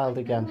your child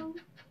again? No.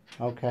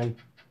 Okay,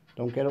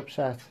 don't get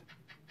upset.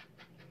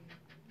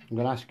 I'm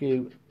going to ask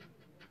you,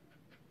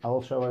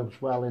 also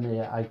as well in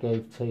here, I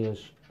gave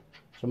tears.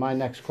 So my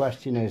next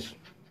question is,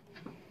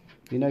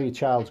 you know your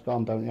child's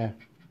gone, don't you?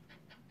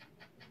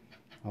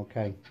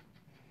 Okay.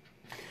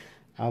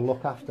 I'll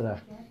look after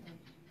her.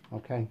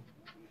 Okay.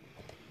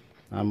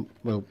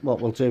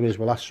 What we'll do is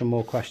we'll ask some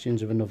more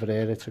questions of another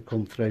area to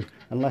come through,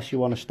 unless you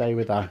want to stay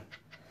with her.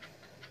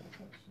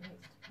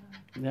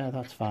 Yeah,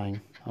 that's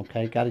fine.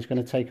 Okay, Gary's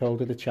going to take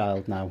hold of the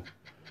child now.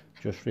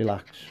 Just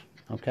relax.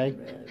 Okay?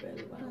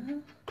 Really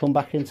well. Come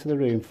back into the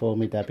room for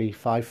me, Debbie.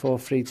 5, 4,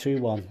 3, 2,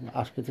 1.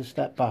 Ask her to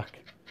step back.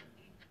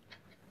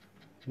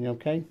 You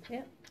okay?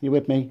 Yeah. You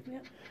with me?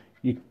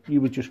 Yeah.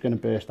 You were just going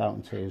to burst out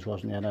in tears,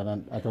 wasn't you?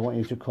 And I don't want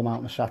you to come out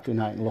on a Saturday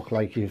night and look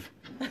like you've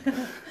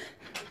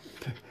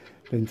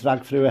been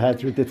dragged through her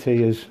head with the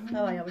tears.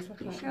 Oh, I always look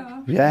like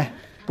that. Yeah,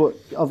 but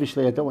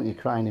obviously I don't want you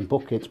crying in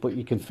buckets, but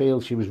you can feel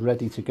she was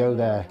ready to go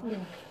there. Yeah.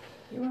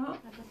 You are?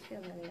 I just feel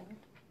really odd.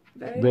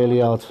 Very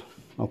Really odd.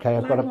 odd. Okay,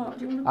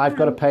 Like I've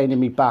got a pain in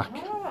my back.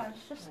 Oh,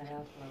 it's just...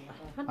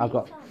 I've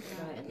got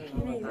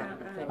Your knees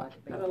aren't right.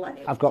 Have a left.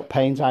 I've got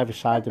pains either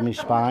side of my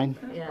spine.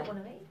 Yeah.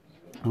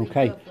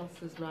 Okay.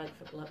 Both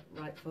lost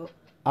right foot.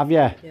 Have you?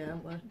 Yeah,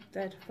 haven't we?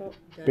 Dead foot.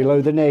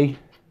 Below the knee.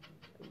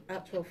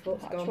 Actual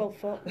foot's gone. Actual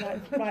foot.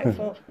 Right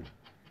foot.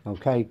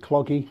 Okay,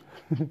 cloggy.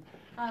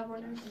 I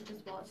wonder if she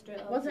just walked straight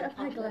over Was to it a the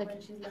peg pamphlet leg?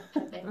 when she's left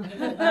her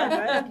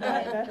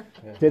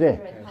bit. Did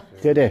it?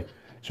 Did it?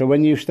 So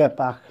when you step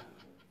back,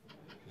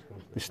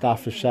 the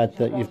staff have said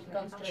that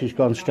she's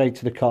gone straight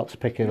to the cot to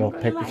pick it up,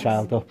 pick the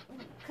child up.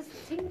 Because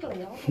it's tingly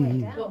all the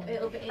way down. But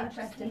it'll be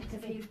interesting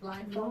because he's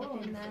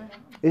blindfolded in there.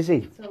 Is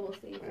he? So we'll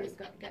see if he's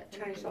got to get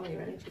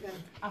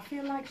I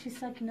feel like she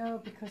said no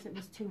because it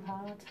was too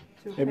hard.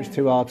 It was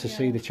too hard to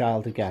see the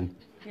child again.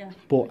 Yeah.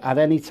 But at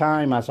any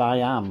time, as I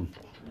am,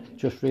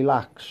 just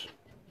relax.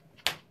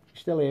 You're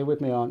still here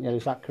with me, aren't you?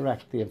 Is that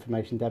correct, the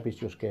information Debbie's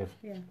just gave?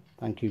 Yeah.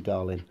 Thank you,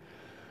 darling.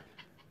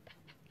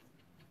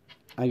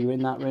 Are you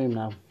in that room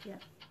now? Yeah.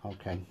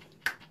 Okay.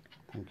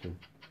 Thank you.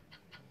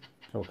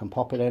 So we can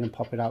pop it in and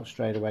pop it out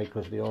straight away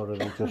because the order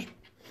will just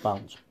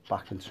bounce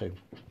back and two.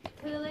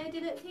 To the lady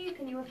that's here,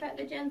 can you affect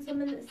the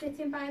gentleman that's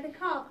sitting by the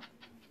cot?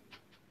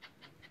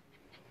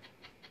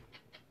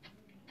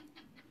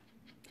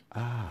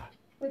 Ah,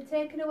 We've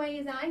taken away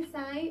his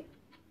eyesight.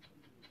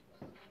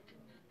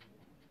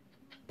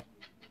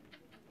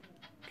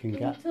 can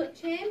Can you you touch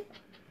him?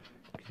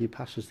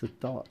 pass us the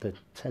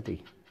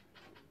teddy?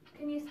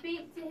 Can you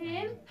speak to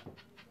him?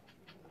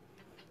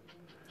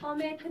 Or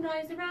make a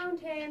noise around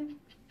him?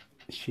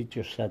 She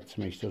just said to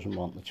me she doesn't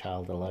want the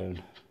child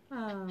alone,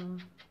 Oh,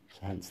 so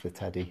hence the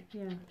teddy.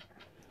 yeah.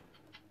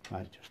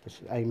 Right,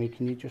 Amy,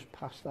 can you just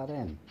pass that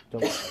in?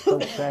 Don't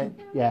say it.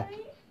 Yeah.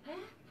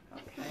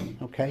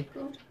 Okay.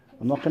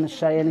 I'm not going to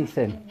say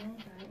anything.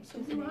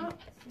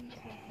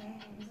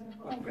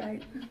 Oh,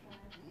 great.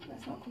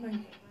 That's not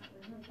coming.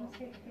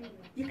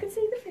 You can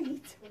see the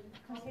feet.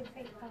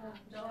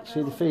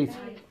 See the feet?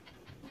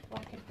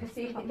 To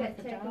see if it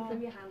gets taken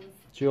from your hands.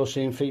 So you're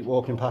seeing feet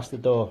walking past the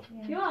door?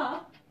 You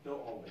are?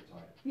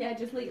 Yeah,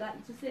 just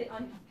sit it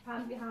on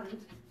palm of your hand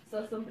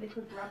so somebody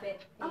could grab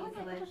it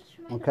easily.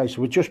 Okay,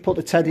 so we just put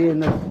the teddy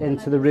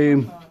into the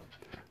room.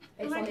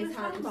 It's on his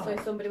hand, so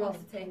if somebody wants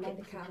to take it,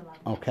 they can.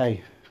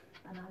 Okay.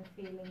 And I'm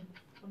feeling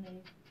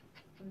funny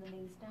from the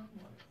knees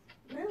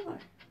downwards. Really?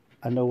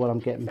 I know what I'm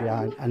getting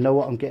behind. I know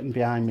what I'm getting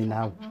behind me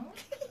now.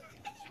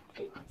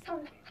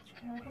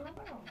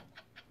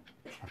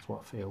 That's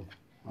what I feel.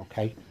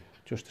 Okay.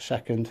 Just a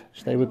second.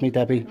 Stay with me,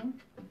 Debbie.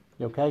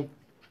 You okay?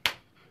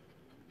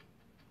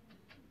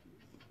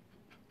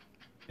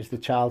 Is the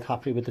child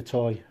happy with the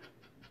toy?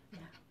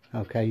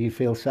 Yeah. Okay, you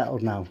feel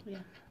settled now? Yeah.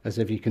 As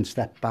if you can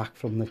step back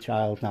from the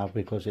child now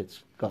because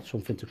it's got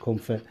something to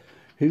comfort.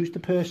 Who's the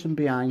person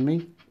behind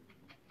me?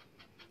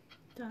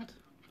 Dad,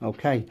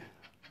 Okay.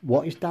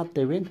 What is Dad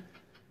doing?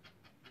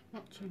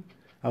 watching.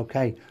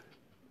 Okay.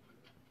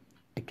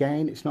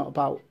 Again, it's not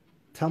about...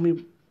 Tell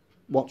me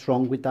what's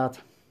wrong with Dad.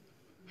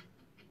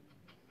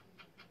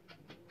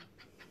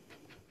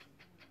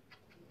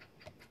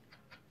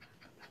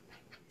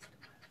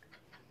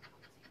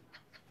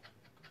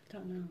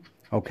 Don't know.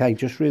 Okay,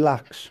 just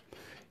relax.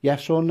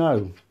 Yes or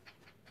no?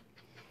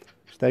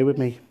 Stay with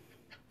me.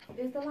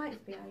 Is the lights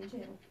behind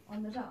you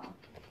on the door?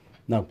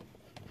 No.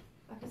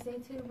 I can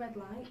see 2 red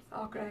lights.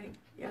 Oh, great.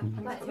 Yeah.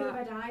 Like 2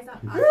 red eyes.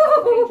 That's what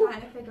I've been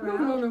trying to figure out.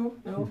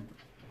 No.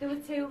 There were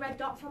 2 red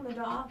dots on the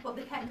door, but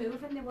they kept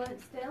moving, they weren't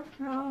still.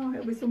 Oh,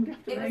 it'll be somebody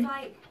after It was me.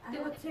 like,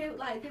 there were 2,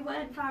 like, they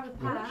weren't far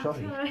apart.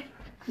 Sorry.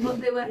 But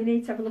they were... You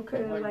need to have a look at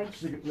her legs.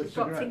 Cigarette. She's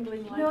got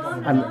tingling legs. No,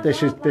 And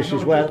this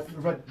is where... The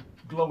red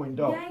glowing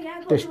dot. Yeah,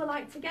 but This- they were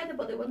like together,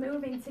 but they were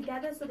moving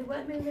together, so they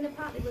weren't moving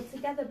apart, they were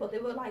together, but they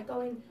were like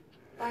going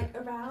like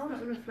around.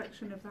 Not a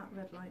reflection of that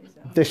red light, is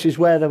it? This is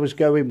where I was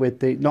going with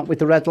the... Not with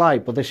the red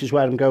light, but this is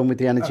where I'm going with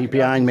the energy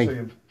behind me.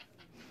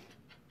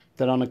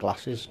 They're on the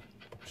glasses.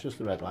 It's just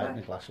the red light in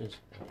the glasses.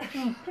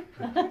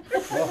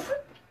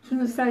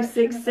 Doesn't say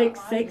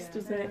 666,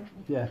 does it?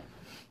 Yeah.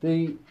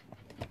 The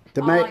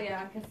The male,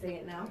 yeah, I can see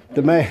it now.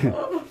 the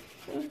male,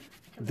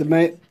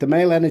 the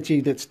male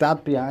energy that's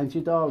Dad behind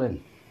you,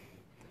 darling.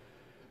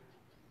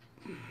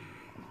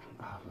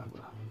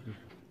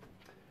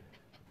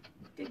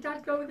 Did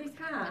Dad go with his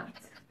heart?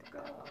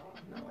 Oh,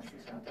 no,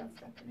 I saw Dad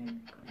stepping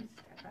in. Got his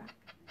step back.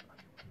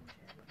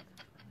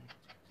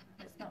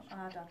 It's not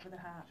our dad with a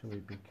heart. So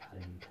we'd be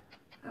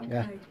carried.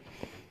 Okay.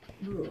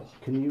 Yeah.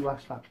 Can you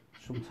ask that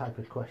some type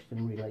of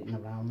question relating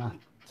around that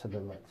to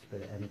the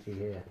spirit energy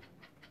here?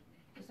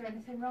 Is there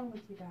anything wrong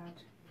with your dad?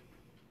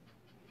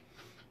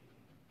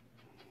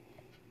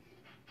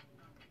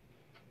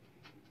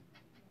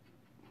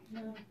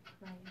 No.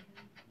 Right.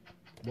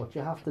 What do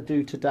you have to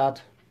do to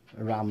Dad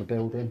around the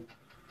building?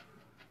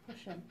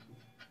 Push him.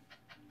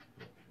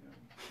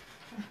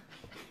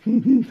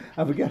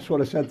 Have a guess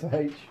what I said to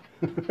H?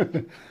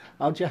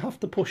 How do you have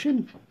to push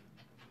him?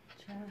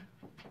 Chair.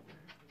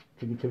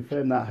 Can you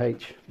confirm that,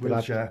 H?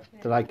 Wheelchair.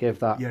 Did I give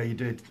that? Yeah, you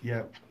did.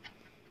 Yeah.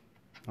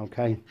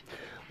 Okay.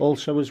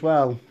 Also as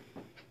well,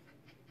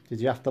 did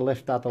you have to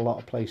lift Dad a lot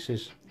of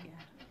places?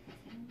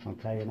 Yeah.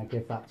 Okay, and I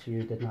give that to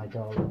you, didn't I,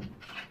 darling?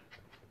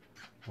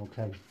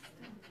 Okay.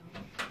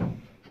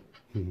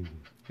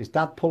 Is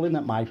Dad pulling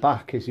at my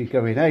back? Is he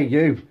going, hey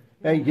you,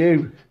 hey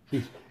you?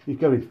 He's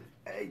going,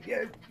 hey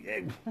you,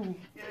 you.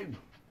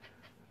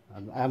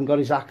 I haven't got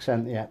his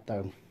accent yet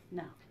though.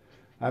 No.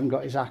 I haven't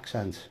got his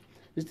accent.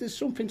 Is there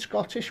something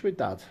Scottish with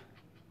Dad?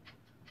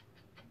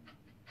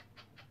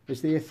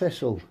 Is there a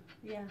thistle?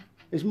 Yeah.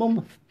 Is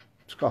Mum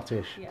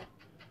Scottish? Yeah.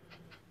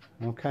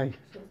 Okay.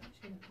 She's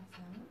gonna pass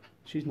out.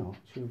 She's not.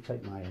 She'll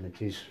take my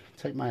energies.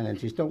 Take my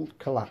energies. Don't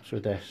collapse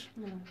with this.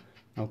 No.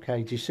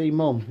 Okay. Do you see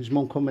Mum? Is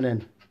Mum coming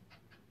in?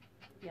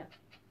 Yeah.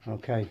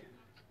 Okay.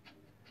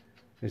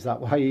 Is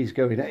that why he's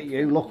going, hey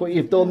you, look what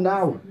you've done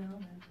now? No.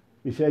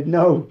 He said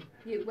no.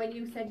 When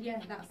you said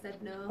yes, that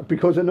said no.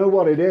 Because I know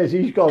what it is.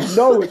 He's gone,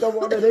 no, I don't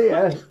want it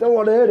here. Don't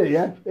want it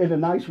here. In a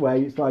nice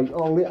way. It's like,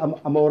 oh,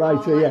 I'm all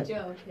right here.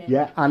 Joking.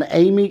 Yeah, and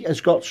Amy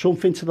has got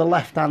something to the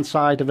left-hand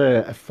side of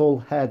her. A full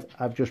head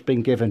I've just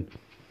been given.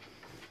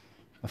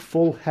 A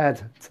full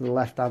head to the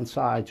left-hand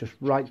side, just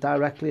right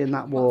directly in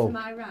that wall. To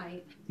my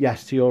right?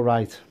 Yes, to your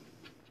right.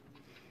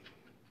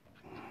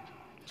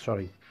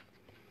 Sorry.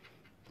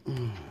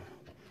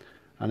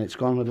 And it's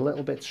gone a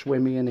little bit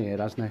swimmy in here,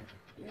 hasn't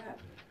it? Yeah.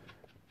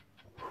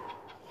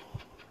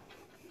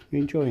 You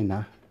enjoying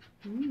that?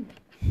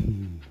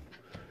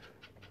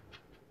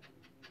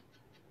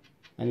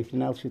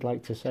 Anything else you'd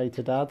like to say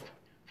to Dad?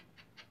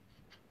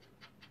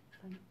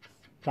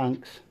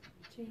 Thanks.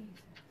 Jesus.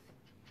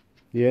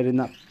 You hearing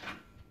that?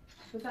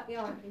 Was that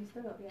your hand?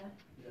 Stood up, yeah?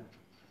 Yeah.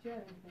 Do you hear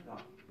anything?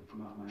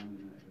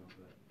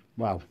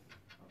 Wow.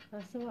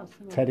 That's the what's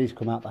the Teddy's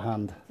come out the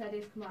hand.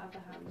 Teddy's come out of the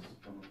hand.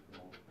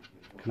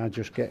 Can I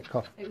just get a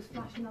cop? It was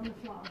flashing on the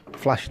floor.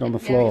 Flashing on the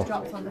Yeah, floor. it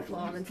dropped on the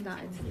floor and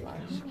started to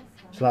flash.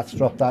 So that's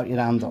dropped out your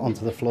hand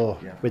onto the floor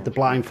with the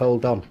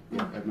blindfold on.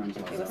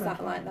 It was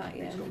sat like that,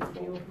 yeah.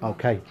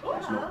 Okay.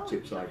 It's not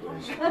tip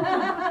sideways.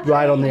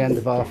 Right on the end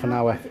of half an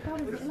hour.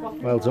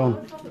 Well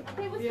done.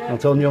 Well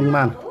done, young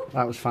man.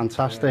 That was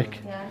fantastic.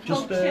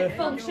 Just,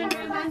 Function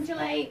room,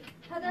 Angelique.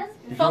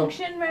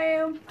 Function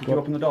room. did you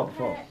open the door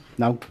before?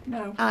 No.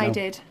 No. I No.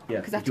 did. Yeah.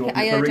 Because Did you open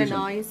I it for heard a reason?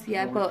 noise,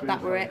 yeah, but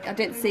that were it. I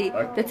didn't see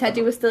the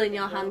teddy was still in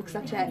your hand because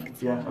I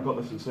checked. Yeah, I got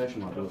the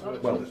sensation like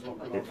it. Well,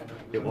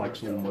 it like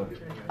some.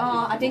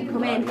 Oh, I didn't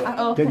come in. I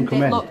opened Didn't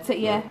come it, in. looked at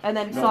you, and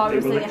then saw it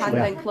was in your hand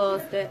Yeah. and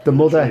closed it. The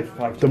mother,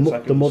 5-10 the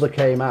seconds. mother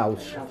came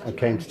out and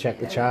came to check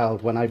the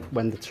child.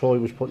 When the toy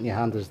was put in your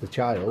hand as the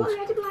child,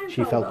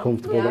 she felt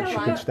comfortable Yeah, that she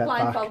could step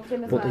back. blindfolded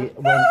him as But well.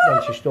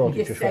 when she stood,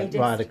 You it just went sadist.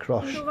 right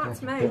across. Oh,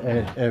 that's me.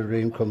 Her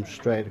room comes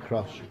straight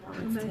across.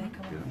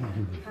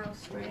 How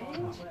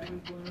strange.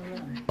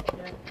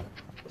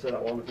 So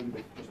that one, I think,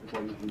 just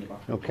before you in the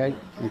back. Okay,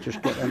 and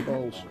just get them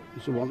balls.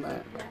 There's the one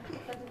there.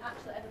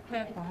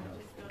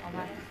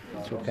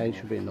 It's okay,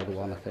 should be another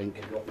one, I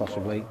think,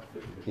 possibly.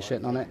 You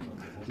sitting on it?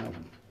 No.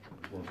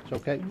 It's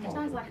okay.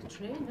 Sounds like a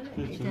train,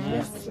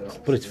 doesn't it?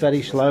 But it's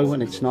very slow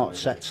and it's not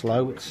set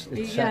slow, it's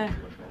set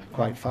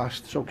quite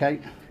fast. It's okay.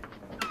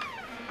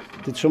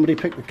 Did somebody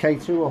pick the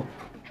K2 up?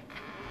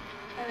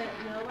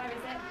 No, where is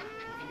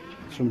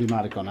it? Somebody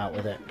might have gone out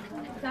with it.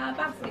 Is that a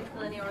basket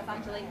still in here or is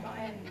Angelique got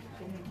it?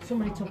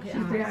 Somebody took it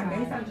out. Behind me,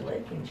 it's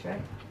Angelique, isn't she?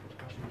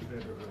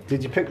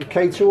 Did you pick the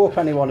K2 up,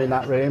 anyone in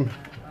that room?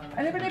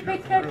 Anybody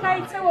pick her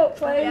K2 up,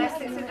 please? Yes,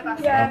 it's in the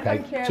basket. Yeah, Okay,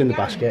 thank you. it's in the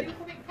basket.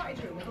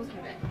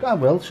 I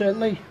will,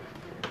 certainly.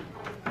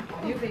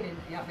 You've been in,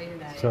 you haven't been in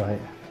there. It's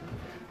alright.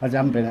 I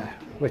haven't been at...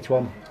 Which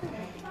one?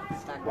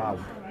 Wow.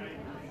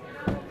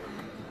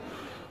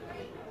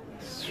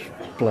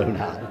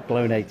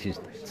 Blown H's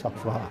top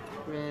far.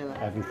 Really?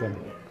 Everything.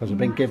 Because I've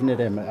been giving it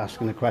him,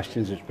 asking the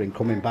questions, it's been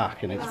coming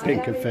back and it's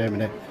been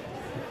confirming it.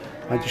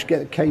 I just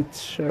get a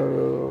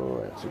K2,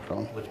 where's it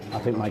gone? I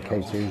think my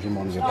K2 is in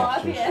one of your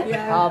boxes.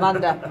 Oh,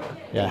 Amanda,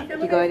 Yeah.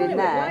 you're going in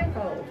there.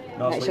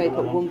 Make sure you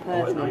put one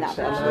person in that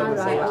bedroom.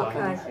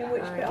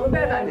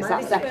 There's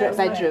that separate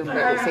bedroom, but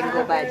it's a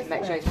single bed.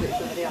 Make sure you split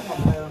somebody off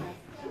on their own.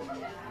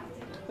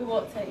 We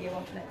won't take you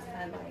off next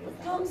time, are you?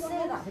 Don't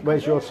say that.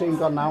 Where's your team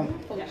gone now?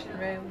 Function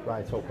room.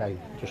 Right, okay.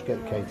 Just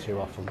get the K2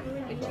 off them.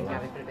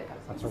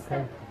 That's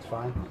okay, that's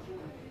fine.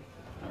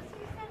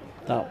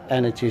 That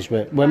energy's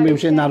with. When we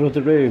was in that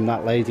other room,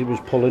 that lady was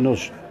pulling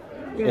us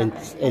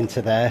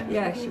into there.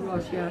 Yeah, she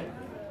was, yeah.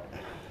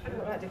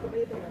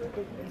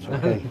 It's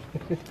okay.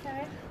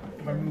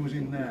 When we was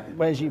in there.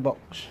 Where's your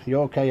box? You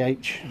okay,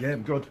 H? Yeah,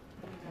 I'm good.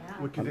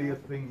 We could hear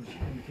things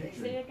in the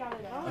kitchen.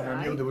 And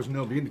I knew there was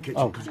nobody in the kitchen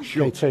Oh, because it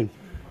shut. K2.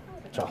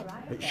 So,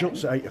 It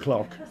shuts at 8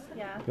 o'clock.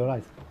 you're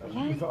right.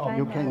 We thought, oh,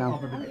 You okay now?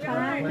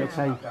 You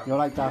okay? You're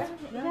right, Dad?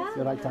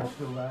 You're right, Dad?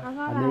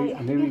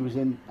 I knew he was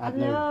in. Had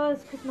no.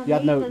 You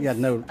had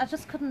no I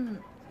just couldn't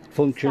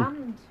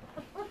function.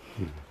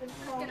 stand.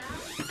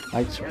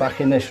 Right, so back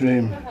in this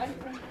room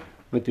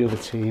with the other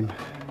team.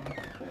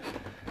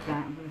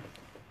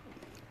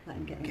 Let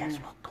him get in Guess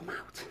there. what? Come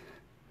out.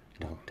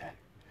 Doctor.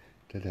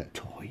 Did it?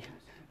 Toy.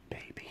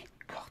 Baby.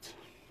 Cot.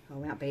 Oh,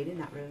 we haven't been in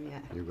that room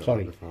yet. You got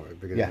Sorry. the photo at the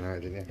beginning Yeah. of the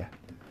night, didn't you?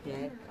 Yeah.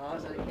 Yeah. Oh,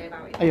 so it came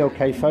out. Are you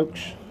okay,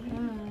 folks?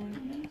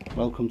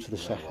 Welcome to the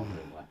second.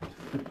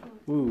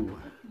 Woo.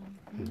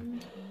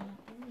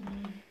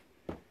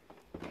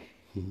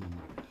 Yeah, I'm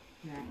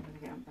gonna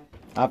get on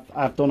bed.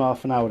 I've done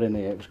half an hour in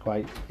here. It was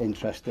quite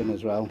interesting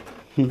as well.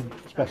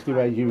 Especially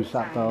where you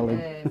sat, darling.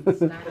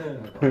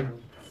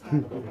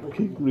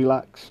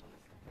 Relax.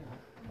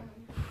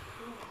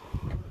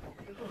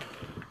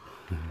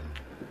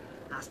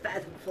 That's better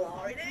than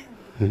floor,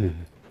 isn't it?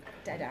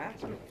 Dead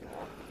ass.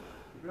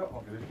 Got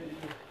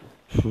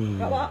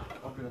what?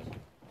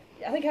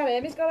 I think our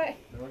Amy's got it.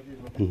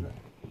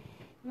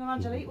 No,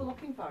 Angelique, we're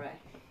looking for it.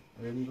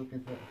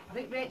 I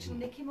think Rachel and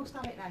Nikki must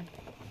have it then.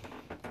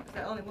 It's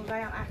the only ones I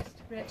haven't asked.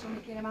 Rachel,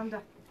 Nikki and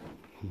Amanda.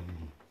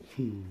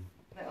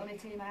 The only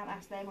team I haven't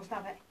asked, they must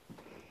have it.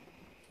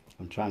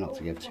 I'm trying not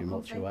to give too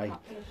much away.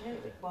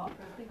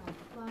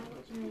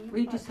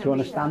 We just Do you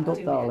want to stand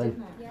up,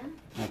 darling? Yeah.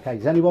 Okay.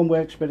 Has anyone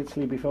worked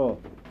spiritually before?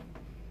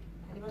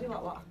 Anybody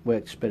what?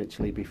 Worked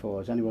spiritually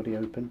before? Is anybody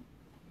open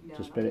No,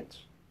 to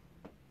spirits?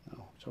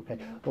 No, it's okay.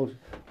 All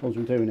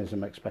I'm doing is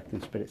I'm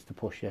expecting spirits to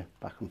push you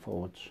back and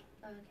forwards.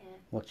 Okay.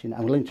 Watching.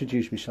 I will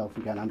introduce myself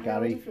again. I'm I Gary.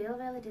 already feel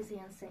really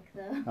dizzy and sick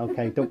though.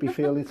 Okay, don't be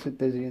feeling so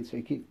dizzy and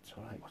sick. It's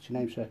all right. What's your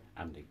name, sir?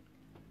 Andy.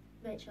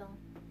 Rachel.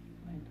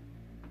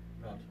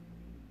 Rod.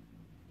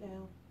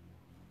 Dale.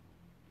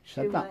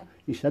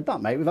 You said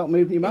that, mate, without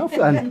moving your mouth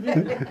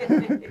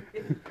then.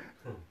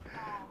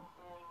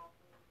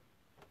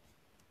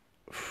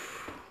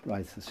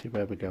 Right, let's see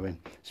where we're going.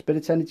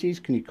 Spirit energies,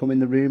 can you come in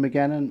the room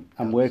again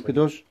and work with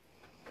us?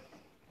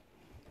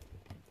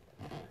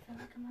 I feel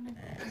like I'm on a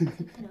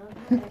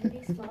over.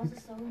 These floors are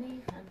so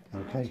uneven.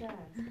 Okay.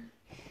 Chairs.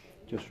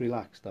 Just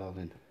relax,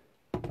 darling.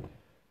 I'm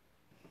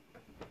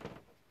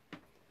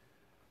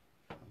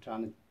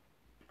trying to,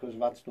 because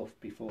I've had stuff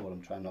before,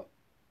 I'm trying not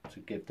to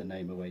give the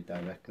name away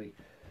directly.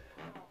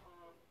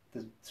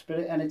 The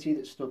spirit energy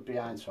that stood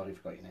behind, sorry, I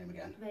forgot your name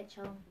again.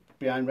 Rachel.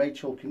 Behind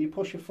Rachel, can you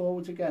push her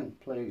forwards again,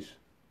 please?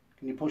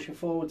 Can you push her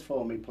forwards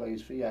for me,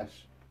 please, for yes?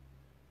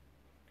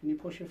 Can you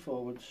push her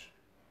forwards?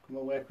 Come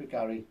and work with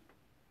Gary.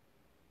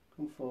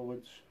 Come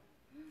forwards.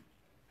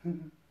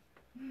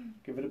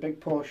 Give it a big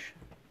push.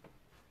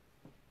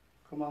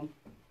 Come on.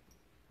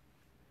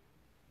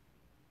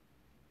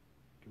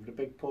 Give it a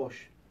big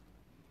push.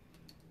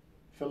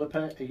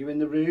 Philippa, are you in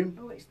the room?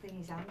 Oh, it's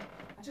thingy's hand.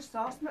 I just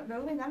saw something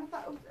moving then. I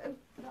thought, oh,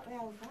 what the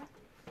hell was that?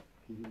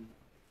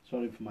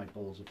 Sorry for my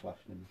balls are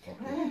flashing in the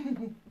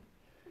pocket.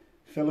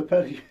 Philippa,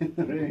 are you in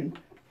the room?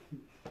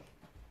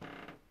 Oh,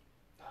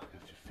 I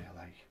just feel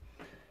like...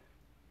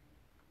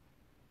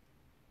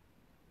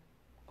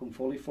 Come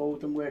fully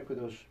forward and work with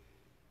us.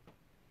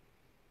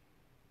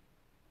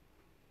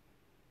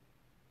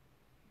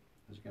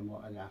 As again,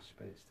 what I ask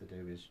spirits to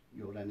do is,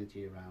 your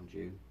energy around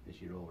you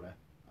is your aura.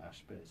 I ask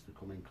spirits to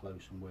come in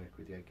close and work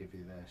with you, give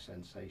you their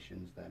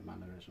sensations, their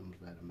mannerisms,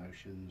 their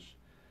emotions.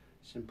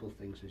 Simple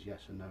things as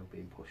yes and no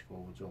being pushed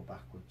forwards or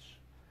backwards.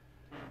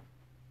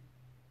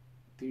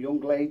 The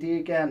young lady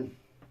again.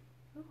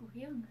 Oh,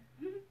 young.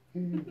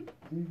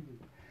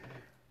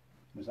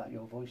 Was that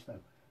your voice though?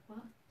 What?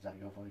 Is that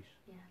your voice?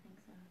 Yeah, I think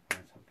so.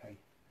 That's okay.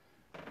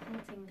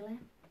 I'm tingly.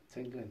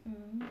 Tingling?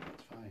 Mm.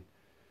 That's fine.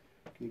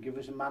 Can you give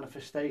us a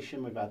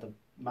manifestation? We've had a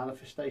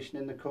manifestation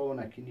in the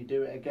corner. Can you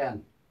do it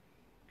again?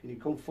 Can you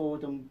come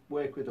forward and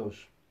work with us?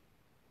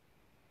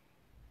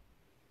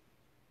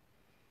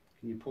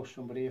 Can you push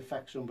somebody,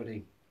 affect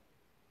somebody?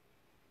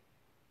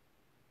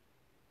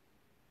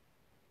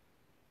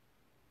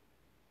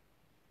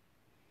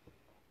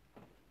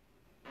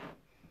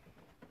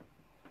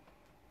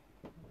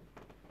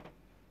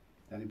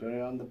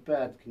 Anybody on the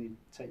bed, can you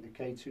take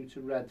the K2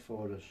 to red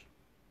for us?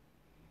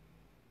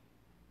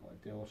 What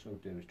I do also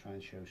do is try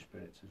and show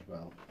spirits as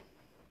well.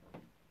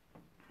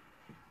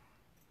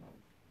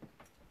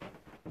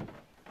 Can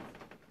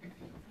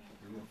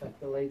you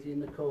affect the lady in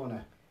the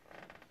corner?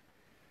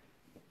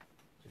 Do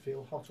you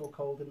feel hot or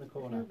cold in the I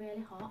corner? feel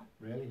really hot.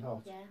 Really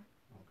hot? Yeah.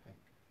 Okay.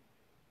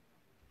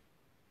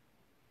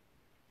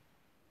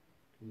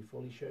 Can you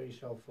fully show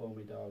yourself for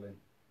me, darling?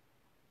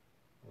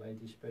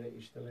 Lady Spirit,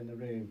 you still in the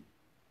room?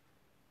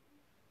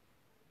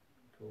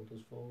 Called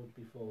us forward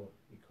before.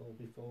 You called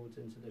me forwards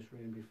into this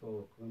room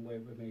before. Come and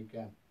work with me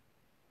again.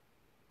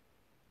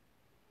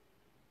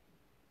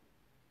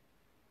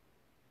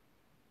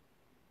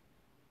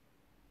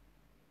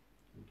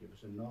 And give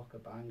us a knock, a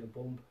bang, a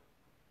bump.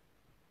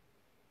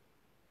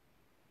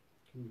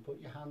 Can you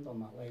put your hand on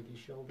that lady's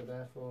shoulder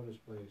there for us,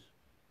 please?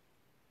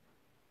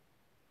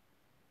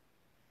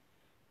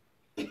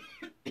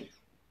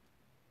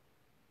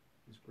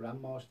 Is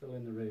Grandma still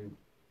in the room?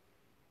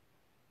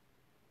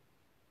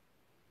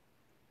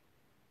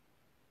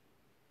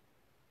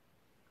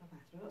 God, my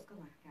throat's gone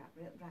like I can't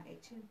breathe, right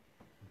itching.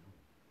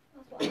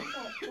 That's what I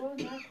thought. Go on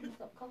there, can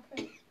stop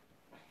coughing.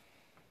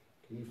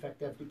 Can you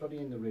affect everybody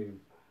in the room?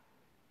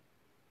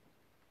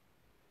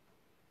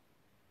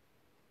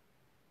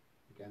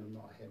 Again, I'm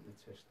not a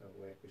hypnotist, I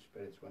work with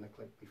spirits. When I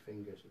click my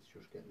fingers, it's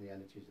just getting the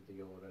energies of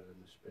the aura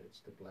and the spirits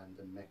to blend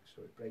and mix,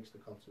 so it breaks the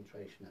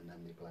concentration and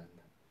then they blend.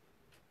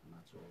 And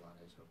that's all that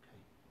is, okay.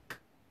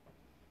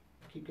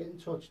 Keep getting in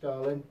touch,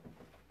 darling.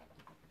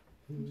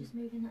 I'm just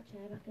moving that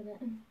chair back a bit.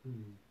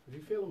 If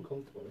you feel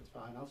uncomfortable, it's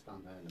fine, I'll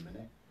stand there in a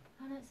minute.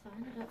 Oh no, it's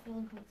fine, I don't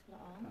feel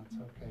uncomfortable at all. That's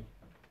okay.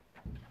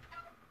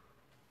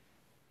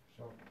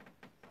 So.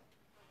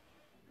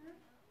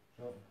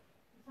 So.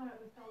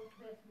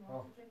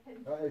 Oh,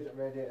 that is it,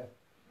 radiator.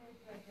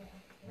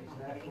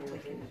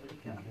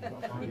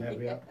 Yeah,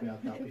 we had that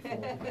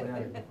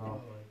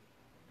before.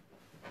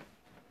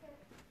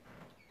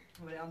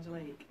 With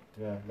Angelique.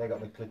 Yeah, they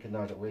got the clicking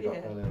now that we got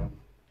earlier on.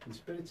 And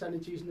spirits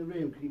energies in the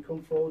room, can you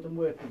come forward and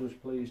work with us,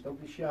 please? Don't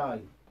be shy.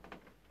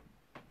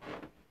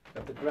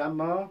 Have the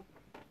grandma. Do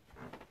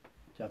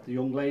you have the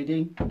young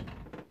lady?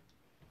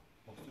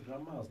 What's the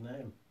grandma's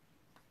name?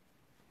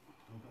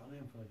 I've got a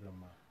name for the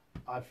grandma.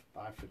 I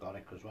forgot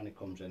it because when it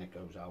comes in it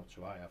goes out,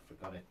 so I have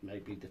forgot it.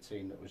 Maybe the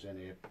team that was in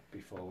here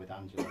before with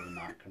Angela and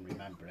that can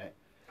remember it.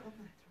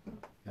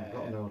 We've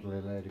got an elderly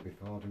lady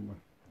before, didn't we?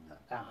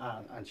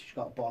 And she's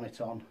got a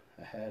bonnet on,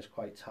 her hair's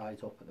quite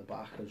tied up at the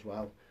back as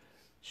well.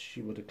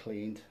 She would have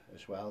cleaned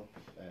as well,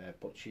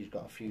 but she's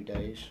got a few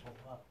days.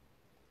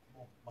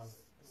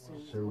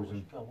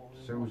 Susan.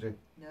 Susie.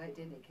 No, it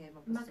didn't, it came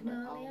up as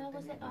Magnolia,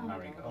 was it? Oh,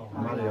 Married. no.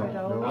 Married.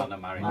 No,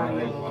 not married.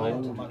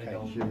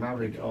 Married. She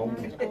married old.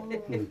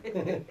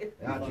 It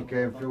actually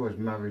came through as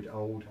married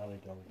old.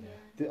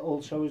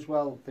 Also as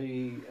well,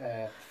 the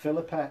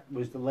Philippa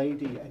was the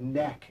lady, her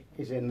neck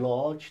is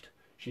enlarged.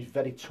 She's a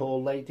very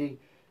tall lady.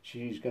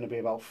 She's going to be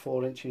about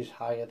 4 inches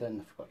higher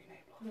than, I forgot your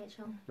name, love.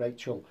 Rachel.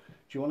 Rachel.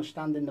 Do you want to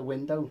stand in the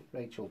window,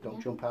 Rachel? Don't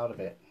jump out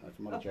of it.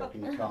 I'm only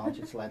joking, you can't,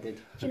 it's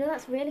leaded. Do you know,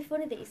 that's really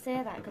funny that you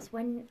say that, because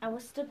when I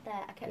was stood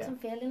there, I kept on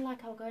feeling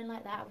like I was going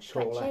like that. I was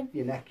Taller, stretching.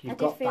 your neck, I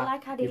did feel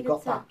like I needed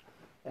to.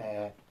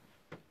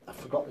 I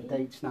forgot the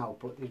dates now,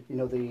 but you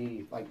know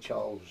the, like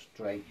Charles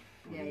Drake.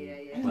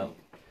 Yeah. Well,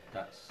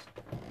 that's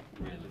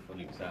really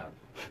funny because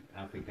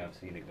I think I've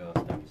seen a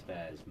ghost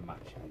downstairs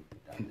matching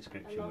that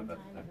description with a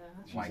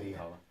white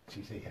collar.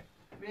 She's here.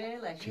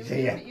 Really? She's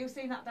here. You've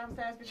seen that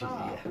downstairs She's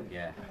before?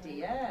 Yeah.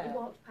 Dear. He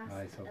walked past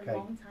Right, a okay.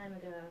 long time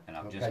ago. And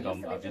I've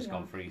Okay. just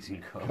gone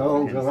freezing cold.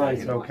 Cold,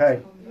 right,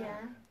 okay. Yeah.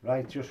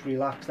 Right, just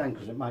relax then,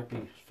 because it might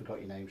be, forgot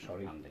your name,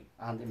 sorry. Andy.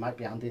 And it might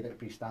be Andy that'll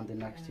be standing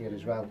next to you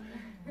as well.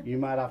 You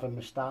might have a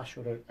moustache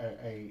or the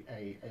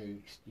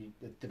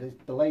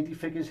lady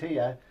figure's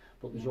here,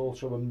 but there's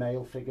also a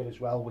male figure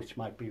as well, which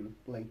might be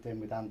linked in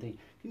with Andy.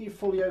 Can you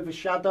fully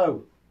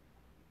overshadow?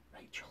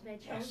 Rachel.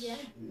 Yes. Yeah.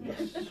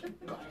 Yes.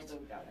 Got it.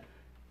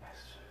 Yes.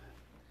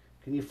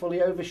 Can you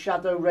fully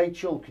overshadow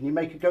Rachel? Can you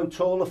make her go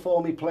taller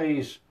for me,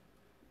 please?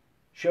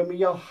 Show me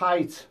your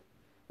height.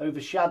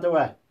 Overshadow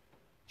her.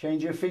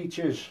 Change her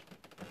features.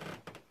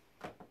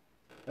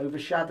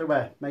 Overshadow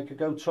her. Make her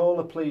go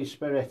taller, please,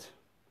 Spirit.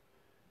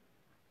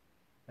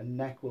 And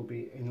neck will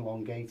be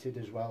elongated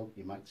as well.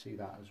 You might see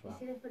that as well.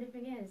 You see, the funny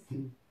thing is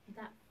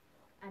that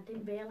I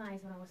didn't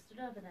realise when I was stood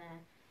over there.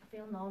 I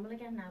feel normal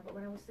again now, but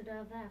when I was stood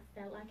over there, I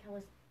felt like I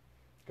was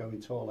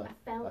Going taller.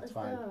 I felt That's as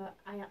fine. though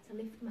I had to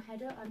lift my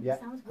head up, and Yeah, it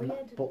sounds and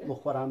weird. but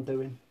look what I'm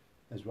doing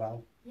as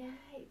well. Yeah,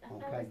 I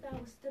felt Okay. as though I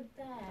was stood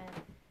there,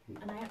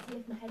 and I had to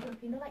lift my head up.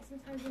 You know, like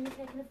sometimes when you're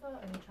taking a photo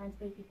and you're trying to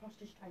be, your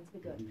posture's trying to be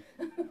good.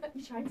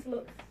 You're trying to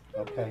look.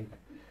 Okay.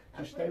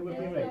 Just stay with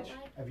me, Yeah, Rich.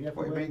 like- Have you ever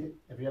What do you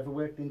worked? Have you ever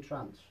worked in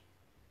trance?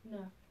 No.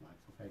 Right.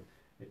 Okay.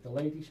 If the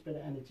lady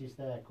spirit energy's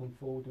there, come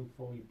forward and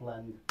fully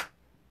blend.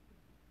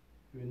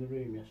 You in the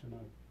room? Yes or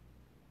no?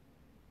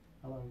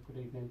 Hello. Good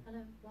evening.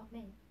 Hello, what,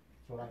 me?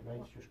 It's all right,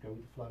 Rach. Just go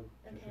with the flow.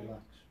 Just Okay.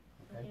 relax.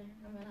 Okay. Okay,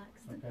 I'm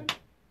relaxed. Okay.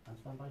 And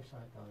stand by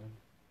side, darling.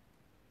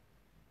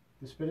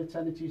 The spirit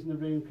energies in the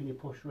room. Can you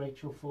push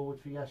Rachel forward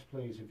for yes,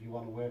 please? If you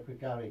want to work with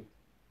Gary.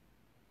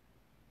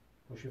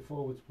 Push her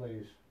forwards,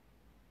 please.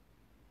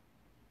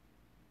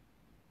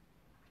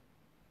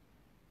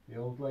 The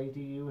old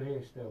lady, you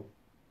here still?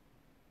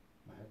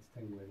 My head's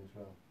tingling as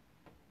well.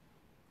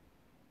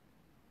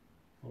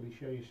 Fully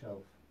show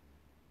yourself.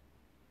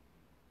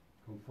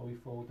 Come fully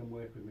forward and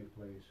work with me,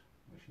 please.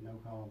 Wish you no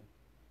harm.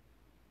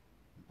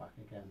 And back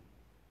again.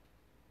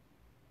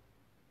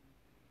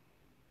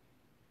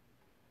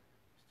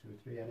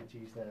 There are 3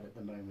 energies there at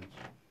the moment.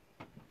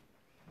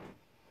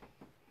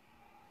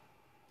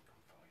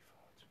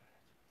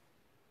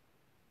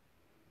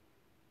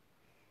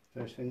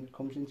 First thing that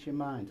comes into your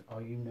mind,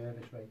 are you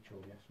nervous,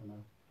 Rachel? Yes or no?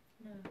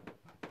 No.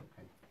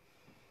 Okay.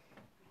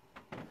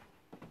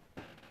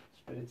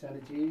 Spirit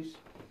energies.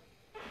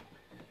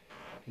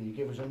 Can you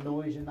give us a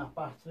noise in that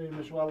bathroom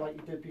as well like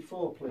you did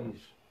before,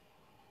 please?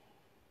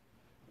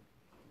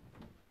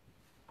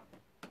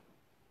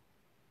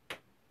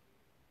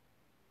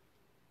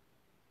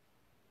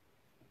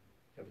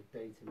 Do you have a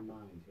date in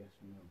mind, yes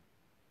or no?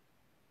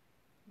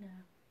 No.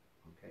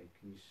 Okay,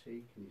 can you see,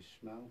 can you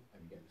smell?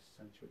 Have you got a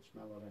sensuous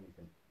smell or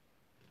anything?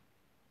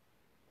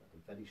 Got a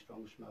very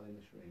strong smell in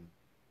this room.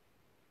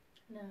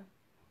 No.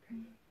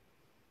 Okay.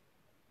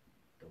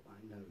 Got my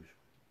nose.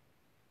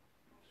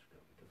 Let's go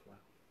with the flow.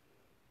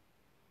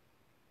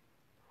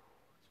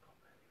 It's got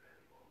really,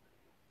 really warm in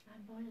here.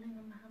 I'm boiling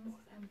on my hands.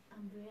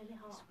 I'm really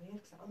hot. It's weird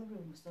because the other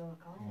room was so I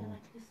cold. feel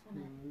like I just want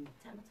to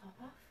take my top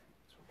off.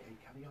 It's okay,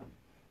 carry on.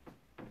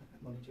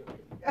 I'm only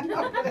joking. I'm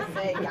not going to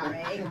say,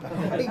 Gary.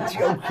 I'm only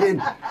joking.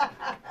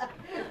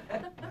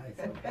 Right,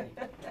 okay.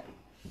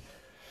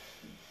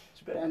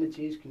 Spirit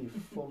energies, can you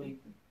fully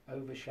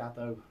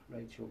overshadow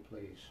Rachel,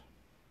 please?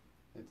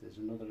 If there's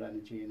another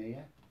energy in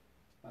here,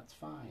 that's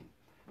fine.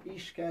 Are you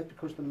scared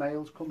because the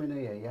male's come in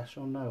here, yes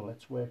or no?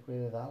 Let's work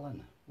with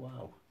Alan.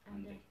 Wow.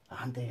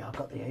 Andy, I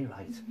got the A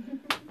right.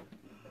 Can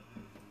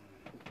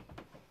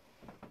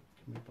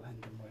we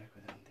blend and work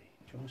with Andy?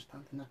 Do you want to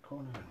stand in that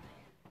corner, Andy?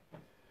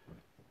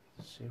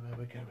 Let's see where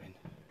we're going.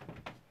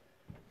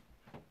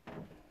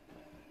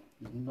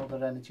 There's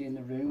another energy in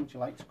the room. Would you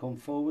like to come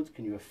forward?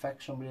 Can you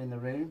affect somebody in the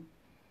room?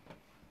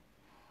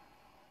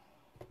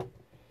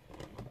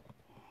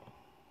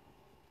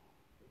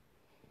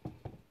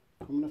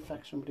 Come and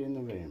affect somebody in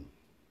the room.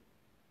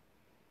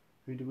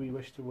 Who do we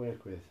wish to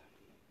work with?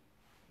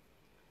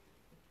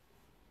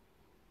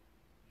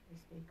 We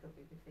speak up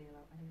if you feel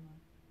out anyone.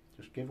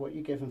 Just give what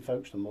you're giving,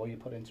 folks. The more you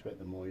put into it,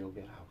 the more you'll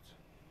get out.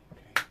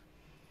 Okay.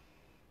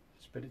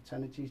 Spirit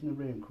energies in the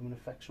room. Come and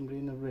affect somebody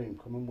in the room.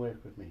 Come and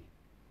work with me.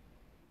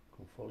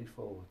 Come fully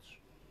forwards.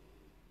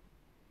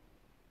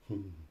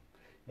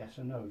 Yes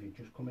or no? If you're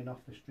just coming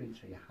off the street,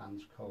 so your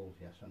hand's cold,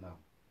 yes or no?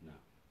 No.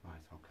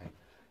 Right, okay.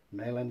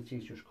 Male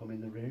energies just come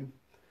in the room.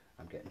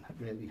 I'm getting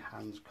really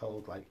hands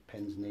cold, like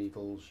pins,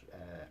 needles,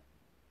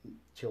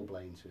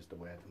 chilblains is the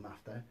word I'm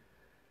after.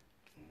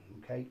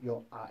 Okay,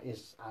 your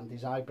eyes and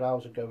his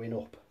eyebrows are going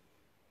up.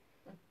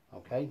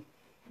 Okay?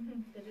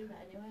 They do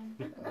that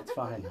anyway. That's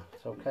fine,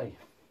 it's okay.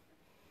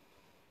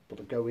 But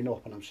they're going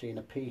up and I'm seeing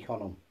a peak on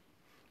them,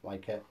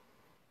 like a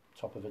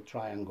top of a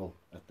triangle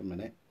at the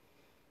minute.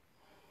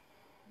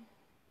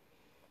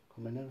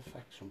 Come in and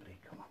affect somebody,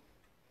 come on.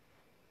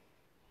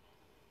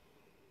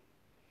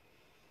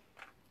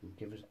 And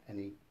give us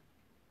any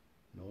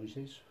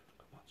noises.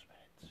 Come on,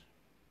 spirits.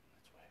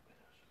 Let's work with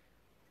us.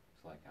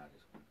 It's like I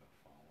just want to go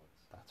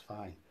forwards. That's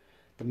fine.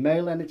 The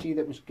male energy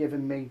that was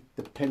giving me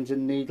the pins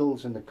and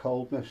needles and the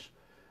coldness,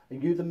 are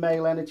you the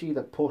male energy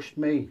that pushed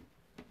me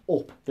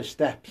up the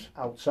steps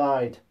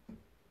outside?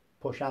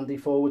 Push Andy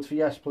forward for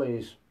yes,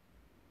 please.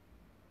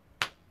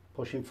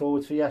 Push him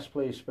forward for yes,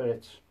 please,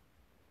 spirits.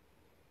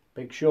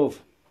 Big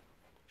shove.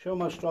 Show him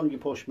how strong you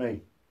push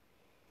me.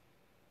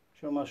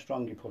 Show him how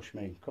strong you push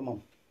me. Come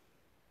on.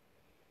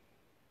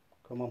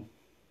 Come on.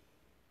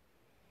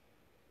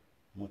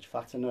 Much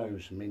fatter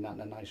nose. I mean that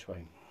in a nice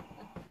way.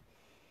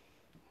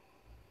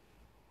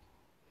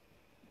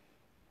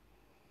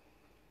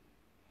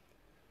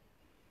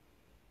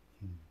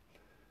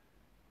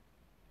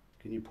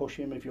 Can you push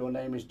him if your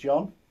name is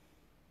John?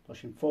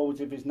 Push him forwards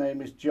if his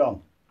name is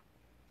John.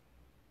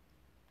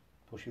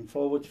 Push him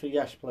forwards for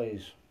yes,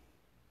 please.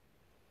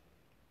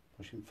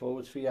 Push him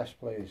forwards for yes,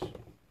 please.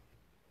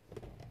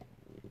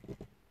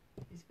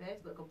 His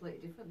face looked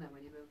completely different then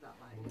when you moved that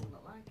way. It didn't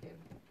look like him.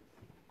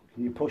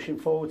 Can you push him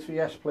forwards for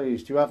yes,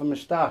 please? Do you have a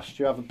moustache?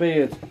 Do you have a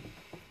beard?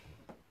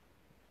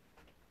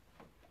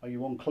 Are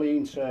you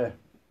unclean, sir?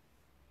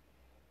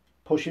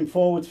 Push him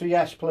forwards for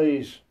yes,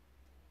 please.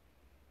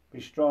 Be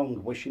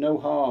strong. Wish you no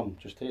harm.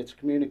 Just here to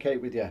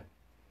communicate with you.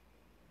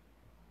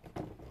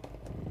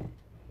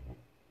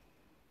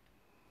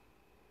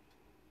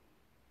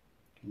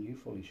 Can you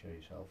fully show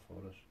yourself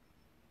for us?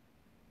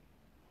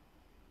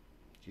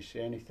 Do you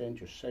see anything?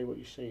 Just say what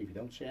you see. If you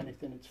don't see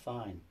anything, it's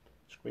fine.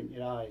 Squint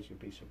your eyes, you'll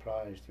be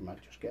surprised. You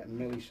might just get a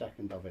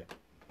millisecond of it.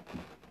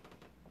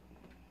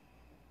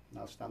 And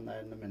I'll stand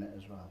there in a minute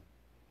as well.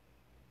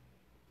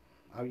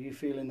 How are you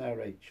feeling there,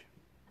 Rach?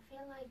 I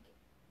feel like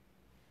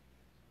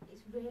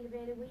it's really,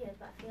 really weird,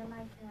 but I feel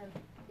like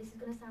this is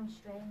going to sound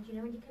strange. You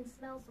know when you can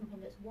smell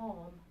something that's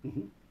warm?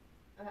 Mm-hmm.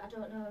 I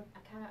don't know, I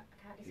can't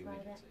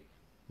describe it.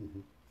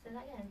 Mm-hmm. Say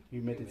that again.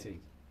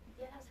 Humidity.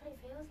 Yeah, that's what it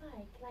feels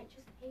like. Like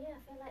just here, I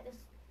feel like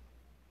there's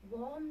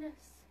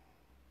warmness.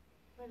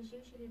 Whereas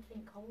usually you'd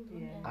think cold,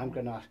 wouldn't you? I'm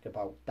going to ask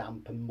about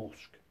damp and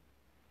musk.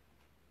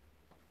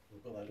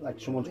 Like Like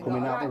someone's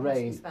coming out of the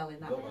rain. Smell in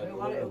that room.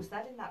 What was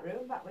that in that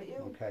room back with you?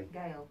 Okay.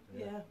 Gail.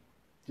 Yeah.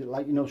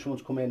 Like, you know,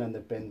 someone's come in and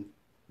they've been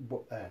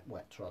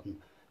wet trodden,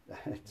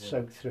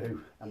 soaked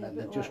through, and then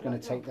they're but just like going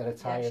what to take dog? their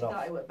attire Yeah, she off.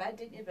 thought it was bed,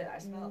 didn't you? But I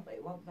smelled, but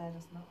it wasn't bed, I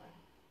smelled it.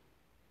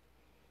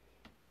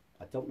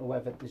 I don't know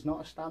whether there's not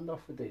a standoff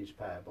with these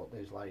pair, but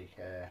there's like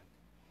okay.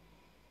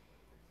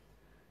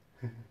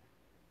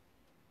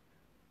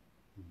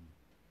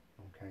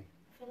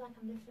 I feel like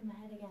I'm lifting my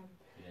head again.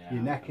 Yeah,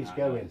 Your neck is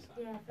going.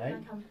 Yeah, I feel Eh?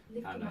 like I'm I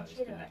lifting my noticed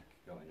chin the up. neck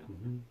going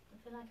up.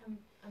 I feel like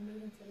I'm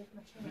moving to lift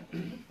my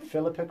chin up.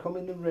 Philippa, come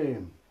in the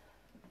room.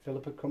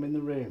 Philippa, come in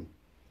the room.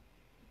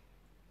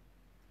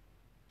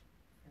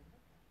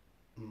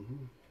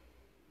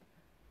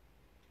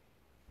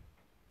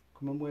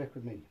 Come and work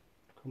with me.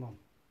 Come on.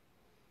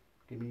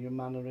 Give me your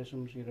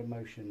mannerisms, your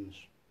emotions.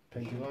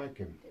 Does she like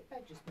him? Did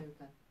bed just move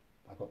then?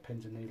 I've got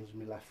pins and needles in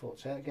my left foot.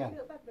 Say it again.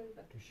 Feel bed move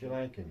then? Does she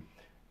like him?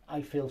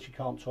 I feel she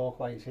can't talk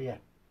while he's here.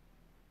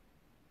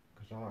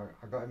 Because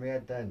I got in my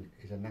head then,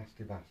 he's a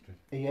nasty bastard.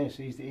 He is.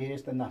 He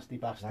is the nasty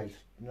bastard. Like,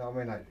 you know what I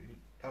mean? Like,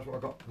 that's what I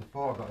got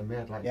before I got in my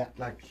head. Like, Yeah.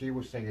 like she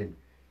was saying,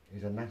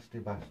 he's a nasty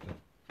bastard.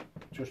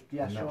 Just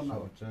yes in that or no.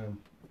 sort of term.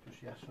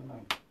 Just yes or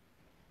no.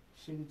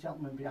 See the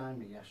gentleman behind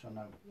me, yes or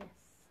no? Yes.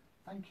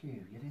 Thank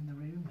you. You're in the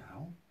room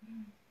now.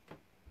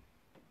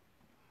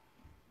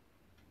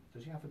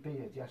 Does he have a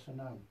beard, yes or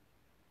no?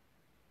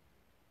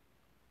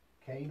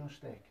 Cane or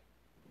stick?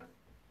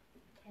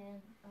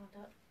 Ken, oh,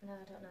 I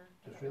don't know.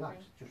 Just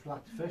relax, just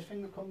relax. First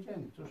thing that comes in,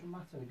 it doesn't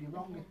matter. If you're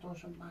wrong, it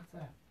doesn't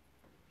matter.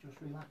 Just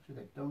relax with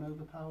it. Don't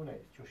overpower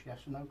it. Just yes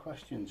or no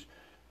questions.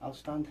 I'll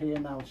stand here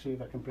now and see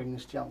if I can bring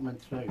this gentleman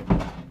through.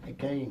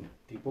 Again,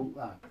 debunk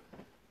that.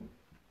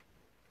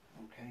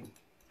 Okay.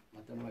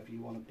 I don't know if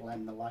you want to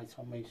blend the light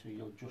on me so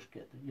you'll just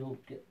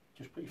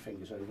just put your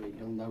fingers over it.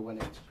 You'll know when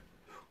it's,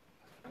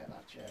 get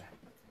that chair.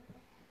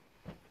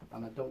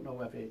 And I don't know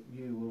whether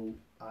you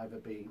will either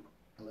be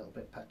a little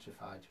bit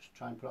petrified. Just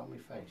try and put it on my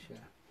face, yeah.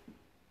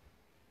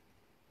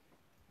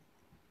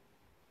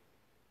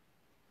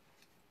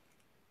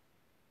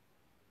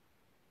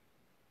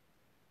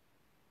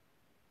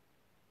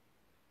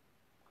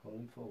 Call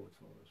him forward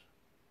for us.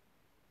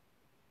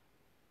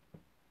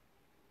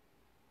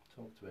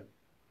 Talk to him.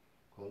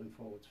 Call him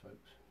forwards,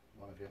 folks.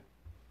 One of you.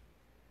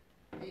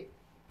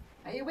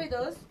 Are you with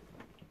us?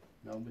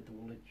 No, with the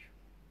woolwich.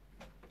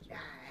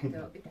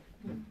 Don't be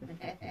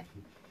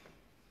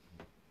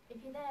If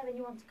you're there and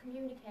you want to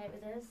communicate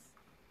with us,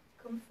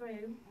 come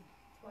through.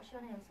 What's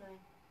your name, sorry?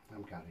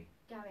 I'm Gary.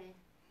 Gary.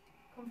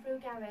 Come through,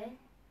 Gary.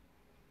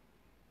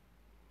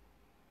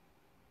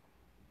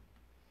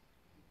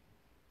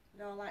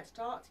 We'd all like to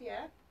talk to you.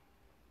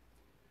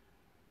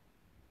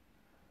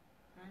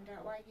 Find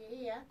out why you're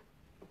here.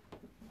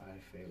 I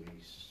feel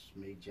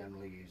me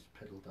generally he's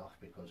piddled off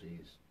because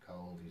he's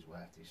cold, he's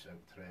wet, he's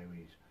soaked through,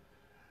 he's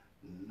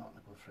not in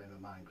a good frame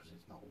of mind because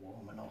it's not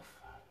warm enough.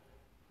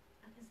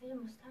 I can see a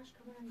moustache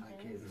coming on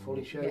Thank your you. face.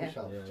 Fully show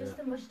yourself. Just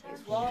the moustache.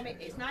 It's warm.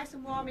 It's nice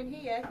and warm in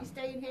here. If you're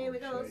staying here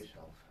with Show us.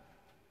 yourself.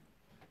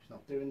 He's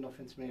not doing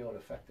nothing to me or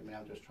affecting me.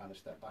 I'm just trying to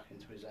step back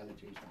into his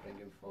energies to bring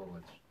him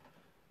forwards.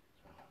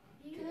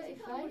 You Dirty has he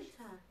got a face.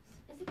 moustache?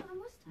 Has he got a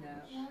moustache?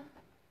 No. Yeah.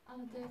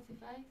 And a dirty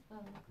face.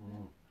 Well,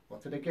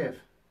 What did I give?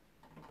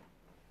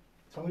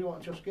 Tell me what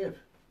I just give.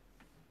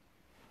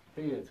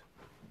 Beard.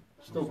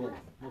 Stubble.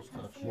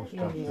 Moustache. Yeah.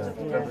 Moustache. Yeah.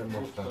 Every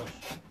moustache.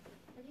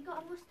 Have you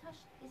got a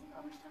moustache? Has he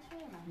got a moustache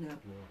really? No.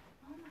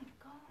 Oh my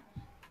god.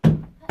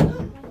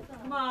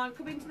 Come on,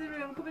 come into the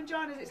room. Come and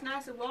join us. It's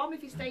nice and warm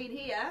if you're staying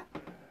here.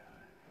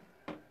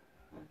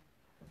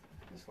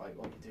 It's like,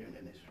 what are you doing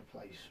in this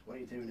place? What are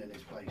you doing in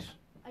this place?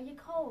 Are you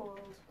cold?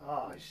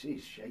 Oh, I see,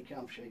 he's shaking.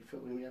 I'm shaking. Feel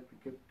me,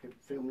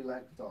 feel me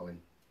leg, darling.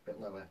 Bit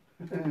lower.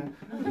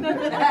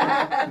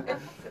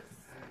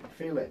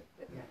 Feel it?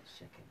 Yeah,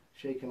 shaking.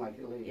 Shaking like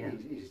a leaf. Yeah.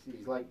 He's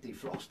like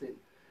defrosting.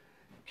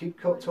 Keep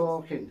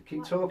talking.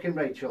 Keep talking,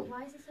 Rachel.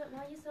 Why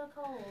are you so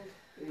cold?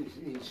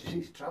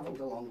 He's travelled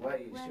a long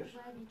way. Where have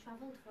you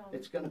travelled from?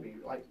 It's going to be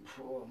like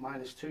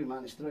 -2,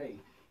 -3.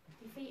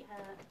 Your feet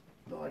hurt.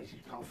 No, you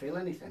can't feel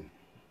anything.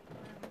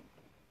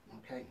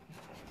 Okay.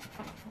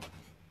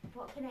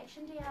 What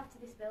connection do you have to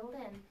this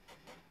building?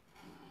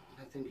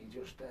 I think he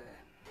just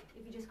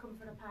If you just come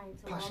for a pint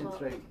or passing warm up?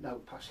 through. No,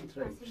 passing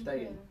through. Passing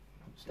Staying.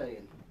 through.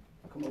 Staying.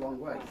 Come a long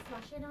way. What's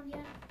flashing on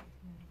you?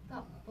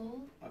 that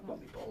bull. I've got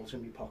my balls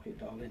in my pocket,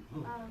 darling.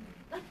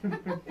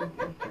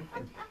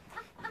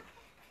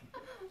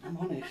 I'm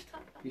honest.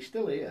 He's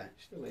still here.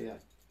 He's still here.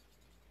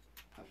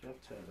 I've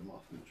turned them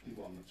off. There must be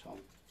one that's on.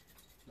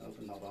 No,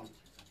 they're not on.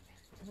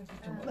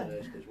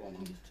 There's one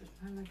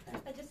on.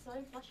 I just saw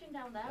him flashing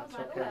down there. I was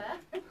That's like, okay.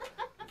 where?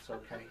 It's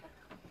okay.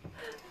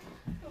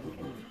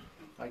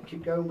 Right,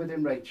 keep going with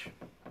him, Rach.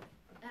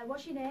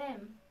 What's your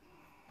name?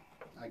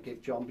 I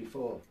give John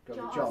before. Go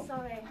with Oh, John.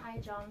 sorry. Hi,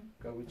 John.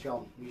 Go with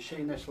John. Have you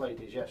seen this,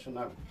 ladies? Yes or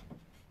no?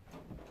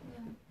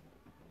 Yeah.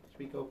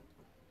 Speak up.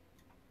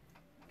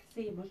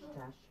 See your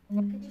moustache.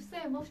 Could you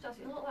say a moustache?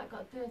 You look like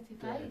got a dirty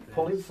face.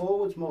 Pull him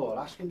forwards more.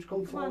 Ask him to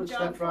come Come on, forward.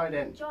 John. Step right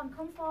in. John,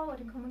 come forward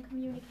and come and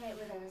communicate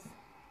with us.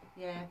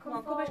 Yeah, Come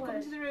come forward.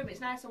 into the room.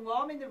 It's nice and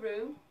warm in the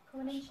room.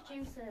 Come and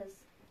introduce us.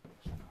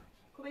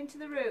 Come into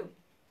the room.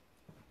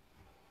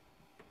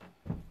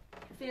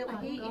 feel the Oh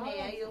heat in God,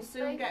 here, you'll his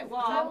soon face get is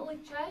warm. Totally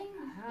changed.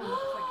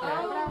 Oh,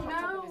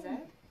 no.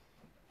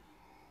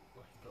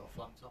 Like you've got a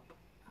flat top.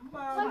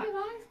 Well, Why have your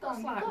eyes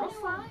that's gone? like You've got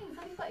Russell. signs.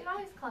 Have you got your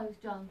eyes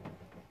closed, John?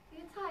 Are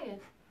you tired?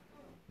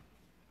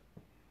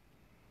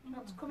 you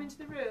want to come into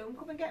the room,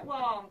 come and get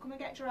warm, come and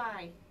get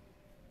dry.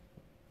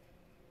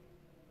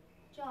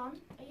 John,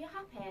 are you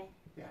happy?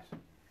 Yes,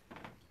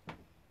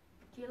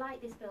 Do you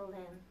like this building?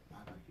 I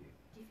like you.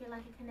 Do you feel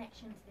like a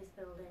connection to this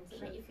building?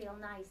 Does it make you feel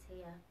nice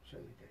here?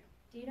 Certainly do.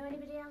 Do you know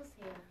anybody else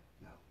here?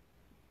 No.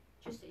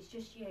 It's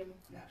just you.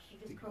 Yes. You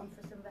just be come gone.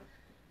 for some.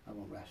 I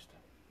won't rest.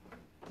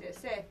 Is it a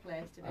safe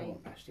place to I be?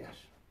 won't rest, yes.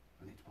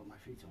 I need to put my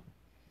feet up.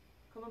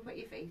 Come and put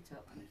your feet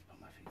up. I need to put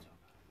my feet up.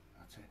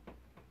 That's it.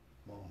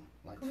 Warm,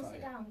 like Come the and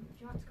sit fire. down. Do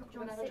you want to come? Do you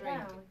Come want and to have a sit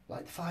drink. down?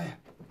 Like the fire.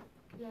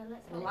 Yeah,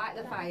 let's. We'll light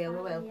the fire, we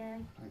will. Yeah.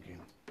 Thank you.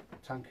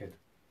 Tankard.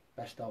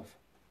 Best of.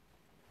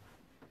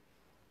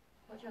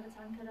 What do you have a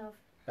tankard of?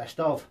 Best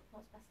of.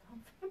 What's best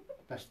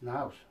of? Best in the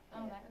house.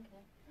 Oh right,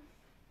 okay.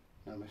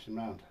 No messing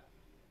around.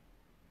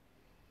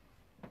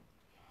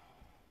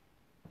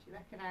 Do you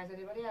recognise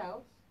anybody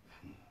else?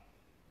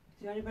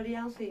 Is there anybody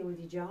else here with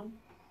you, John?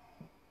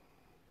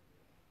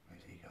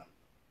 Where's he gone?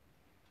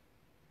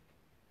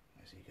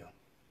 Where's he gone?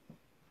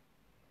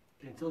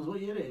 Can you tell us what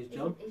year it is,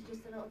 John? It's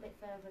just a little bit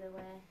further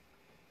away.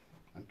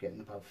 I'm getting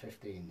about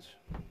 15s.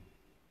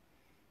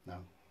 No.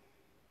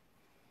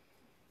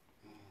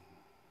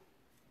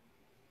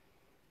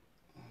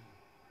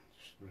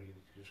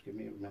 Just give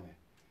me a minute.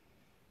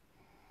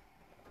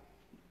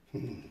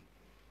 I'm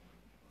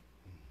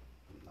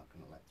not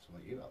going to let some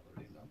of you out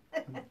the room,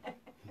 though.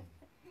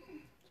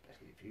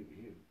 Especially if you were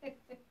you.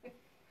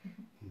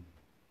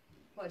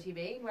 What do you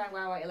mean? Why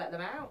won't you let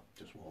them out?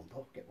 Just warmed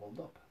up, get warmed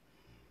up.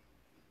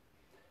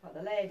 What,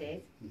 the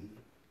ladies?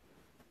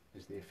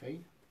 Is there a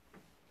fee?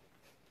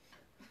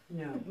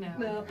 No.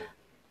 No.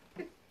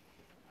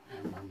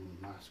 I'm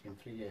asking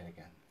for a year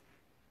again.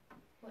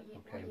 What year,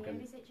 Okay, I'm what year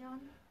gonna- is it, John?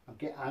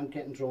 I'm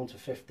getting drawn to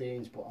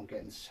 15s, but I'm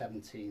getting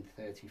 17,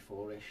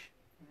 34-ish.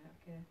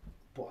 Okay.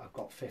 But I've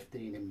got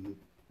 15 in.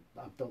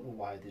 I don't know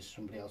why. There's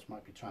somebody else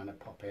might be trying to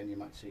pop in. You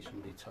might see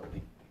somebody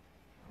totally.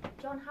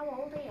 John, how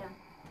old are you?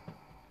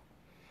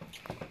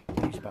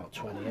 He's about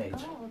 28. Oh,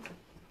 God.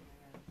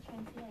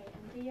 28.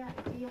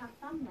 And do you have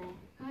family?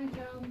 Hi,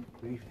 John.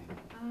 Good evening.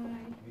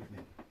 Hi. Good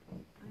evening.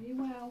 Are you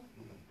well?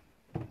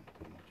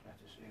 Much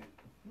better soon.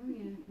 Oh,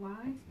 yeah.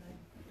 Why?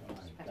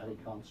 Daddy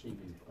can't see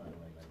me, by the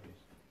way, ladies.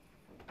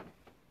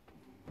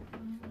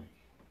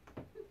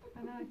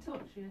 And I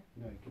touch you?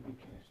 No, give me a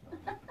kiss.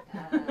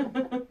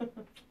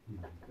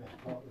 That's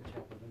part of the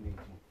chat of the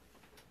meeting.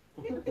 I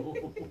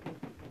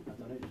don't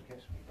know who's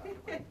kissed me, by the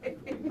way.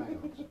 It could be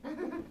males.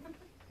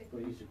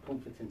 But he's a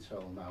comforting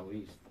soul now.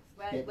 He's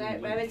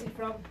Where is he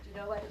from? Do you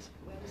know where he's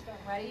from?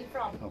 Where are you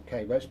from?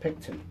 okay. Where's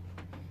Picton?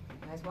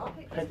 Where's what?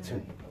 Picton.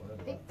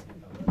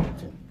 Picton.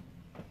 Picton.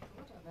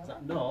 Is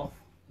that north?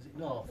 Is it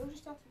north? Who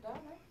just started down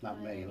there? Not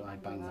me. I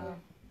bang there.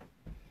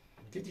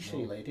 Did you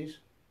see, ladies?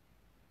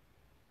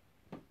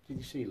 Did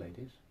you see,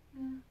 ladies?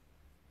 Yeah.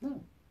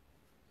 No.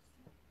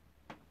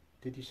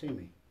 Did you see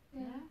me?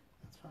 Yeah.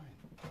 That's fine.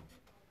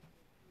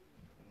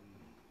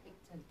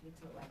 Picton. You need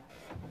to look like that.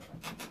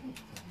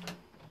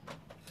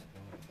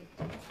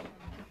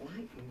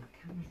 Light your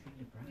camera's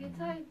really bright. Are you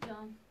tired,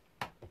 John?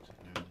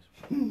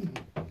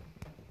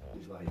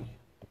 He's like,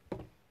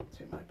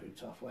 take my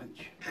boots off,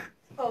 wench.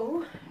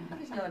 Oh,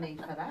 there's no need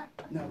for that.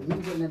 No, I mean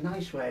it in a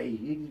nice way.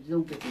 You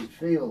don't get his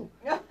feel.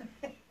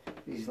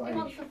 He's He like,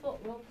 wants the foot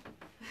rub.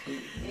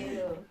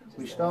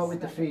 we start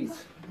with the feet.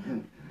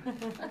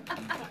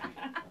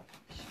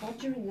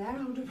 Bodger in there,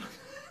 hold on.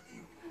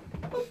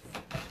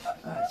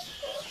 It's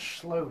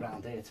slow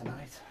round here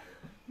tonight.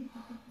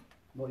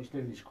 What he's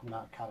doing is coming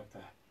out of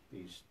character.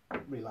 He's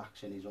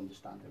relaxing, he's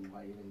understanding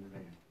why you're in the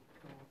room.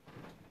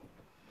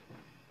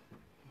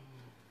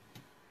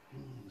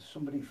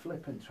 Somebody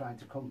flipping trying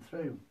to come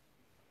through.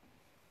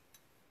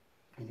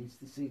 He needs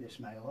to see this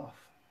male off.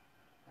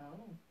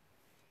 Oh.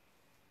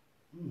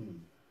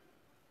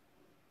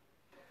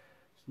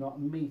 It's not a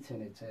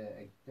meeting, it's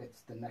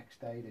the next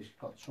day. There's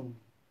got some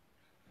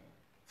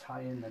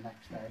tie-in the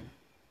next day.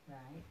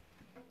 Right.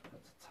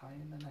 Got to tie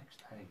in the next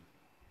day.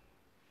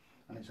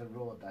 And it's a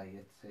raw day.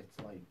 It's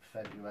like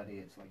February,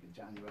 it's like a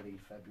January,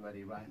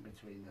 February, right in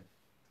between the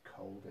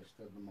coldest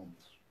of the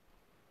months.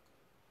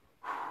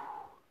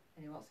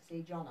 And he wants to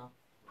see John off.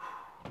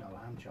 No,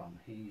 I'm John.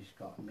 He's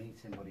got a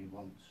meeting, but he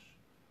wants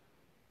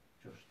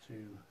just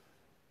to.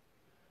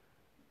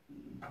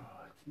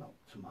 It's not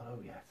tomorrow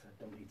yet. I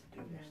don't need to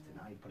do this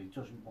tonight, but he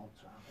doesn't want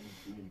to have any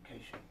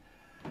communication.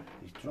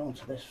 He's drawn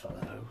to this fella,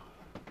 though.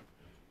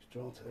 He's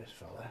drawn to this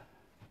fella.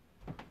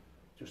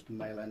 Just the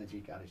male energy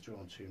Gary's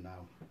drawn to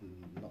now.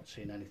 I'm not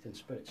seeing anything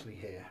spiritually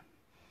here.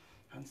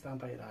 Hands down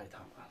by your right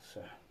hand, that's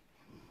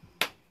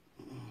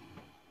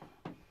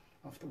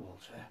off the wall,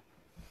 sir.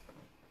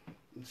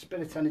 And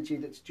spirit energy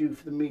that's due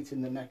for the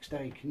meeting the next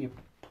day, can you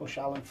push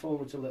Alan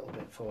forwards a little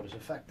bit for us?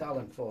 Affect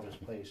Alan for us,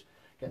 please.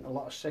 Getting a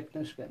lot of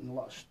sickness, getting a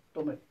lot of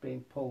stomach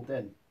being pulled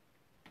in.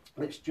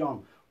 It's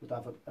John. would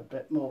have a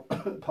bit more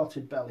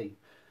potted belly.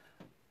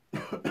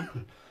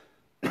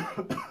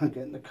 I'm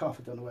getting the cough.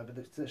 I don't know whether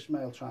it's this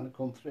male trying to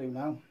come through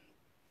now.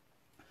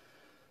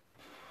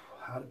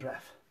 Out of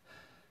breath.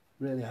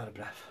 Really out of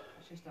breath.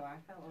 That's just how I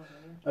felt over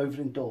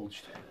here.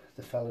 Overindulged.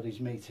 The fella he's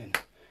meeting.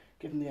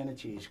 Give him the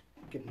energies.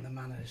 Give him the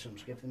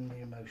mannerisms. Give him the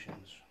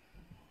emotions.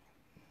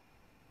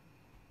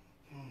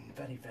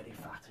 Very, very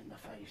fat in the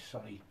face.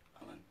 Sorry,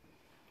 Alan.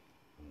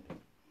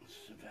 It's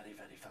very,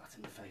 very fat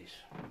in the face.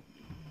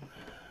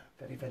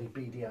 Very, very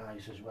beady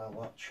eyes as well.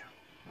 Watch.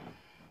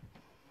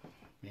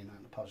 Mean that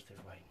in a positive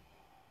way.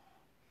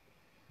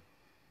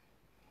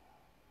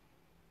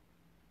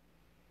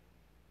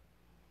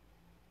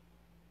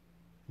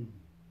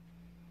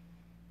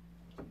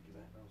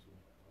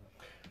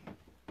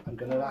 I'm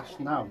going to ask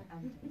now.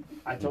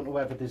 I don't know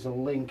whether there's a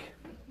link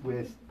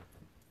with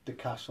the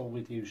castle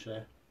with you,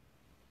 sir.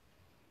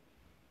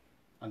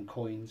 And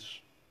coins.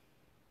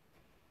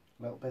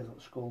 A little bit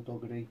of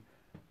skullduggery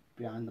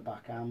behind the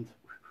backhand.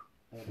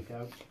 There we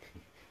go.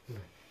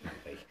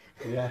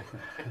 Yeah.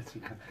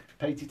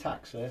 Paid your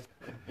tax, sir.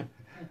 I'm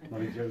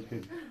only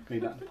joking. Mean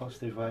that in a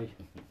positive way.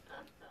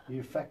 You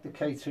affect the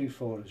K2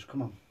 for us.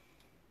 Come on.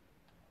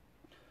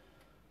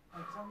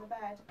 Legs on the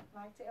bed.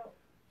 Light it up.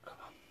 Come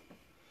on.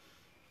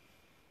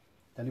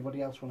 Does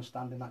anybody else want to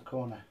stand in that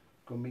corner?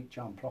 Go and meet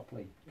John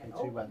properly. Yeah.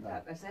 K2 went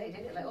there. I say,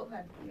 did it lit up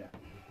then? Yeah.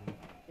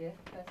 Yeah,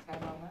 first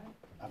time all right.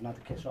 I haven't had a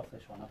kiss off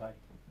this one, have I?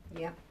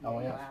 Yeah. Oh,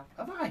 Yeah, yeah. you have.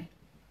 Have I?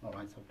 All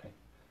right, okay.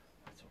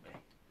 That's okay.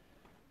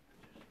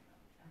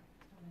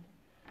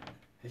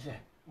 Is it?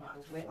 Oh,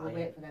 it's We'll flying.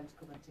 wait for them to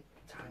come and take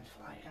Time's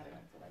flying. carry on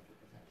till they give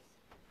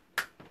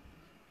us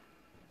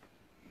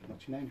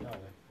What's your name,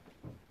 darling?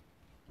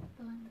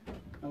 Belinda.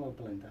 Hello,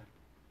 Belinda.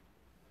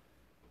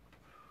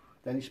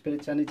 Any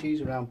spirits,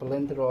 energies around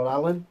Belinda or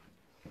Alan?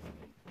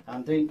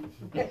 Andy?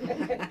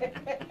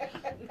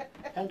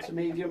 Enter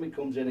medium, it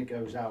comes in, it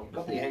goes out.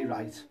 Got the A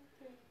right.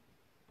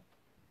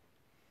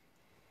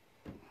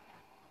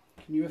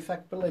 Can you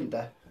affect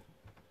Belinda?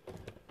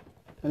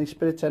 Any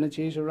spirit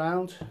energies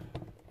around?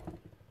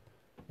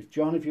 If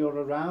John, if you're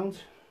around,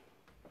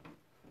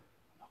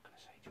 I'm not going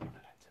to say John and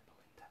enter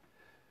Belinda.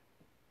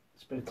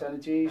 Spirit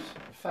energies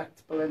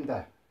affect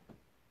Belinda.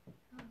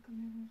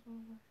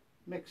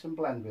 Mix and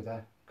blend with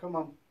her. Come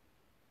on.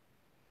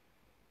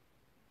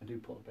 I do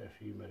put a bit of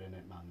humour in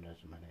it,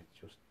 mannerism in it,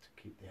 just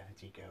to keep the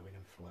energy going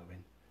and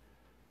flowing.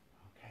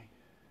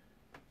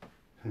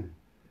 Okay.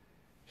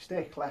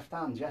 Stick, left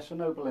hand, yes or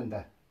no,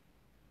 Belinda?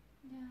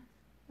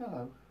 Yeah.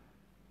 Hello.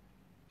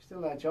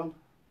 Still there, John?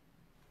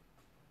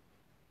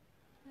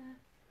 Yeah.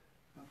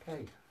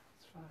 Okay,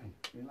 it's fine.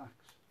 Relax.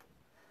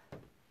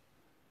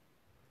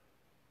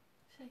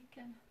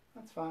 Shaking.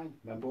 That's fine.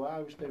 Remember what I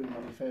was doing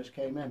when we first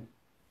came in?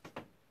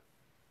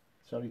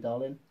 Sorry,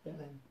 darling. Yeah.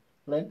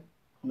 Lynn?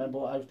 Remember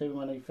what I was doing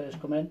when I first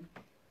come in?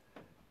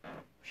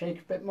 Shake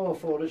a bit more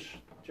for us,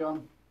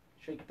 John.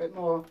 Shake a bit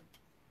more.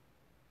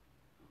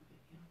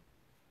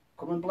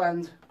 Come and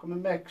blend. Come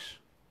and mix.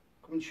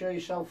 Come and show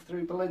yourself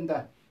through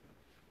Belinda.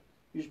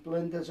 Use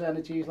Belinda's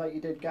energies like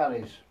you did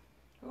Gary's.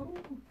 Oh,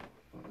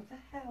 what the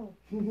hell?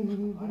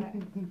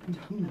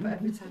 Alright. But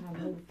every time I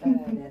move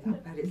near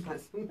that bed, it's like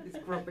something's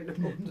grabbing a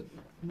button.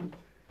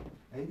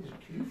 Hey, there's a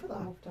queue for that.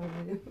 Moved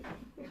over here.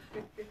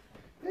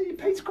 Hey, you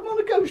paid to come on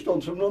a ghost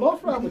hunt and run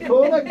off round the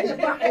corner. Get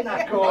back in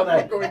that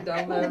corner. Going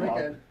down there Come on.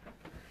 again.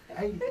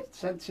 Hey,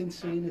 sensing,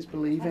 seeing is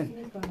believing.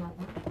 It's going like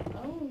that.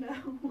 Oh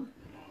no.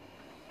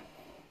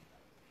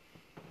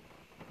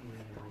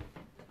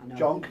 I know.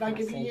 John, can I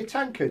give you your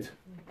tankard?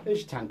 Here's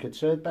your tankard,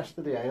 sir. Best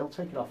of the ale.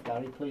 Take it off,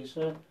 Gary, please,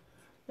 sir.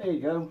 There you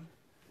go.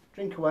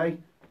 Drink away.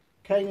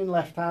 Cane in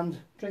left hand.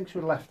 Drinks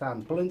with left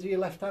hand. Belinda, you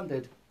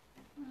left-handed?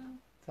 No.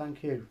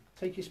 Thank you.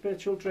 Take your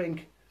spiritual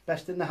drink.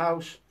 Best in the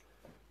house.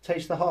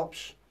 Taste the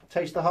hops.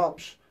 Taste the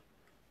hops.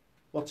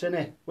 What's in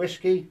it?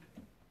 Whiskey?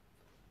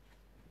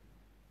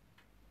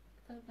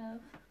 Don't know.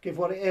 Give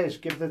what it is.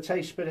 Give the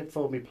taste spirit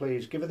for me,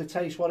 please. Give her the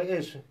taste what it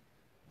is.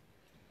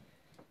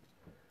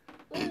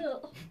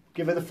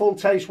 Give her the full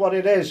taste what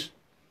it is.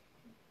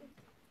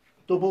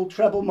 Double,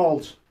 treble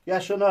malt.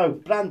 Yes or no?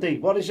 Brandy.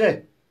 What is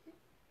it?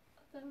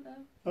 I don't know.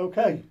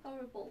 Okay.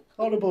 Horrible.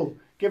 Horrible.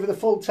 Give her the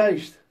full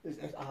taste.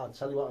 I'll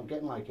tell you what, I'm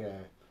getting like a...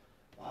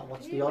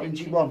 what's the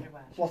orangey one?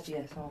 What's,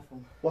 Yes,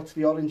 awful. what's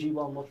the orangey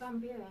one? What,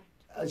 Drambuie.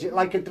 is it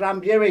like a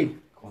Drambuie?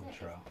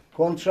 Cointreau.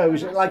 Cointreau.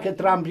 Is it like a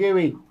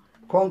Drambuie?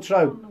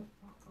 Cointreau.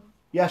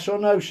 Yes or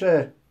no,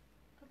 sir?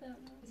 I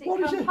don't know. Is it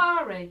What is it?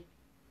 Campari?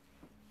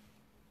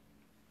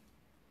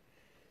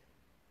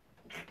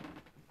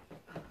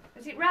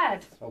 Is it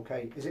red?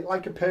 Okay. Is it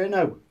like a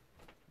Pernod?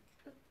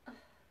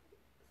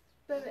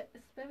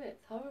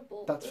 Spirit's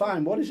horrible. That's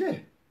fine. What is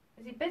it?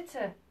 Is it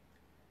bitter?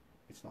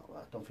 It's not. I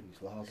don't think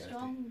it's lager.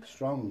 Strong.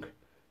 Strong.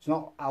 It's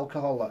not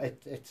alcohol.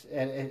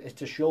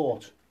 It's a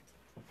short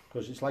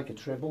because it's like a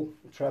treble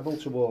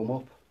to warm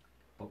up.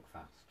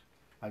 Buckfast.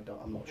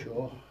 I'm not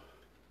sure.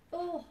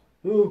 Oh,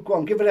 Oh, go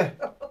on, give it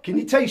a. Can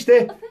you taste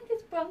it? I think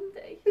it's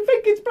brandy. You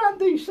think it's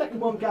brandy? Second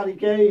one Gary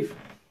gave.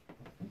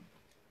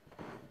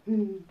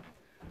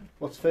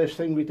 What's the first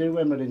thing we do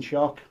when we're in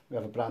shock? We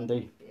have a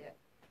brandy. Yeah.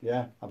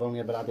 Yeah, I've only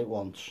ever had it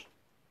once.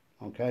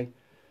 Okay.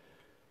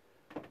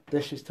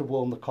 This is to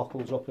warm the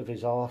cockles up of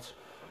his heart.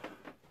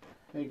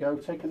 There you go,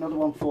 take another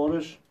one for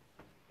us.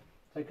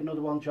 Take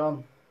another one,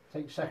 John.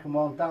 Take the second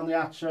one. Down the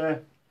hatch,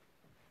 sir.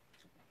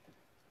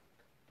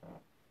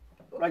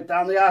 Right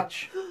down the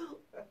hatch.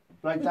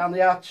 Right down the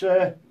hatch,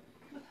 sir.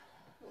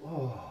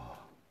 Oh.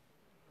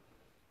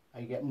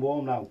 Are you getting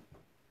warm now?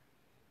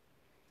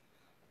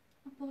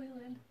 I'm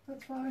boiling.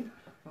 That's fine.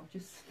 I'll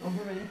just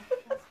over it.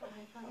 That's why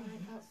I felt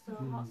like that's so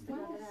hot still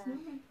over there.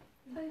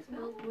 My face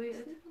feels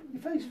weird.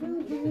 Your face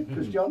feels weird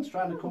because John's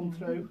trying to come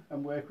through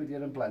and work with you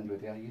and blend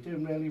with you. You're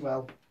doing really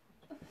well.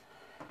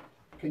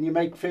 Can you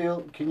make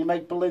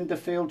Belinda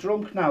feel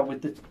drunk now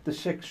with the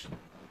 6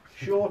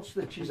 shorts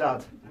that she's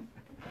had?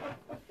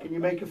 Can you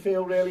make her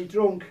feel really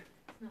drunk?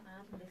 It's not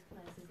hard in this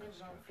place, is it?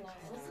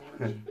 Without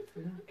floors.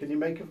 Can you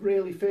make her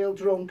really feel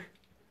drunk?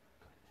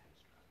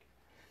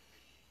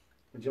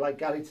 Would you like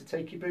Gary to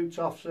take your boots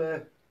off,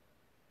 sir?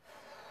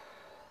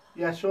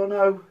 Yes or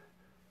no?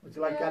 Would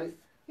you like Gary?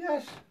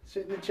 Yes.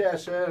 Sit in the chair,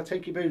 sir. I'll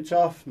take your boots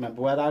off.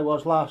 Remember where I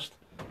was last?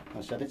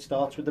 I said it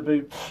starts with the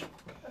boots.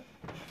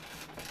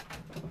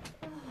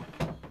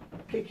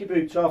 Kick your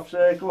boots off,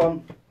 sir. Go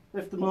on.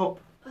 Lift them up.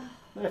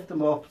 Lift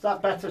them up. Is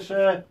that better,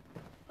 sir?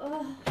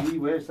 Gee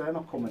whiz, they're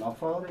not coming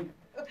off, are they?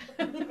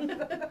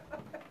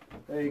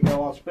 There you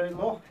go, Osprey.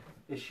 Look.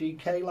 Is she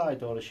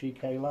K-Lide or is she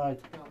K-Lide?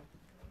 No.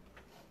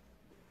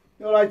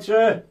 You alright,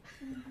 sir?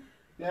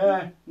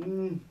 Yeah?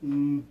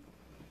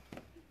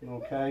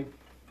 Okay.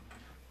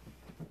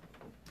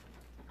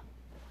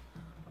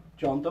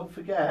 John, don't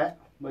forget.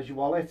 Where's your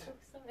wallet?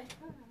 Sorry.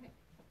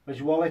 Where's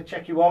your wallet?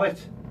 Check your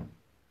wallet.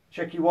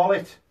 Check your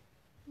wallet.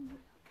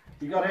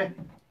 You got it?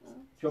 Do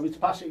you want me to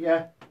pass it,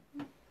 yeah?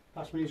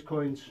 Pass me his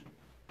coins.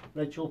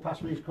 Rachel,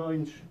 pass me his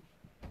coins.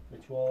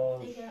 Which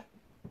was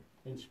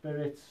in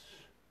spirits.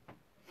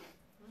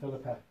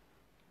 Philippa.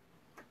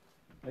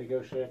 There you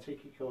go, sir.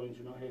 Take your coins.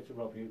 We're not here to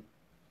rob you.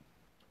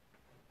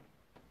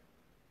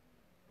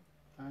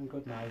 And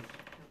good night.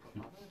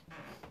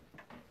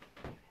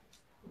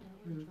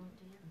 Do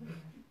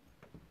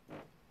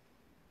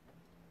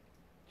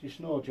you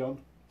snore, John?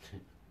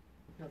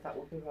 No, that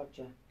would be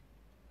Roger.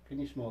 Can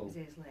you snore? Is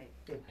his late?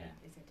 Yeah.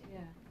 Is it?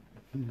 Yeah.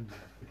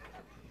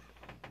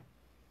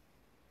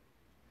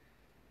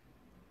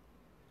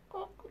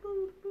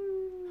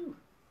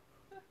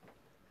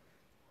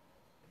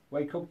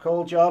 Wake up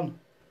call, John.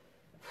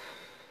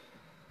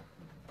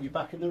 You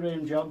back in the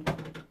room, John?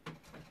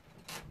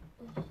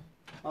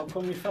 How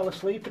come you fell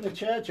asleep in the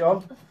chair,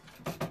 John?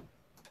 That's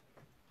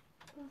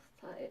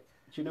tight.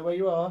 Do you know where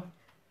you are?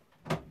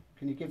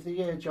 Can you give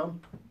the ear, John?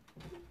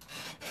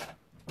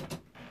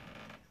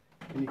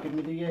 Can you give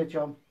me the ear,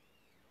 John?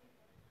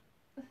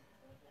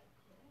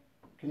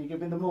 Can you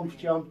give me the month,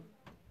 John?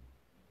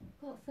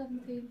 Got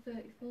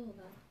 1734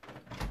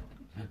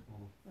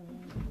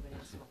 then.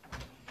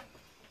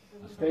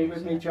 Stay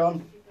with me,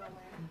 John.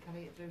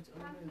 Carry it through to the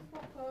room.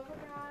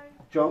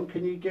 John,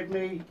 can you give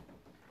me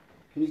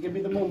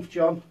the month,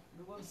 John?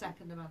 1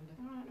 second, Amanda.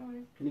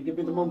 Can you give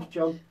me the month,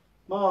 John?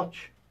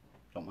 March.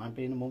 Don't mind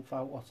being a month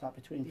out. What's that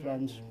between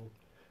friends?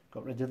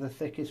 Got rid of the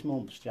thickest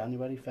months,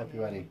 January,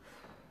 February.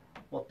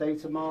 What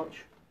date of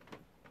March?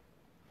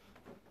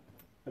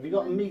 Have you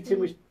got a meeting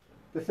with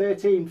the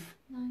 13th?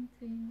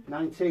 19.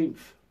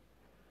 19th.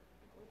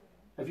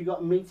 Have you got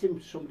a meeting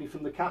with somebody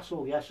from the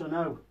castle, yes or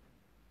no?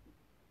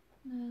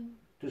 No.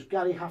 Does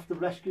Gary have to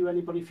rescue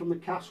anybody from the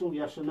castle,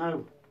 yes or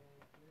no?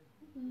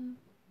 No.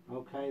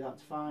 Okay,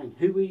 that's fine.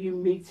 Who are you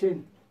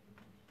meeting?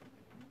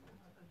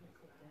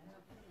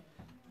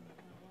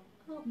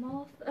 Got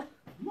Martha.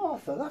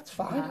 Martha, that's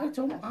fine, I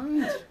don't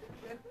mind.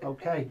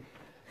 Okay,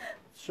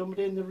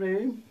 somebody in the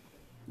room,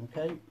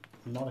 okay,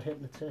 I'm not a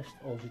hypnotist,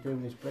 all you're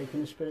doing is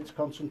breaking the spirit's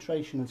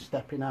concentration and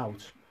stepping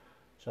out.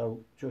 So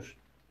just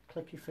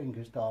click your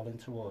fingers, darling,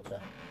 towards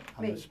her.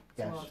 And Me? the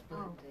yes, Towards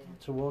Belinda.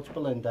 towards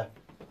Belinda.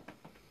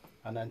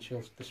 And then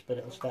the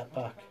spirit will step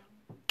back.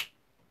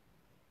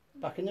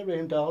 Back in the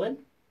room, darling.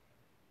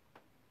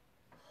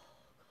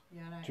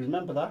 Yeah, right. Do you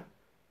remember that?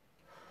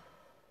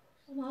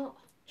 What?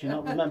 Do you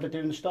not remember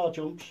doing the star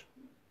jumps?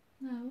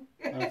 No.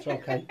 That's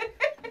okay.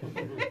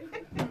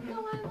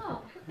 No, I'm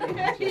not.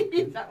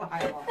 Is that what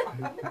I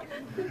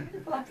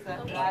want? Bless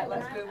her. Right,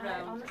 let's go I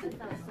round. honestly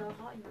felt so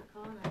hot in that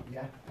corner.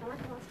 Yeah. I like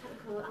I was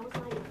coat. I was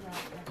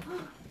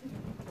like,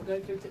 We're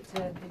going through to the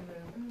turpin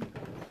room.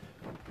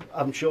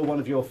 I'm sure one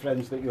of your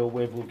friends that you're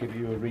with will give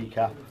you a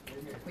recap.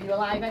 Were you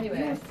alive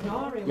anyway?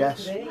 Snoring.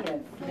 Yes. Yeah,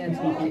 it's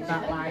not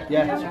that live.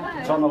 Yeah,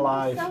 it's on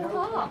live. So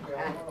hot.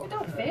 You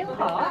don't feel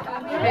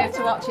hot. You'll be able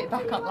to watch it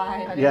back on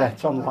live. anyway. Yeah,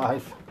 it's on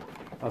live.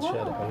 I'll share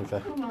it over.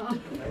 Come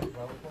on.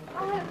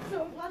 I am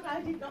so glad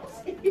I did not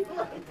see you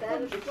like that.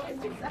 But it's just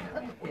you've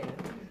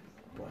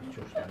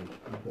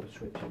got to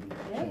switch in.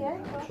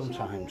 Yeah.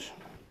 Sometimes.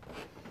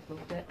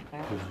 Loved it.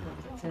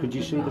 Could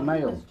you see the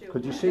mail?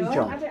 Could you see, I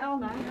John? had it all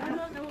night. I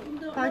don't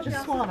know. I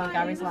just swan on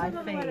Gary's live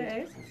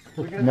feed.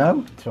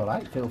 No, it's all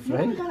right. Feel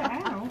free. Got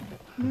it out.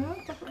 No,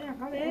 definitely haven't.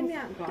 Oh, Amy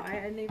hasn't got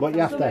it. And What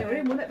you after? We're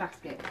in one at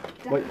basket.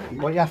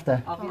 What you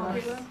after?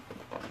 Obvious.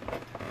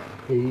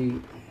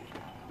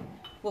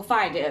 We'll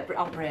find it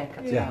on break.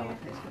 Yeah.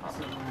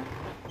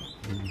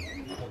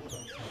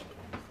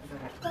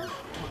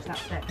 Watch that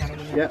step down in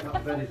the Yeah.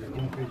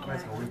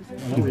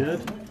 Oh,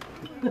 weird.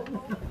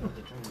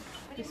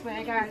 This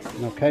way, guys.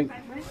 Okay.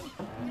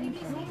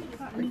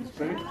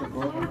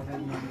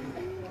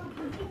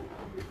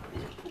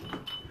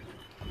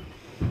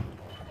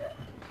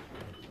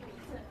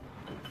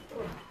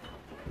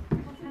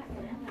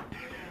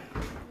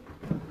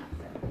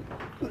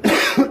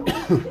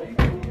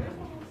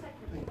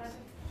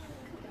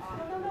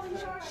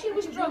 She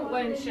was drunk,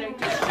 wasn't she?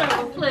 Just show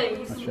her,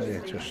 please. I'll show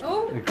you just.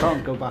 Oh. You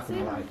can't go back on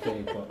the live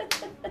feed,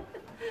 but.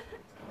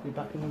 You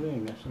back in the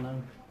room, yes or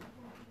no?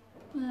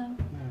 No,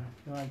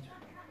 You're right.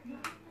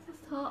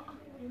 it's hot.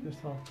 Just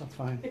thought, that's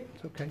fine.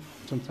 It's okay.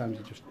 Sometimes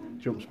it just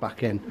jumps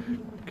back in.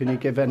 Can you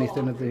give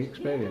anything of the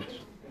experience?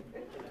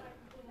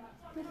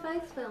 My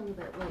face filmed a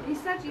bit, You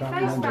said your Can't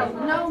face remember. felt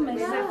no,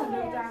 miss. My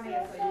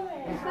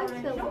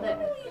face filmed a bit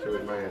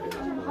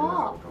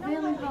hot,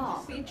 really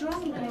hot. But you're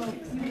drunk.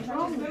 You're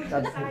drunk.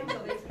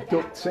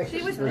 Duct tape.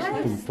 She was Boom,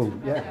 pissed.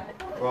 boom, yeah.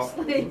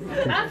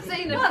 I've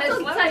seen her That piss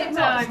doesn't loads take of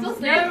much, times. does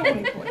No.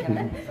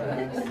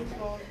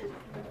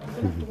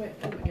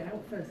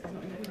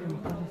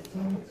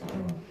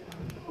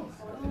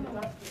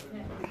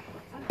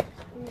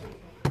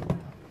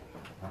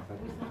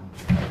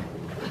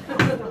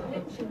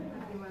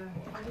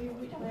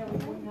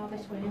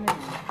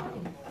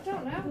 I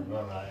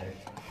don't know.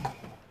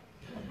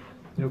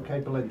 You okay,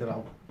 Belinda?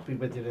 I'll be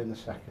with you in a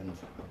second.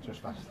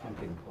 Just last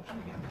thinking push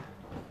again.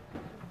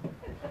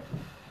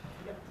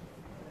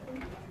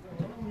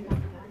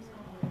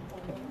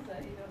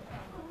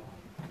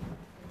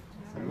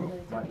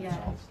 Right, Yeah,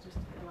 so- it's just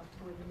a lot to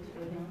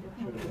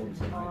Should have won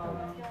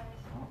tonight,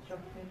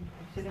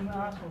 Sitting with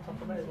Arsenal on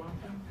top of it,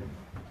 last time.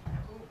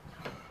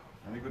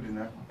 Any good in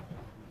there?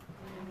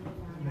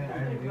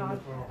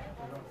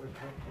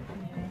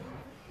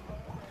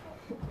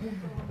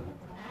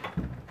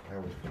 I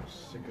always feel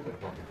sick of the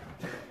body.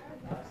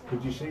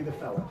 Could you see the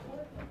fella?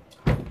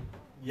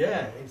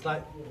 Yeah, it's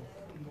like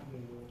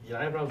your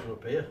eyebrows are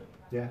up here.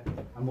 Yeah.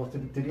 And what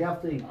did he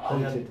have the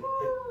And then pointed?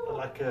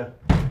 like a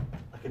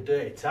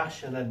dirty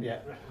tash, and then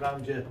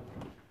round your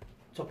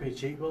top of your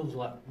cheekbones,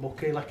 like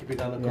mucky, like you've been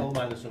down a coal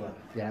mine or something.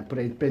 Yeah, but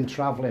he'd been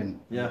travelling.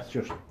 Yeah. It's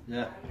just.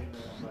 Yeah.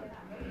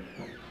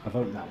 I've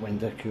opened that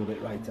window, cool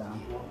it right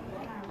down.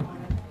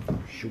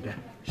 Sugar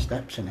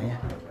steps in here.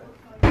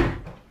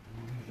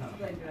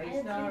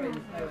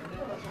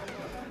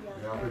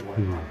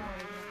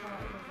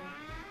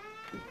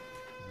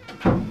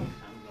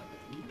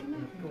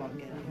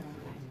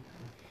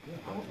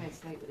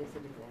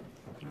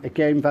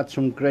 Again, we've had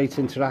some great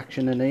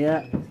interaction in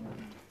here.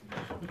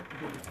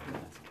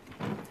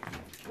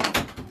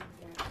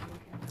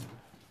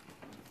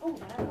 Oh,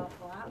 they're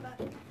awful, aren't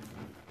they?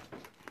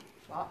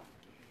 What?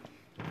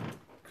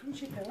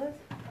 Crunchy pillars.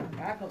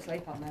 I can't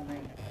sleep on them,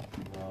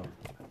 mate. Wow.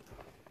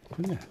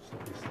 Yeah.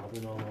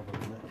 Slabbing all over,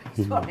 isn't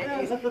it?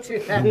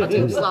 Sorry, I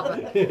do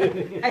slobber.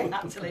 I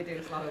actually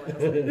do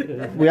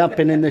slobber. We have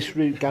been in this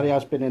room, Gary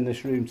has been in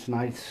this room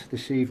tonight,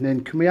 this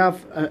evening. Can we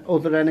have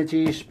other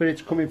energy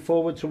spirits coming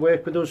forward to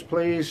work with us,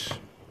 please?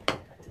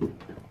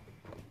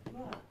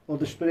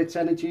 Other spirits,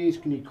 energies,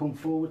 can you come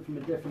forward from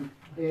a different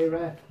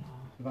era?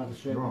 We've had a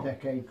certain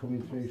decade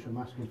coming through, so I'm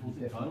asking for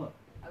different.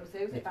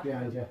 It's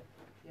behind you.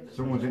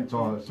 Someone's in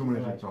toilet, someone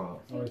is in toilet.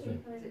 Oh, is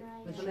it?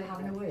 Was they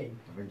having a wee?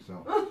 I think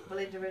so.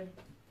 Belinda in.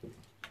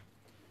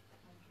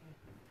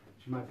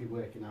 She might be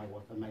working out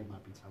what the maid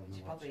might be telling her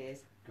She what's probably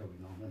is. going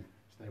on, and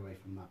stay away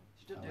from that.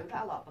 She doesn't do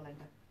that a lot,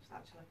 Belinda,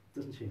 actually.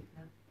 Doesn't she?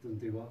 No. Doesn't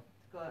do what?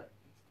 Go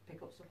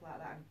pick up stuff like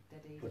that and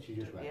dead easy. But she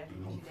just went, Yeah,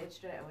 "No." she did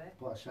straight away.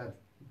 But I said,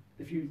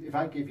 if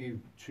I give you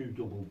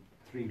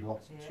three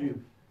lots, Yeah.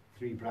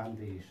 three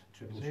brandies,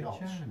 triple Is there a shots,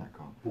 chair in that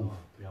car? boom.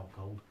 Be out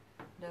cold.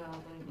 No,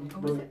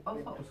 Belinda. Well,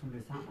 I thought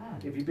somebody sat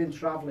there. if you've been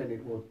travelling,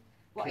 it would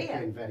What, kick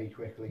here? in very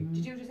quickly.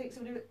 Did you just think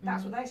somebody...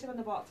 That's what they said when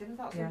they walked in. I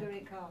thought somebody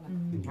in the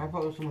corner. I thought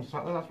there was someone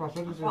sat there, that's why I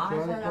said there's a What I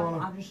chair in said, the corner.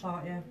 I just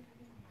thought, yeah.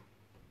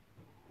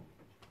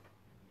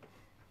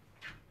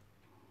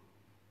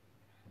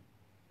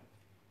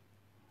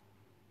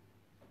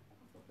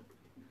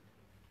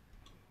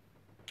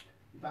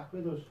 You back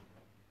with us?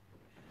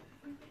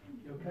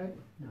 You okay?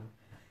 No.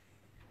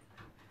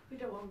 We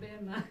don't want to be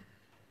in there.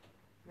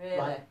 Really?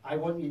 Right, I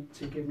want you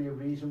to give me a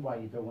reason why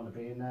you don't want to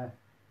be in there.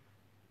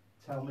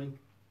 Tell me.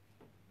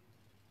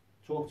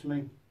 Talk to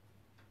me.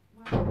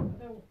 Well,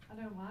 I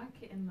don't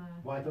like it in there.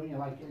 Why don't you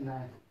like it in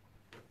there?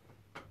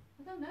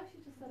 I don't know, she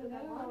just said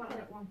I don't like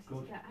it. Wanted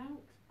Good. to get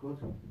out. Good.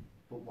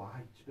 But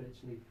why,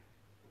 spiritually?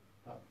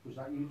 Was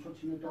that you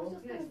touching the I was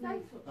door? just going to say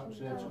That was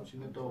touching her the door. touching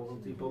the door. We'll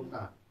debunk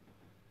that.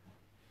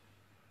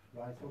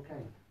 Right,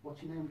 okay.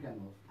 What's your name again,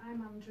 love?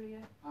 I'm Andrea.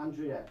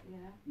 Andrea, Yeah.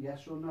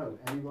 yes or no?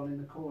 Anyone in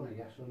the corner,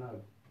 yes or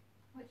no?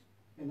 Which?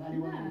 Anyone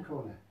in there? the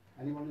corner?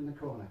 Anyone in the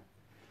corner?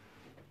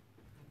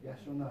 Yes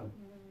or no?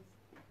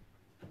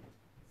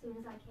 soon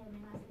as I came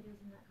in, I said he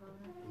was in that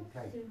corner.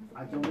 Okay. As soon as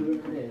I don't know who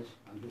it is.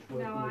 I'm just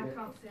working No, I with it.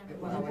 can't see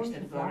anyone. Well, I wish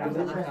they'd thrown Is out it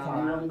that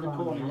anyone in the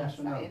corner, yes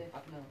or no?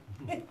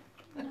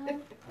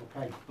 No.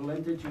 Okay,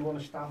 Belinda, do you want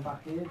to stand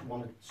back here? Do you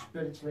want to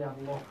spiritually have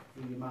a look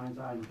through your mind's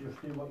eye and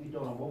just do what you've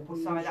done? I won't put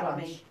you Sorry, in that was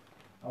trance. me.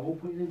 I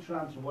won't put you in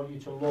trance. I want you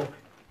to look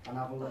and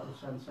have a little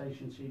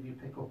sensation, see if you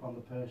pick up on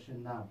the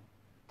person now.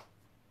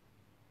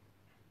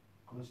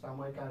 Come and stand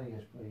where Gary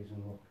is, please,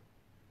 and look.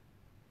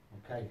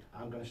 Okay,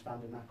 I'm going to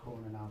stand in that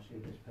corner now, see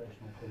if this person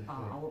will come Oh, I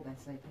through. won't be able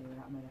to sleep here with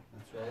that mirror.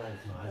 That's all right.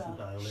 Nice and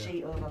dial here.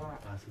 Sheet over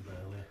that. Nice and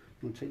dial here.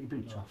 You want to take your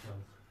boots off?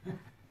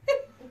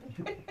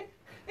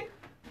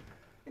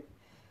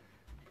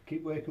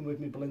 Keep working with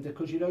me, Belinda,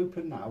 because you're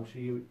open now, so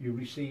you're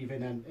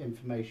receiving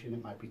information.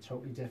 It might be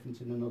totally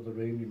different in another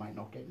room. You might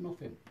not get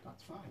nothing.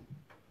 That's fine.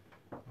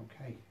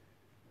 Okay.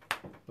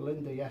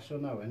 Belinda, yes or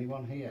no?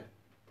 Anyone here?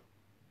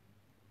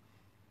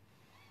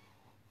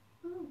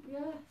 Oh,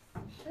 yes.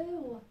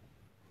 Ew.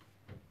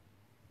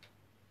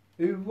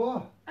 Who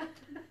what?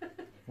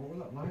 What was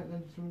that like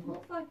then? Someone got...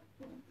 Looks like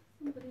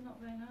somebody not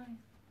very nice.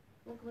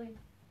 Ugly.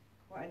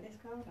 What, in this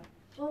corner?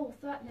 Oh,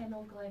 threatening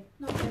ugly.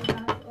 Not very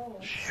nice at all.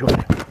 Shut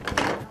it.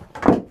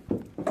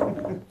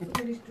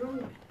 Somebody's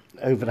drunk.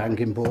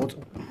 Overhanging board.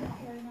 Not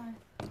very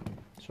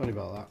nice. Sorry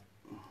about that.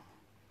 Oh,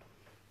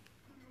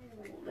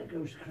 there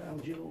goes the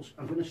crown jewels.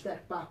 I'm going to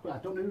step back. I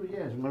don't know who he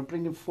is. I'm going to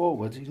bring him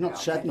forward. He's not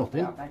said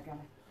nothing.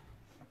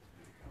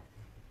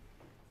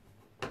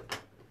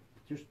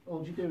 Just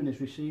all you're doing is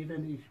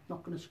receiving. He's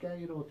not going to scare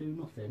you or do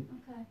nothing.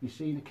 Okay. You're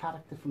seeing a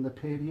character from the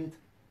period.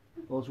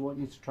 All I want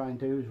you to try and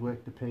do is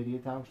work the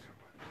period out.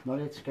 Not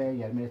here to scare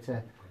you, I'm here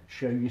to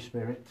show you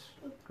spirits,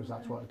 because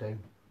that's what I do.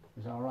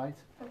 Is that alright?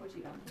 So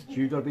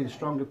you've got to be the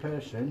stronger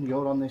person.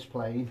 You're on this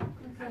plane.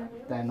 Okay.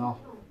 They're not.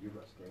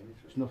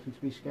 There's nothing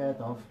to be scared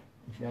of.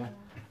 Yeah.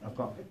 I've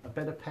got a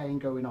bit of pain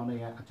going on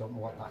here. I don't know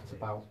what that's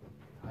about.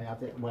 I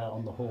had it well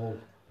on the hall,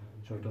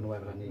 so I don't know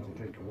whether I need a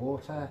drink of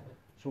water,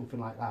 something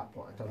like that,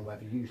 but I don't know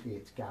whether usually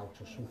it's gout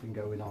or something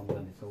going on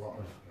when it's a lot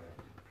of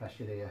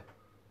pressure here.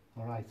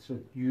 Alright, so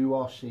you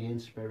are seeing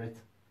spirit.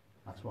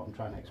 That's what I'm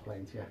trying to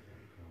explain to you.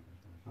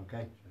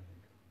 Okay?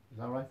 Is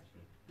that right?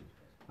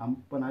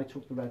 When I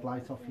took the red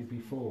light off you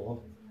before,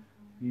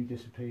 you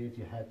disappeared,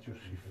 your head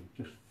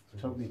just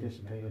totally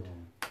disappeared.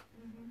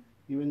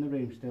 You in the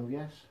room still,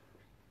 yes?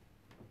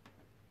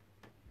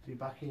 Is he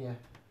back here?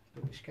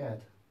 Don't be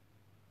scared.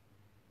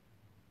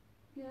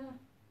 Yeah.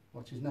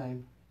 What's his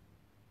name?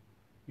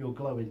 You're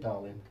glowing,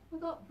 darling. I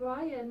got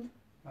Brian.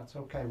 That's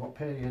okay. What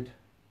period?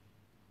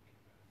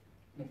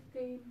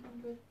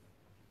 1500.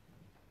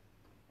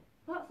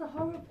 That's a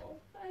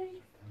horrible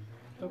face.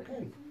 It's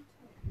okay.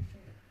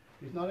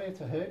 He's not here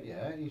to hurt you.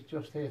 He's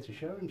just here to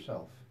show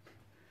himself.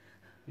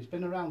 He's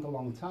been around a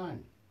long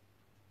time.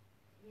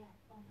 Yeah.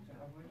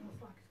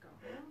 Looks like he's got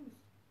horns.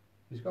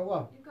 He's got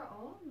what? You've got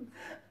horns.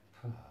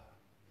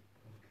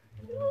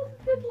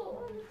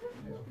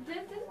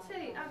 Didn't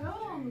he? Had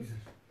horns.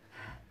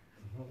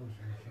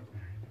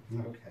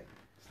 Okay.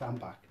 Stand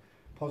back.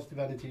 Positive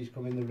energies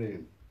come in the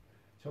room.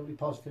 Totally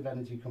positive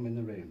energy come in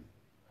the room.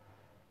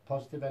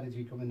 Positive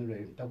energy come in the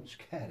room. Don't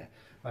scare her.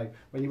 Like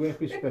when you work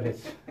with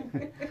spirits.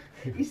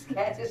 You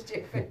scared us,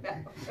 Jeffrey,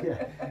 now.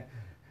 Yeah.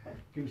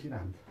 Give us your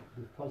hand.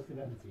 Positive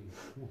energies.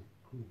 Yeah,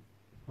 cool.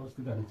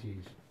 Positive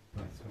energies.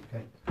 Right,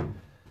 okay.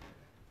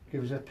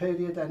 Give us a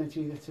period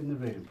energy that's in the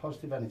room.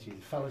 Positive energy.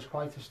 The fella's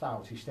quite a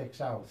stout. He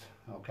sticks out.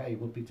 Okay. He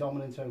would be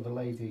dominant over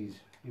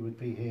ladies. He would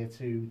be here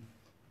to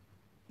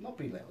not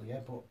belittle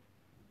you, but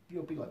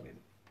you'll be loving.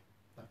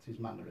 That's his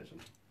mannerism.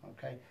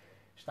 Okay.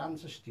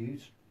 Stands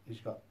astute.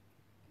 He's got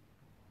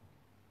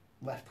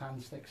left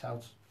hand sticks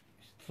out,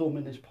 his thumb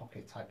in his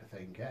pocket type of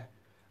thing, yeah?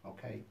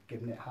 Okay,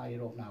 giving it higher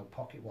up now,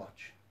 pocket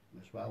watch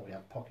as well. We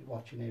had pocket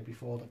watch in here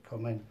before that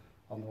come in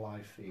on the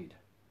live feed.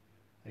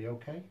 Are you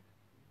okay?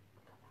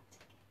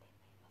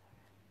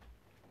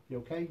 You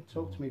okay?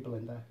 Talk to me,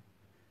 Belinda.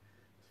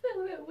 I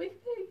feel a bit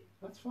weepy.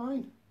 That's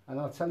fine. And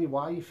I'll tell you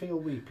why you feel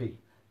weepy.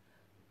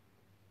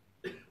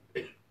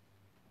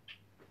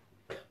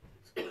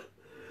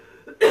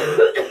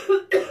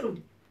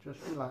 Just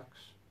relax.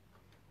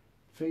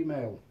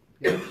 Female.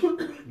 Yes,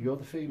 you're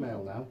the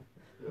female now.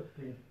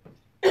 You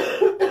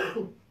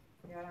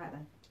alright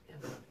then?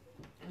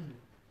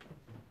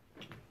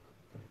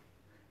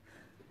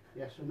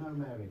 Yes or no,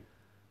 Mary?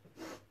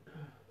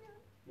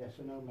 Yes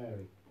or no,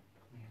 Mary?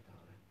 Come here,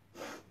 darling.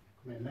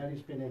 Come here.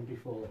 Mary's been in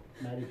before.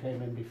 Mary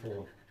came in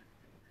before.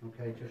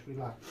 Okay, just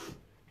relax.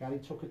 Gary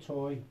took a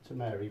toy to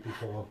Mary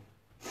before.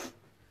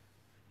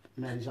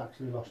 Mary's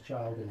actually lost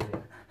child in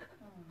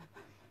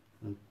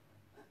here.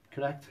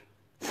 Correct?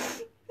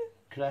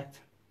 Correct?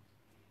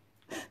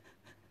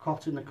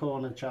 Cot in the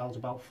corner, child's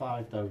about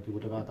 5 though, they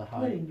would have had a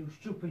height. You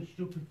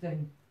stupid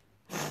thing.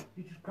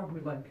 You just grabbed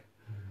my leg.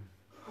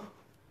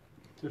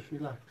 Just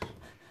relax.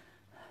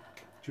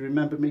 Do you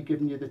remember me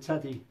giving you the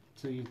teddy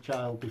to your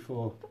child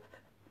before? Do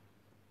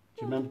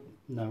you remember?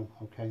 No,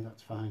 okay,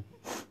 that's fine.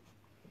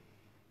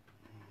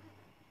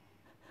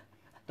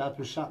 Dad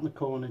was sat in the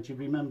corner, do you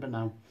remember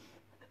now?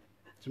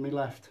 To my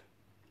left.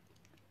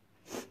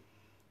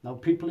 Now,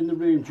 people in the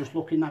room, just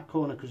look in that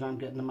corner because I'm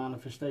getting the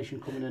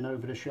manifestation coming in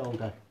over the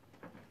shoulder.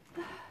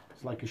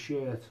 It's like a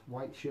shirt,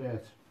 white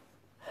shirt.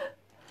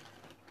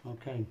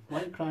 Okay,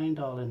 why are you crying,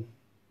 darling?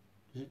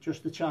 Is it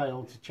just the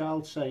child? The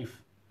child's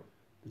safe.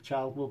 The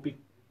child will be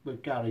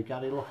with Gary.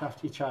 Gary, look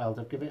after your child.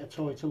 I'll give it a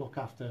toy to look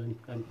after.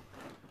 And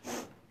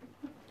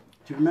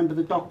do you remember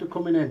the doctor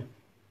coming in?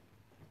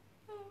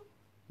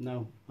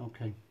 No?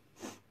 Okay.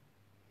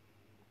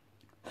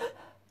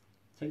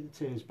 Take the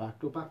tears back.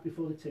 Go back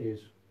before the tears.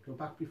 Go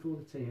back before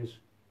the tears. Is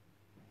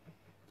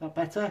that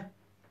better?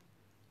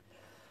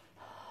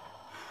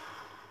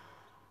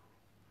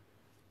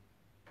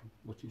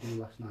 What did you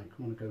do last night?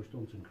 Come on a ghost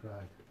hunt and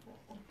cried.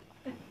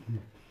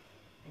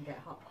 And get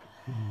hot.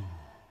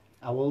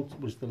 How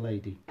old was the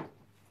lady?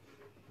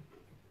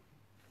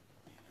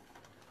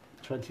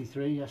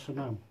 23, yes or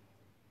no?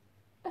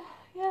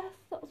 Yes,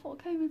 that's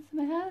what came into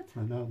my head.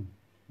 I know.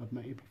 I've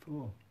met you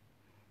before.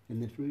 In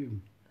this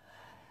room.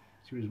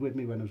 She was with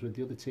me when I was with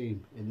the other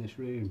team in this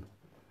room.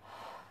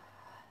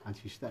 And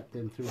she stepped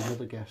in through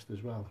another guest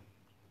as well.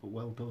 But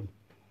well done.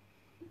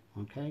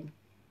 Okay?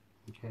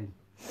 Okay.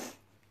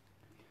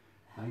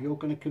 Now you're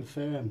going to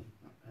confirm.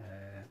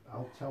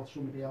 I'll tell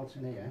somebody else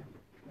in here.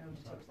 No,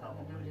 just touch that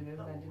one. No, remove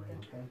that.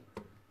 Okay.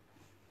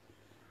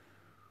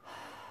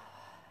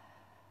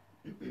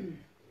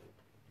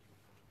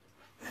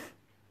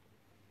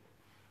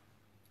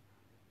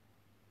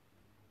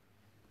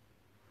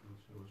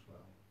 Also as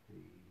well,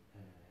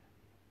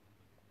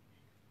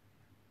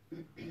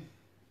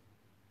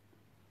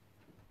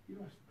 you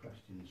ask the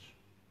questions.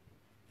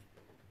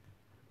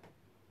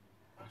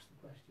 Ask the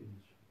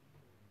questions.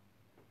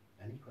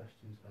 Any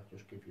questions, I'll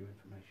just give you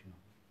information on.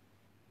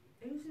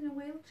 Who's in a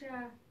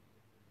wheelchair?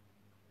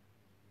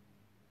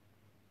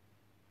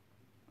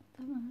 I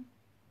don't know.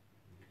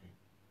 Okay.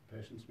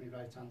 Person to my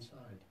right hand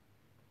side.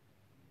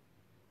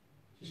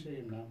 Do you see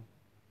him now?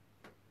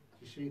 Do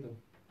you see them?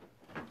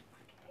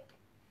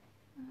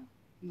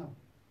 No.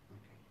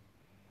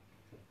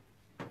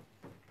 Okay.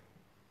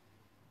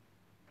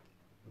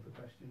 Other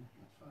question?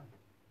 That's fine.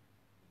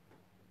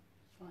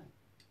 It's fine.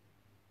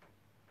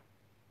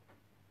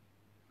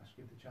 Ask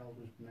if the child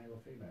was male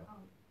or female.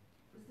 Oh.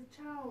 Was the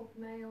child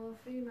male or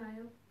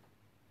female?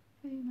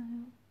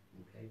 Female.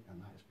 Okay,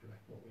 and that is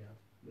correct what we had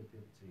with the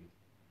other team.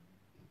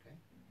 Okay.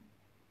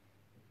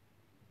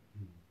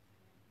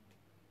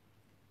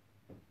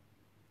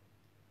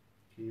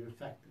 Can you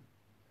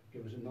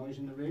give us a noise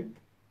in the room?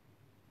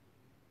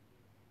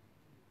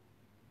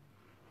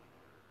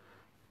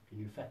 Can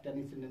you affect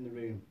anything in the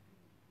room,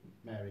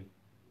 Mary?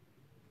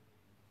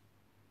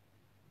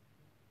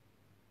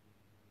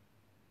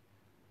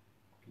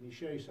 Can you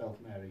show yourself,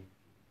 Mary?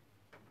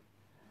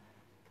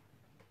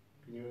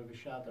 Can you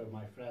overshadow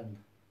my friend?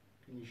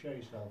 Can you show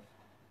yourself?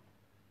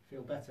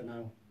 Feel better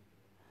now?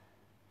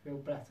 Feel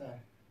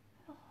better?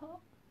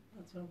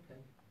 That's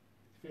okay.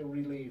 Feel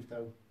relieved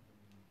though?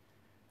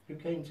 Who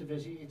came to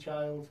visit your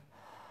child?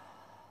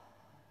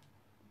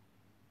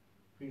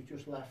 Who's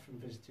just left from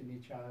visiting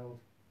your child?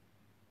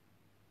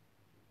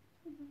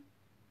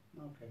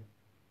 Okay,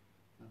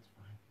 that's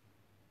fine.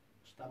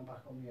 Stand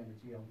back on the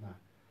energy on that.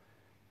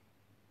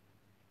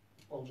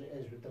 All it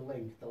is with the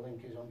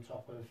link is on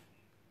top of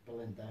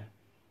Belinda.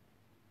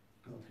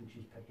 I don't think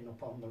she's picking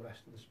up on the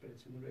rest of the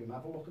spirits in the room.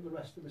 Have a look at the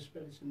rest of the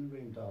spirits in the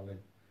room, darling.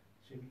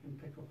 See if you can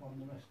pick up on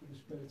the rest of the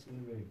spirits in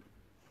the room.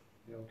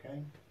 You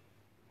okay?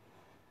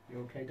 You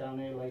okay down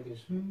here,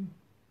 ladies?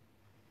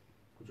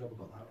 Good job I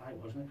got that right,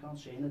 wasn't it? Can't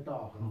see in the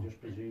dark, and I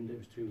just presumed it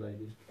was two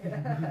ladies. You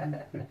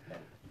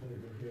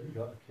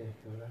got a kick,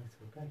 alright,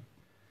 okay.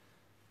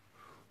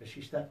 Has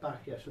she stepped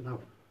back, yes or no?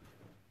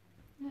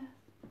 Yeah.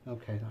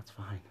 Okay, that's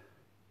fine.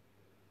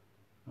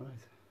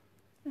 Alright.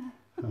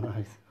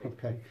 Alright,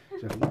 okay.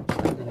 So I'm not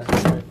standing up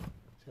there.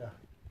 So,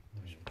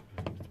 it's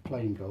a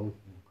plain goal.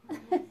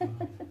 Okay.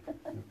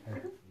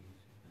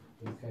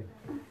 Okay.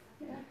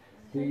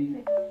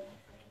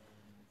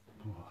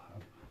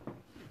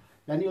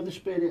 Any other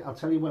spirit, I'll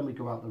tell you when we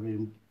go out the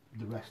room,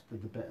 the rest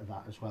of the bit of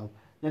that as well.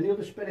 Any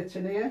other spirits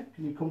in here?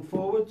 Can you come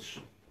forwards?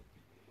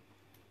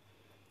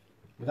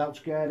 Without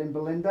scaring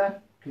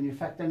Belinda? Can you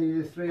affect any of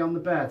the three on the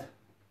bed?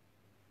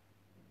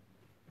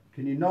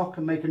 Can you knock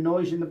and make a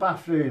noise in the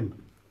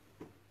bathroom?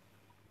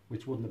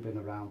 Which wouldn't have been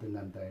around in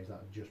them days, that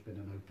had just been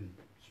an open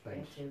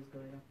space.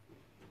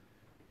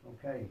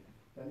 Okay,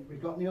 then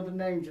we've got any other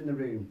names in the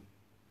room?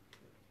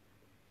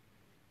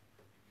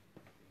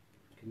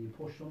 Can you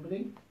push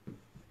somebody?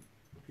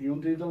 Can you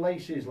undo the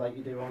laces like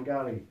you do on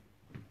Gary?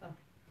 I'm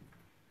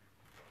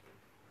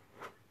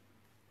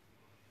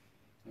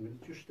going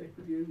to just stick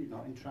with you. You're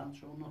not in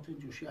trance or nothing.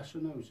 Just yes or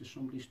no. Is there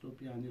somebody stood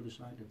behind the other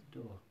side of the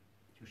door?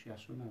 Just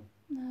yes or no?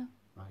 No.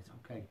 Right,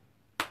 okay.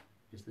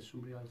 Is there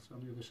somebody else on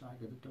the other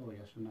side of the door,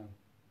 yes or no?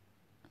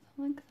 I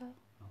don't think so.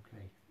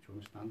 Okay. Do you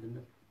want to stand in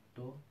the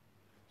door?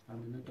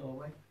 Stand in the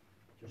doorway?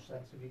 Just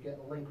sense if you get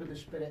a link with the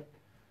spirit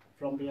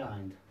from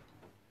behind.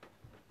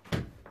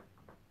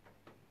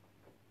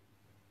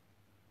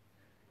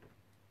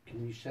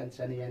 Can you sense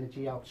any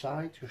energy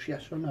outside? Just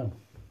yes or no?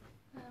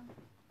 No.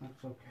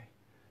 That's okay.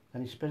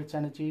 Any spirit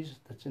energies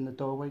that's in the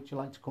doorway? Would you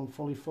like to come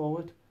fully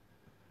forward?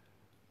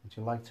 Would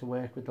you like to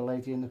work with the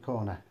lady in the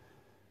corner?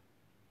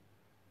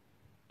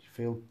 Do you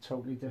feel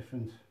totally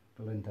different,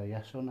 Belinda?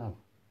 Yes or no?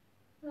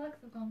 My legs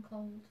have gone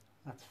cold.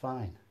 That's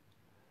fine.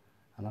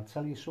 And I'll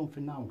tell you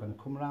something now. I'm going to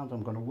come around.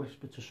 I'm going to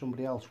whisper to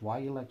somebody else why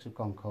your legs have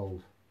gone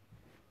cold.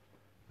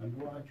 And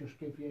what I just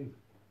give you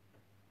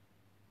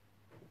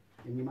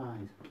in your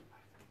mind.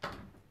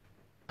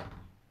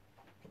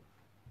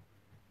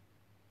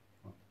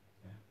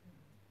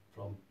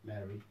 From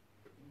Mary.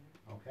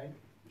 Okay,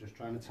 just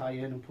trying to tie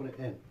in and put it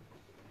in.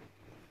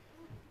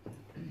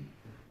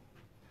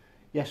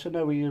 Yes or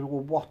no, are you a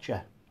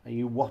watcher? Are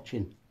you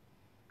watching?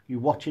 Are you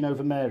watching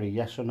over Mary,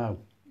 yes or no?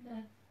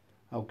 Yeah.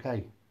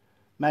 Okay.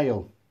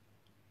 Male?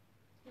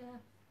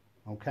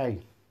 Yeah. Okay.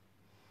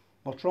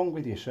 What's wrong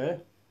with you, sir?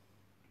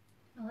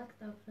 My legs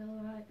don't feel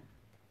right.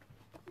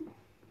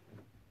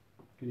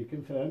 Can you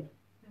confirm?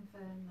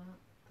 Confirm that.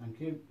 Thank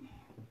you.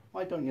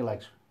 Why don't your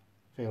legs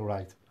feel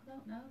right? I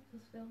don't know, it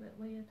just feel a bit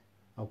weird.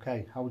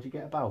 Okay, how would you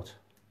get about,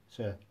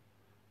 sir?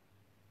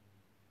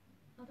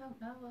 I don't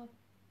know,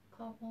 I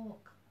can't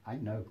walk. I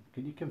know.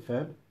 Can you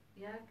confirm?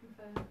 Yeah,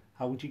 confirm.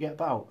 How would you get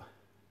about?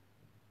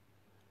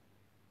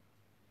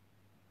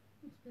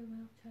 Must be a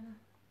wheelchair.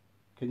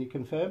 Can you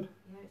confirm?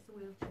 Yeah, it's a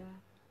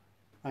wheelchair.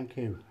 Thank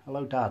you.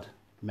 Hello, Dad.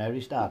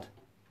 Mary's dad.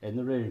 In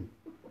the room.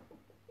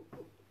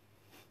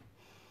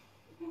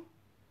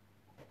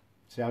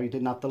 See how you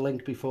didn't have the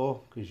link before?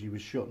 Because you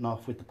was shutting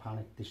off with the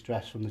panic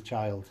distress from the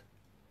child.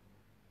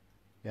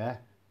 Yeah?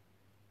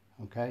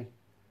 Okay?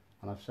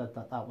 And I've said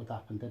that that would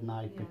happen, didn't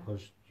I? Yeah.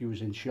 Because you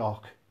was in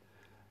shock.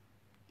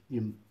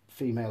 Your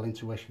female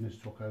intuition has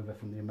took over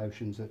from the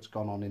emotions that's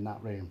gone on in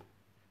that room.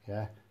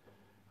 Yeah?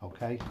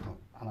 Okay?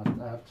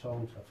 And I've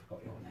told, I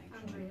forgot your name.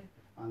 Andrea.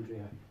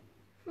 Andrea.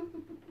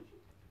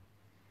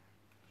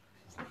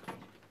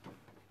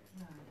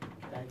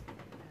 Okay.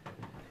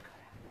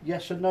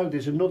 Yes and no,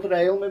 there's another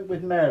ailment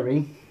with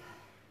Mary.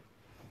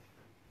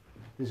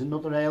 There's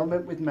another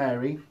ailment with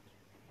Mary.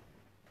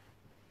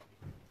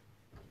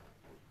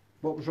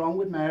 What was wrong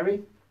with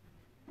Mary?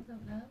 I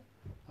don't know.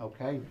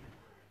 Okay.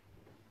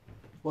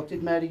 What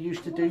did Mary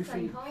used to do for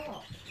you?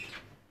 Heart.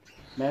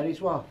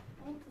 Mary's what?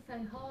 I want to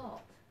say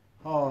heart.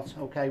 Heart,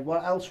 okay.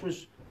 What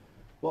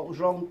was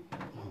wrong?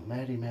 Oh,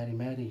 Mary.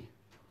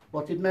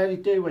 What did Mary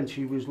do when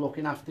she was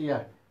looking after you?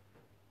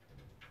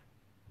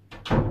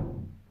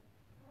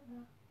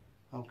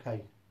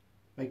 Okay.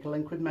 Make a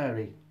link with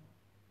Mary.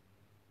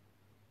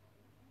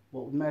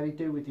 What would Mary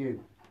do with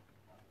you?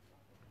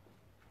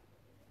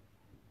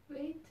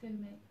 Read to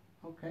me.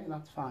 Okay,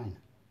 that's fine.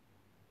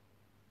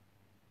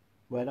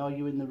 Where are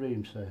you in the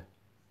room, sir?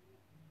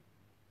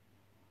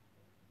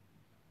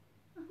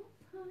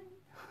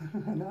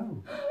 Outside. I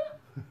know.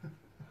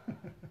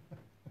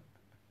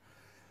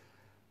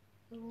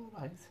 All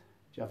right. Do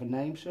you have a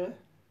name, sir?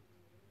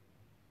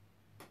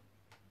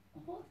 I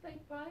want to say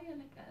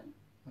Brian again.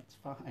 That's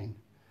fine.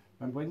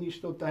 Remember when you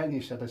stood there and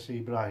you said, I see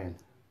Brian?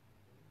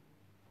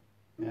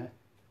 Yeah?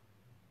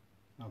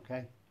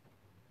 Okay.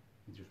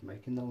 You're just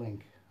making the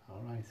link.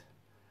 All right.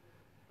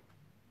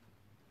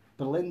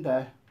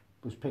 Belinda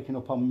was picking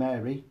up on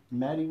Mary.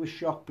 Mary was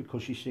shocked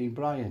because she's seen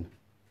Brian.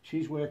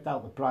 She's worked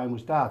out that Brian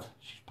was dad.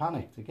 She's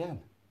panicked again.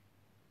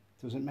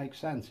 Doesn't make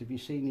sense. If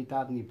you've seen your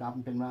dad and you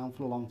haven't been around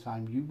for a long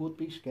time, you would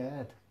be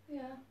scared.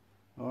 Yeah.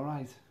 All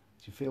right.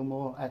 Do you feel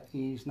more at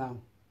ease now?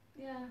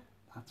 Yeah.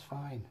 That's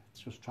fine. It's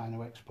just trying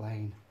to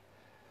explain.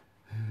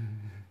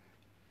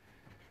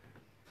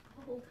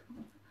 Cold.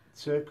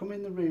 Sir, come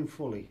in the room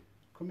fully.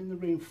 Come in the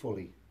room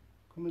fully.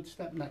 Come and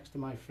step next to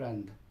my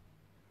friend.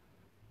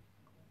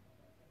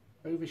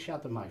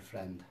 Overshadow my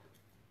friend.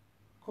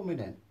 Coming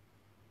in.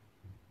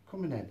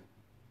 Coming in.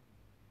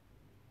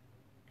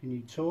 Can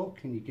you talk?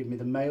 Can you give me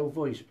the male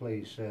voice,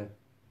 please, sir?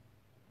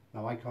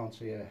 No, I can't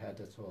see her head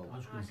at all. I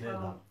was going to say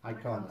that. I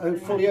can't. Oh,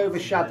 fully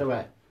overshadow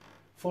her.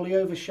 Fully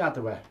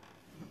overshadow her.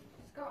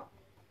 She's got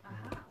a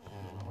hat.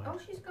 Oh,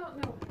 she's got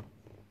no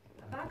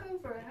a bag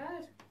over her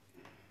head.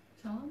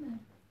 Charming.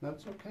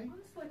 That's okay.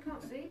 Honestly, I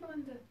can't see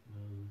Belinda.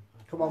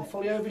 Come on,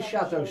 fully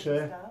overshadow,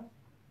 sir.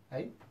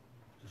 Hey?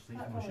 Just see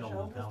from the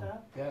shoulders down.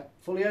 Yeah,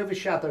 fully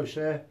overshadow,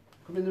 sir.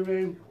 Come in the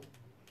room.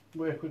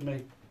 Work with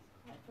me.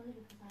 Quite funny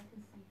because I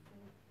can see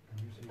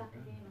through the back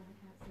of your and I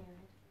can't see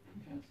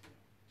her head.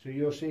 So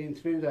you're seeing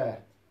through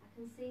there? I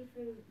can see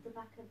through the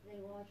back of the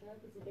wardrobe.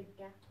 There's a big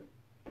gap.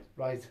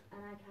 Right.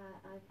 And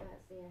I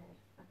can't see her head.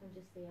 I can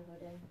just see her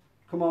hoodie.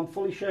 Come on,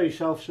 fully show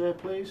yourself, sir,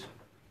 please.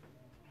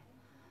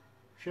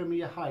 Show me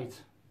your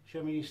height.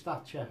 Show me your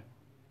stature.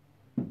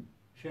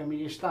 Show me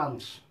your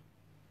stance.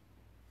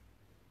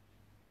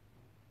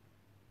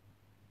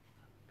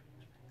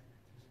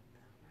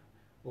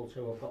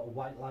 Also, I've got a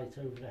white light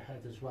over the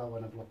head as well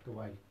when I've looked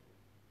away.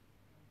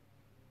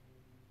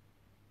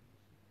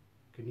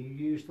 Can you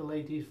use the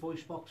lady's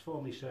voice box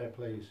for me, sir,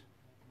 please?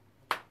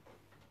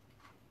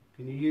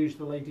 Can you use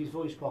the lady's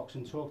voice box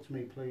and talk to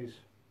me, please?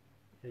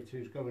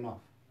 K2's going off.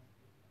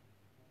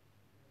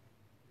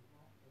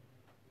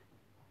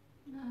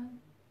 No.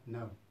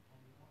 No.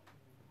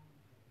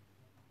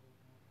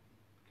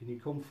 Can you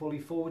come fully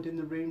forward in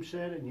the room,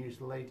 sir, and use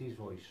the lady's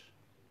voice?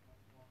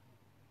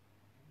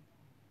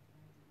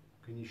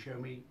 Can you show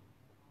me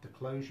the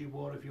clothes you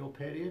wore of your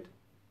period?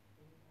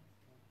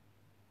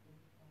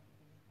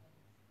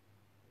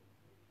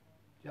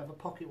 Do you have a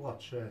pocket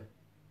watch, sir?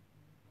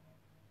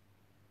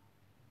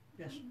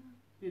 Yes?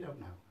 You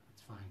don't know.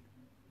 That's fine.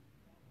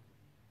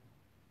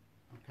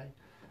 Okay.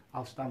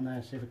 I'll stand there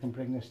and see if I can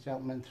bring this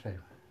gentleman through.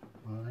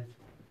 Alright.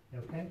 You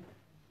okay?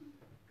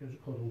 Give us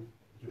a cuddle.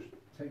 Just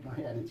take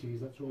my energies.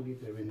 That's all you're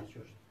doing. It's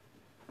just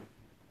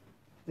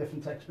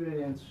different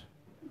experience.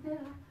 Yeah.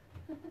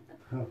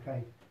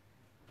 Okay.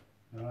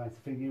 Alright.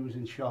 I think you was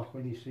in shock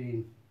when you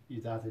seen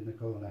your dad in the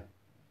corner.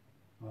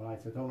 Alright.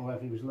 I don't know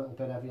if he was a little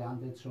bit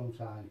heavy-handed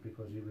sometimes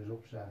because he was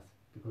upset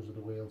because of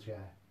the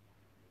wheelchair.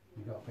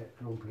 He got a bit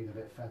grumpy and a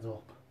bit fed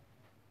up.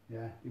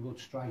 Yeah, he would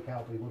strike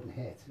out but he wouldn't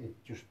hit, it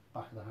just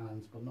back of the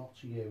hands, but not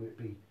to you, it'd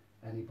be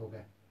any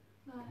bugger.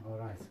 Right.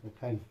 Alright,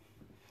 okay.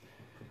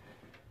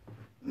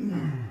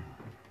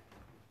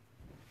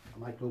 I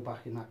might go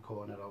back in that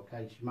corner,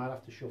 okay? She might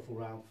have to shuffle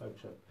round,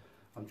 folks.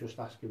 I'm just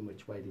asking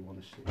which way they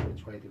want to sit,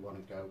 which way they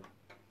want to go.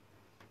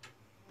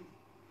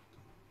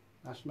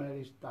 Ask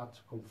Mary's dad to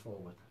come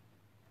forward.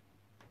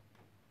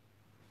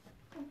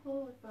 Come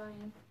forward,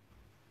 Brian.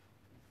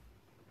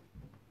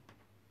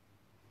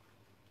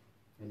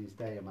 In his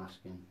day, I'm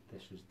asking,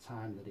 this was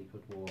time that he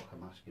could walk,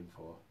 I'm asking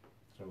for.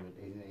 So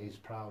in his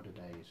prouder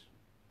days.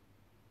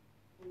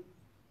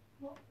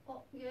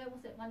 What year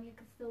was it when you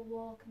could still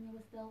walk and you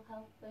were still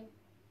healthy?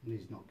 And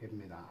he's not giving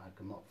me that,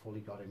 I've not fully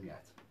got him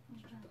yet.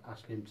 Okay. Just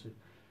ask him to,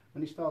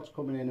 when he starts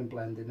coming in and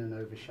blending and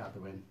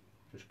overshadowing,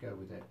 just go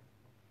with it.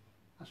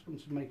 Ask him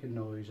to make a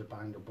noise, a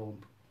bang, a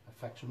bump,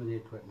 affect some of the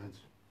equipment.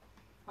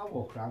 I'll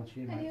walk round to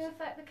you, Can mate. you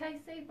affect the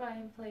KC,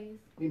 Brian, please?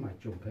 He might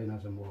jump in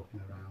as I'm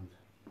walking around.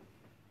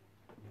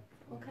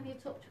 Or can you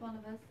touch one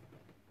of us?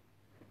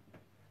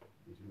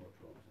 He's more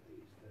drugs than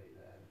he's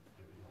there,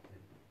 doing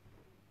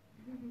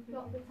nothing.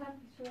 Drop the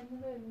temperature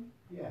in the room.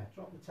 Yeah,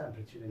 drop the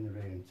temperature in the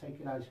room, take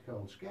it ice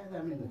cold, scare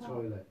them in the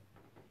toilet.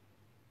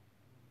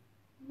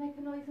 Make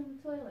a noise in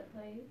the toilet,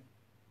 please.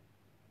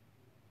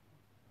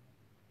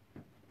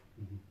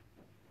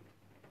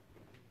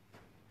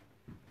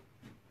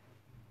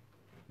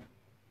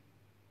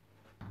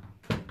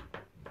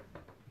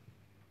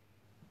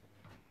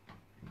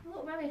 You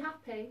look very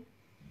happy.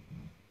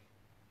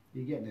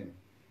 You getting him?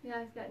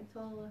 Yeah, he's getting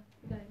taller.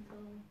 He's getting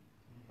taller.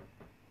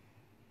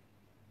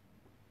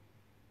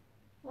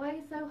 Why are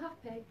you so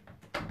happy?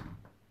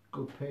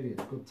 Good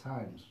periods, good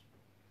times.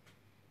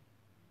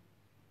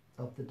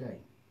 Of the day.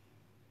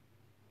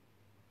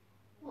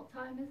 What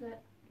time is it?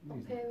 What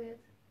He's- period?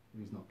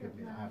 He's not giving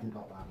me that. I haven't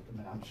got that at the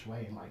minute. I'm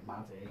swaying like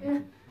mad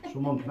here.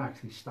 Someone can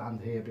actually stand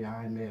here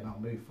behind me and I'll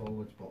move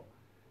forwards, but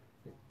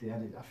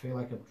I feel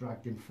like I've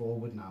dragged him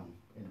forward now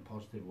in a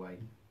positive way.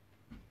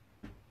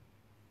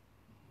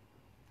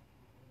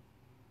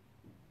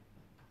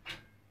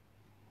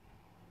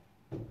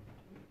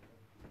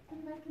 Can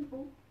you make him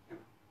bump?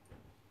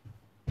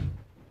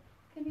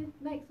 Can you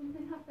make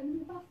something happen in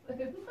the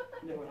bathroom?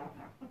 No,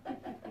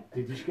 not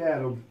Did you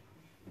scare him?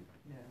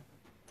 No.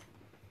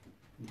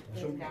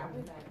 Some- Down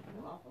with that.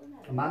 Awful, isn't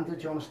it? Amanda,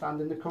 do you want to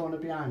stand in the corner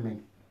behind me?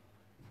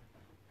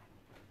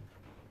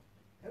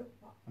 Oh,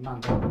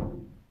 Amanda, do you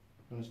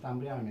want to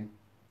stand behind me?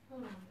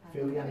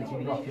 Feel the energy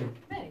rocking.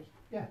 Me?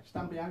 Yeah,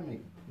 stand behind me.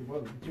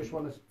 You just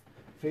want to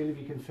feel if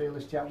you can feel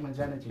this gentleman's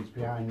energies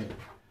behind me.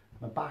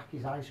 My back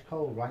is ice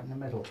cold right in the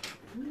middle.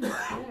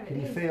 Yeah, Can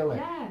you is. feel it?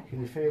 Yeah.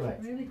 Can you feel it?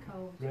 Really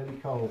cold. Really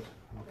cold.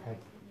 Okay.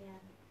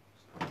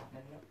 Yeah.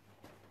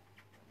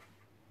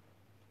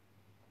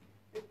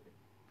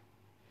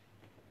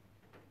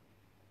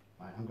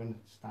 Right, I'm going to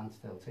stand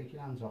still. Take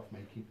your hands off me.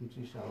 Keep them to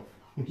yourself.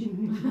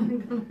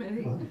 Hang on a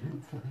minute.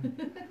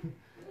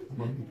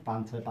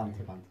 Banter,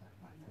 banter, banter.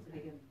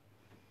 Right,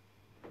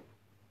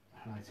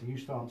 right, so you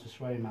starting to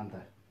sway,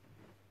 Amanda?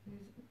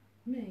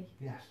 Me?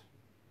 Yes,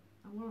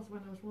 I was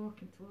when I was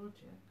walking towards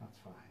you. that's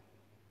fine.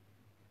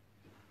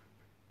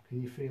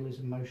 Can you feel his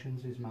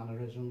emotions, his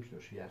mannerisms?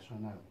 Just yes or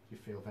no? Do you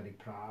feel very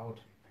proud?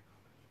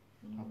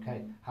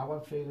 Okay, how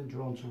I'm feeling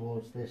drawn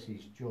towards this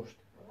is just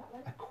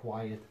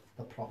acquired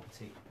the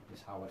property,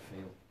 is how I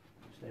feel.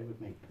 Stay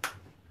with me.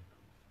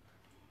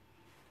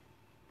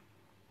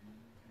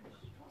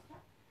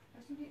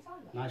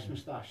 Nice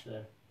moustache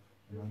there.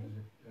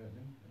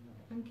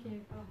 Thank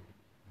you.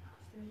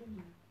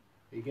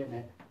 Are you getting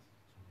it?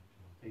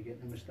 Are you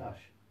getting the moustache?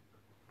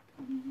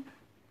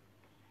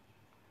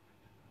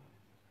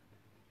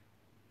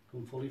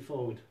 Come fully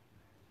forward.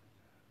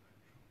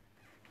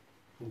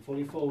 Come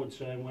fully forward,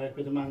 sir, and work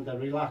with Amanda.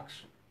 Relax.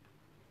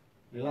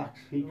 Relax.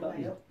 He's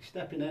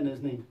stepping in,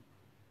 isn't he?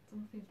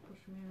 Something's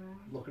pushing me around.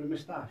 Look at the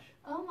moustache.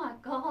 Oh my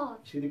god,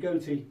 See the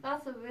goatee?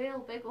 that's a real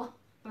big one.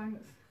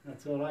 Thanks.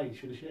 That's alright. You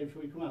should have shaved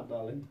before you come out,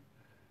 darling.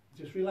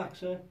 Just relax,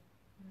 sir.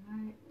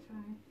 Right, try.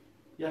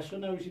 Yes or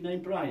no? Is your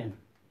name Brian?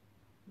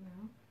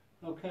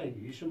 No. Okay. Are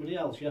you somebody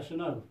else? Yes or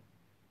no?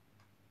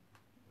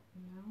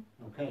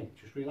 No. Okay.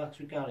 Just relax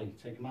with Gary.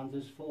 Take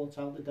Amanda's thoughts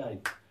out of the day.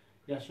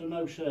 Yes or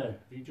no, sir?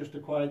 Have you just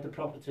acquired the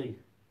property?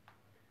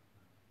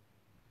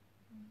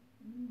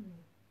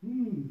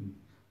 Thinking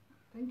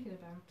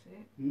about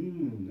it.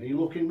 Are you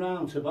looking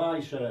round to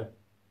buy, sir?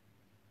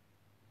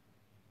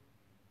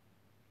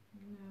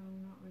 No,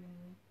 not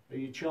really. Are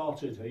you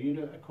chartered? Are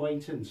you an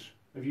acquaintance?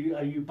 Are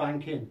you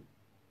banking?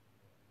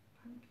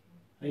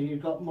 Have you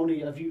got money?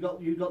 Have you got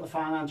the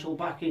financial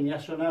backing?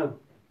 Yes or no?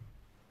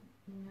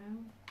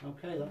 No.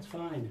 Okay, that's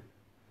fine.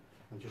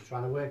 I'm just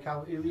trying to work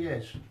out who he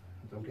is.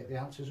 I don't get the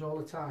answers all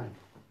the time.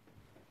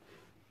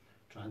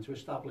 Trying to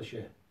establish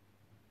it.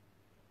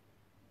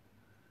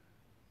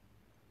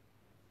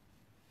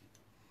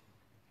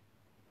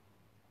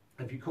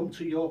 Have you come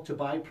to York to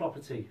buy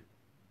property?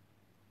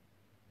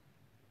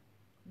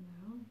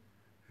 No.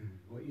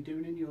 What are you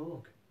doing in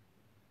York?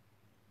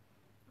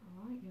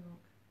 I like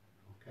York.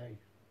 Okay.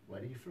 Where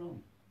are you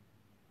from?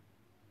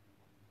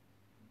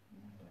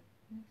 Yes.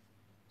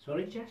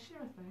 Sorry?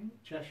 Cheshire, I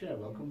think. Cheshire.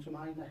 Welcome to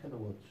my neck of the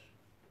woods.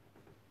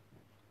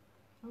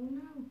 Oh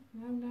no.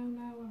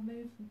 I've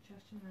moved from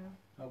Cheshire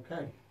now.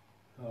 Okay.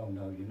 Oh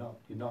no,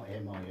 you're not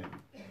him, are you?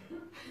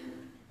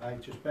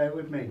 Right, just bear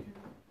with me.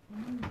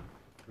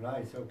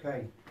 Right,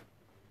 okay.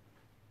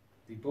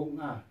 Debunk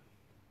that.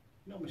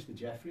 You're not Mr.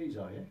 Jeffries,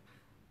 are you?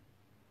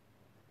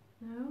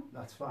 No.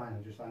 That's fine.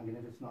 I'm just asking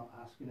if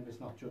it's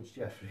not Judge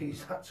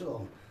Jeffries. That's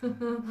all. Do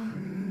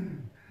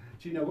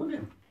you know of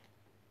him?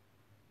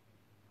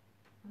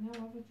 I know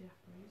of a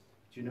Jeffries.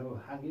 Do you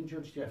know hanging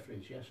Judge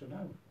Jeffries? Yes or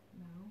no?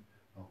 No.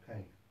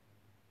 Okay.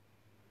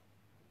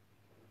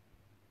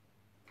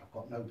 I've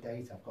got no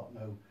date. I've got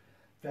no.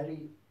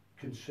 Very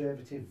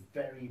conservative.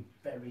 Very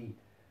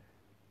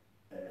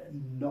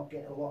not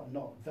get a lot.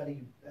 Not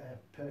very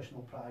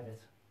personal,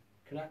 private.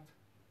 Correct?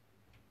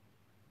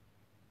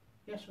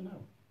 Yes or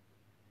no?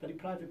 Very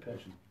private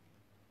person.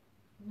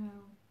 No.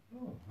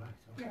 Oh, right,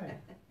 okay.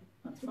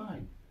 That's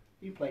fine.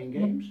 Are you playing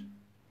games?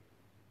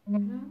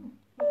 No.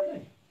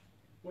 Okay.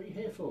 What are you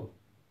here for?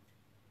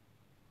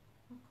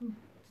 I'll come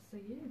to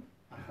see you.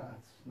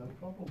 That's no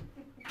problem.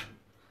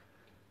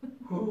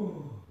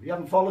 You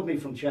haven't followed me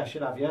from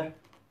Cheshire, have you?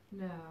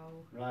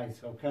 No. Right,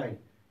 okay.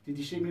 Did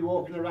you see me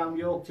walking around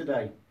York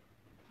today?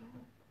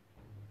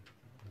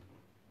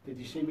 Did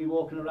you see me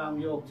walking around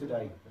York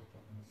today?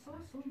 I saw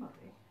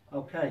somebody.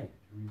 Okay.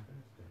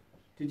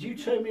 Did you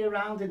turn me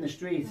around in the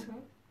street?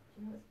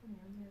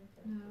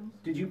 No.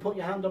 Did you put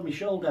your hand on my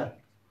shoulder?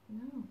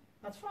 No.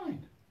 That's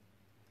fine.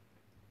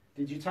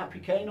 Did you tap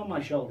your cane on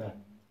my shoulder?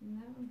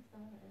 No.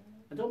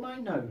 I don't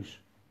mind those.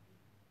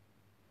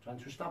 Trying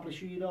to establish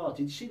who you are.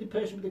 Did you see the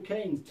person with the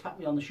cane tap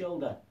me on the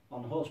shoulder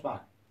on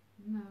horseback?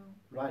 No.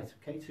 Right,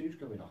 K2's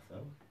going off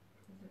though.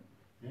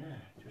 Yeah,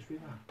 just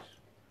relax.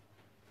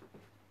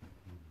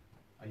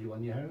 Are you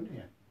on your own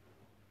here?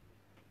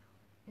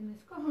 In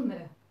this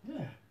corner?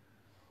 Yeah.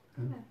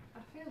 Yeah. I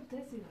feel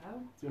dizzy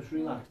though. Just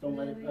relax, don't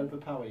let it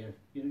overpower you.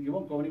 You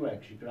won't go anywhere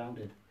because you're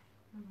grounded.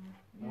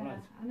 Yeah, All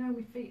right. I know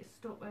my feet are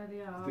stuck where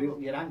they are.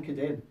 You're anchored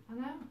in. I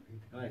know.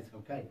 Right,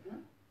 okay.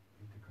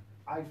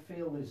 I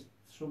feel there's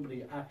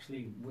somebody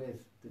actually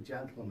with the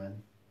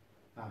gentleman.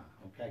 Ah,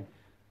 okay.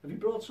 Have you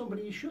brought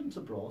somebody you shouldn't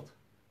have brought?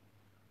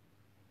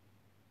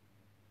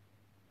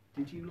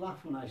 Did you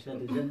laugh when I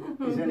said,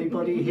 is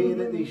anybody here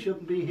that they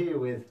shouldn't be here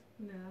with?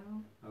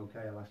 No.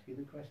 Okay, I'll ask you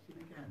the question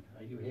again.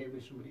 Are you here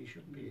with somebody you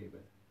shouldn't be here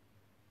with?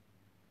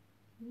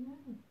 No.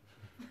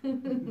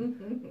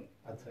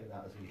 I'd take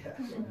that as a yes.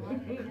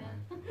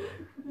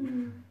 Do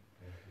you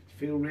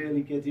feel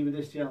really giddy with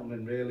this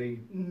gentleman?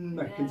 Really,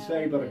 I can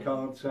say but I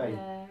can't say.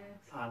 Yes.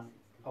 And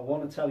I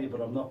want to tell you but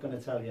I'm not going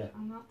to tell you.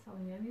 I'm not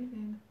telling you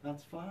anything.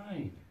 That's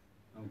fine.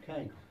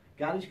 Okay.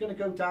 Gary's going to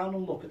go down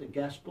and look at the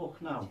guest book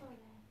now.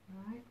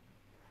 Right.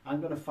 I'm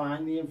going to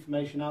find the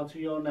information out of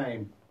your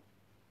name.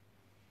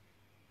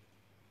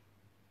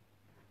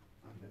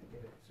 I'm going to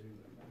give it to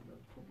the member of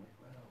the public.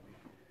 Where are we?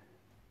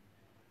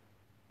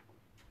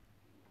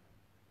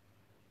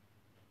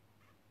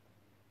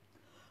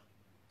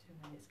 2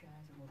 minutes,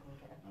 guys, and we'll go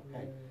get a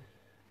Okay.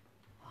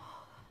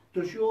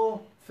 blue. Does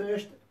your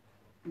first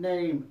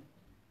name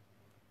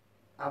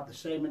have the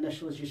same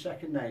initial as your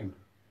second name?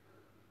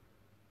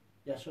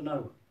 Yes or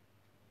no?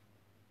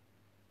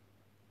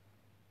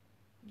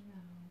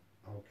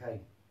 No. Okay.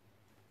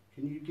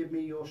 Can you give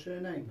me your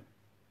surname?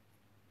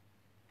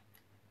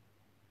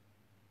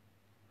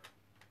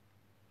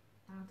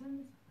 Adams, I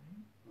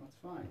think. That's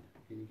fine.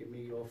 Can you give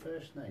me your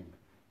first name?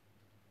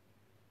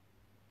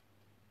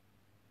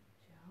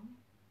 Joe.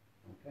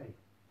 Okay.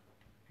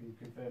 Can you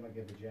confirm I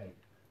give a J?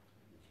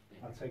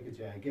 I'll take a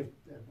J. I give,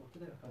 what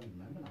did I can't even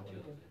remember now. What it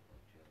is.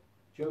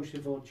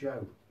 Joseph or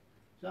Joe.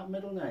 Is that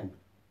middle name?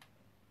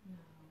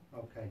 No.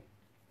 Okay.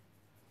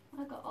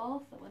 I got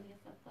Arthur when you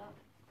said that.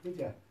 Did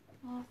you?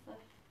 Arthur.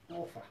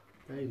 Arthur.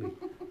 Bailey.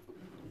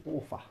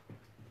 Arthur.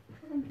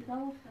 I think it's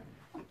Arthur.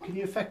 Can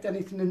you affect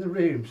anything in the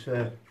room,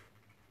 sir?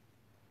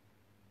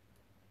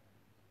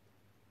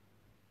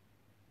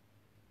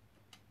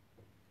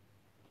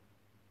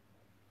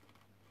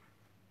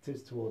 It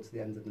is towards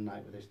the end of the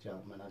night with this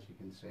gentleman. As you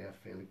can see, I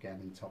feel again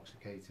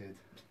intoxicated.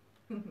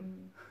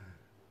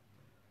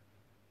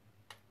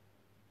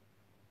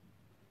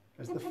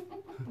 As the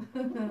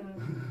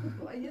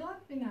What are you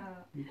laughing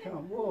at? you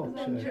can't walk,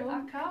 I sir.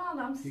 can't,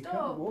 I'm You stuck.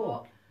 can't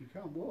walk. You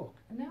can't walk.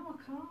 But no,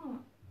 I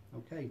can't.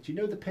 Okay. Do you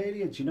know the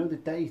period? Do you know the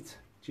date?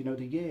 Do you know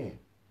the year?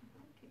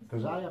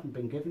 Because I haven't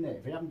been given it.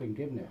 If you haven't been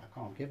given it, I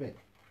can't give it.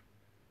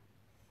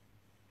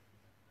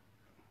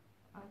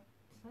 I'd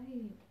say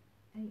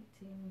 18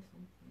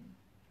 something.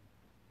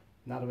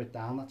 Narrow it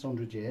down. That's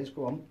 100 years.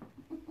 Go on.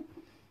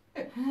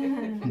 I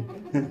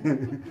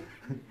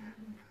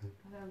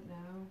don't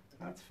know.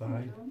 That's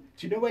fine.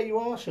 Do you know where you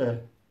are, sir?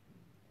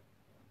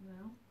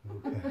 No.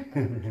 Okay.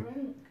 I'm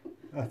drunk.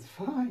 That's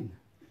fine.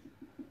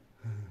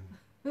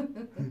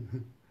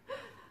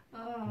 Oh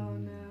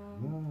no.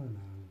 Oh, no.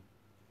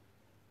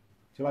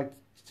 Do you like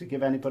to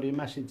give anybody a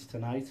message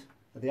tonight?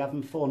 Are they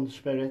having fun,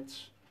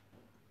 spirits?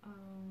 Are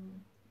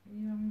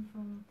you having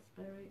fun,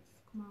 spirits?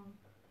 Come on.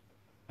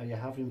 Are you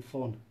having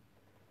fun?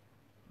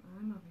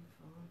 I'm having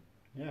fun.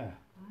 Yeah.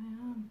 I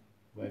am.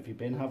 Where have you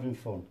been having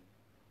fun?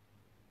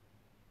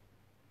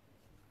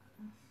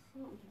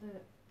 Sort of the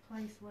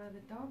place where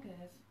the dog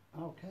is.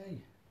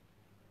 Okay.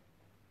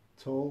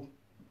 Tall?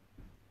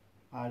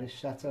 Irish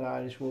setter,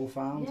 Irish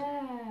wolfhound?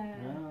 Yeah.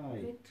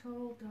 Right. Big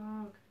tall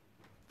dog.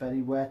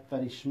 Very wet,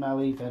 very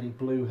smelly, very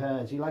blue hair.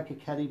 Is he like a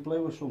Kerry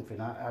Blue or something?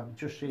 I've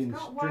just seen He's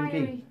got stringy.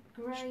 wiry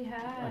grey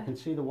hair. I can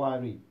see the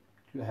wiry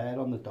hair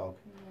on the dog.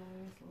 Yeah,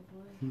 he's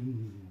lovely.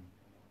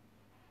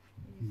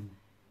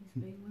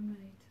 He's been with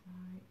me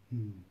tonight.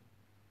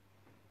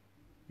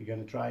 You're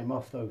going to dry him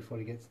off though before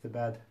he gets to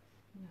bed?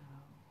 No.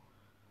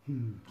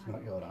 It's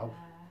not your house.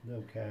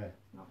 Don't care.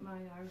 Not my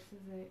house,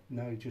 is it?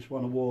 No, you just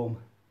want to warm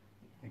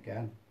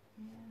again.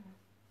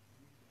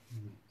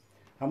 Yeah.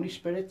 How many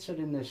spirits are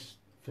in this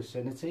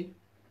vicinity?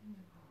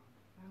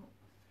 About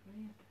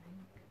 3, I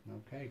think.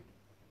 Okay.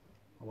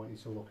 I want you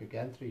to look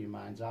again through your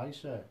mind's eye,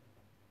 sir.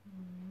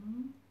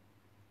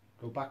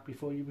 Go back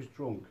before you was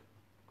drunk.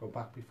 Go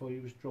back before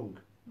you was drunk.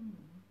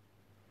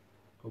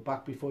 Go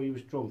back before you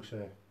was drunk,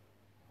 sir.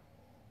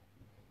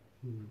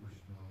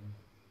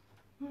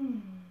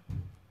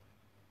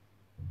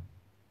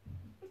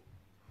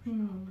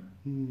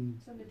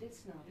 Somebody did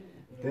snore,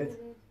 didn't they?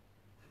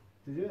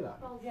 Did you hear that?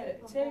 Yeah,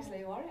 seriously,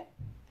 you are it?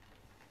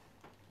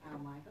 Oh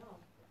my god.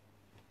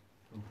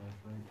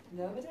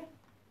 Nobody?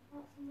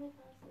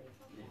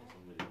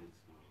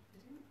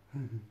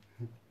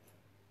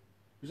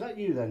 Was that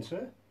you then,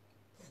 sir?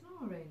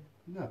 Snoring?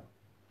 No. No.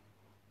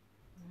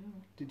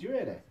 Did you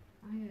hear it?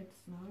 I heard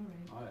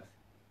snoring.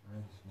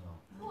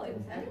 Oh, it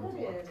was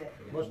everybody heard it.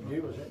 It wasn't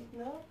you, was it?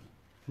 No.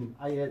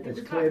 I heard It this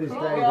was clear that as day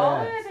close.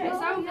 there.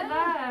 It's over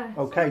there.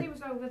 Okay. Somebody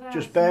was over there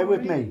Just bear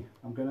with snoring. me.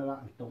 I'm going to,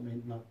 don't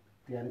mean not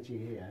the energy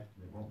here.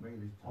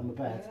 On the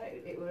bed.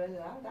 It was really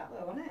loud, that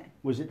though, wasn't it?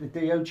 Was it the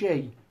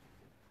DOG?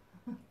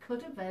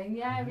 Could have been,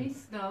 yeah, he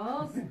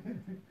snores.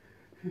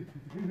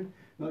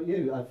 Not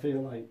you, I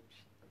feel like.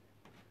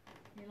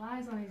 He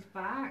lies on his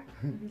back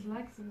with his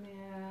legs in the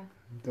air.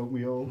 Don't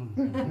we all?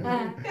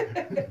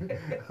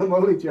 I'm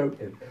only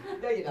joking.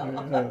 No, you're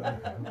not.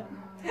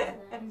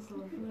 He's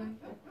lovely.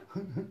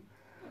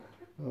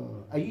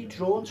 Oh. Are you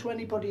drawn to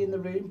anybody in the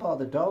room bar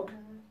the dog?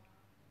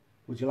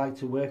 Would you like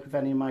to work with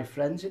any of my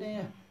friends in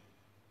here?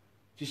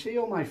 Do you see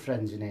all my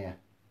friends in here?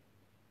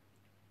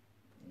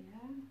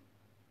 Yeah.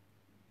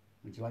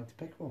 Would you like to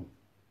pick one?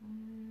 Would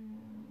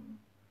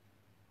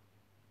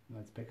you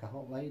like to pick a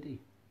hot lady?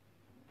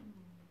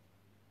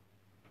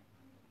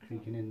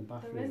 Creaking in the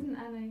bathroom. There isn't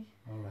any.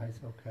 All right,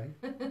 okay.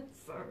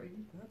 Sorry.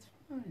 That's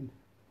fine.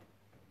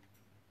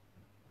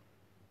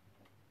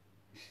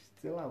 He's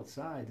still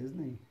outside,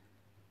 isn't he?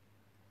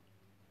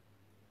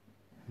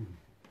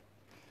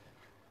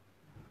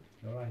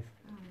 All right.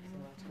 So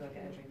we'll have to go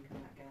get a drink on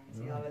that, guys. Is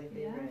he already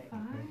been Yeah, great?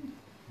 fine.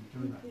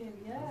 Doing Thank you,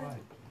 yeah. All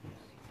right.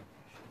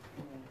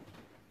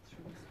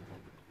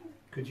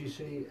 Could you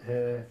see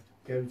her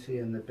goatee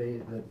and the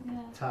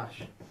Yeah. tash?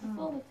 It's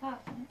all the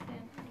tap, isn't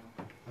it?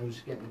 I was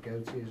getting the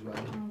goatee as well.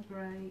 Oh,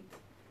 great.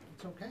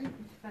 It's okay. His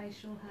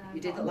facial hair.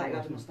 You did look like you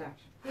had a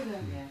moustache. Did I?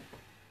 Yeah.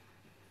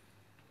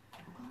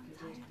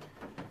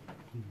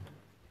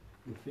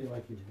 You feel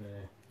like you've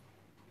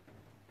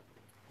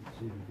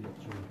seen the up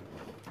to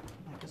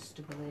Like a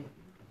stubbly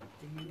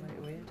thing, like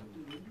weird.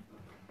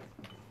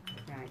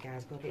 Right,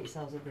 guys, go get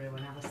yourselves a brew and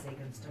have a cig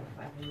and stuff,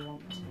 whatever you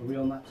want. Are we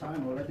on that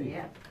time already?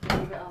 Yeah.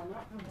 Leave it on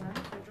that for them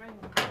for a drink.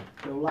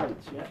 Go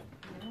lights, yeah?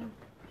 Yeah.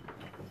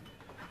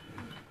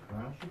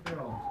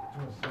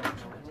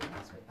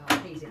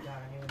 Oh, ease it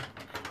down anyway.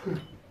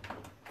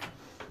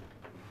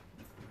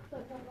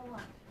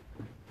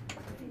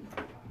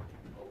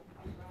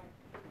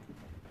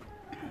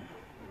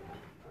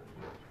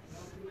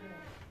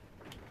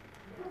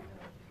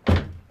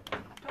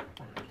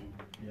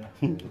 Yeah,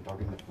 there's a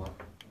dog in the flat.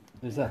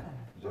 Is there?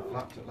 There's a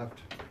flat to the left.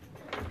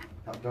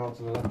 That door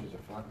to the left is a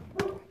flat.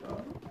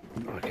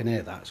 I can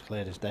hear that, it's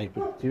clear as day.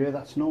 But do you hear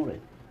that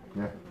snoring?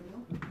 Yeah.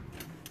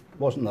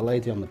 Wasn't the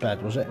lady on the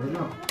bed, was it?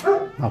 No.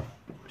 No.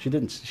 She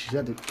didn't. She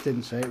said it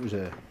didn't say it was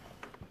her.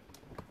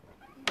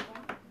 Do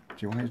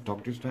you want his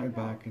dog just started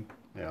barking?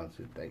 Yeah,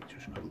 the date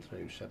just come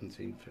through,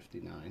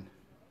 17:59.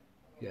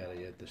 Yeah, I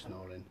heard the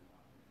snoring.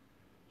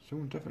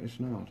 Someone definitely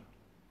snored.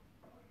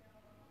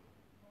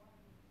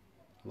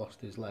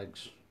 Lost his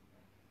legs.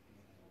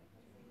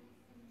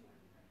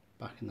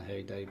 Back in the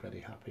heyday, very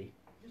happy.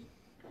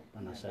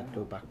 And I said,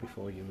 go back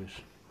before you was.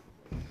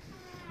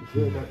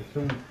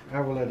 Some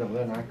owl head up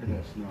there, I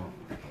couldn't snore.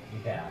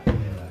 Yeah.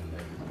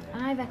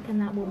 I reckon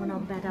that woman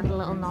on bed had a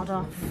little nod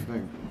off.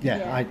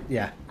 Yeah,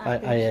 I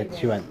heard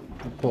she went,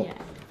 but Yeah,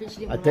 but she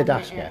didn't I want did to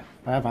ask admit her.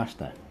 I have asked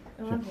her.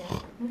 Oh, have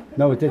you?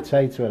 No, I did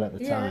say to her at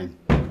the Yeah. time,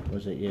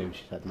 was it you?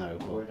 She said no,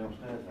 Going but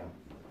downstairs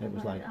now. it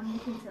was like, I'm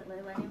looking at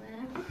Lou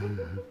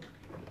anyway.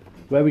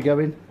 where are we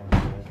going?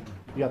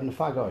 You having a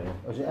fag, are you?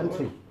 Or is it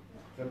empty?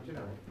 Empty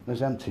now.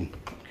 It's empty.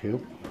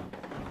 Cool.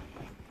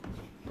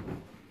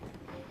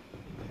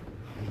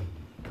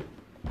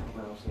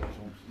 Well, so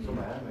some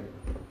air, mate.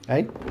 Hey,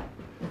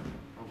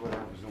 I'm going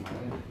out for some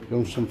air.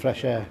 going for some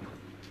fresh air.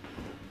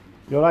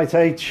 You alright,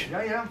 H?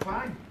 Yeah, I'm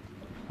fine.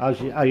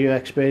 How you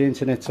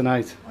experiencing it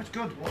tonight? That's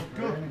good.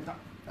 Good.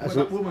 As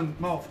When it- that woman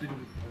morphed in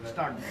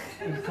stag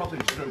in the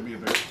cottage threw me a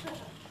bit.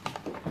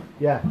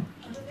 Yeah.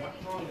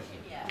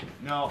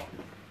 No,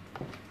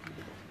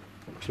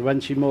 So when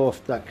she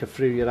morphed, that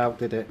threw you out,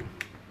 did it?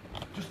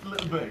 just a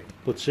little bit.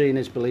 But seeing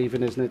is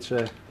believing, isn't it,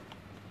 sir?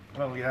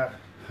 Well, yeah.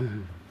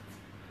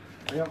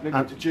 I haven't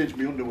needed to change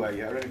my underwear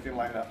yet or anything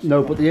like that.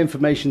 No, but the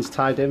information's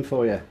tied in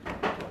for you.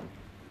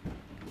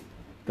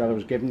 That I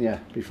was giving you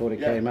before it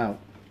Yeah. came out.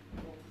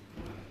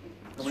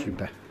 I mean,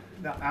 Super.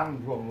 that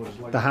hand one was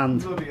like The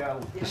hand. bloody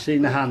hell. You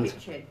seen the hand?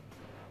 Kitchen.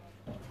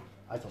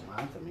 I don't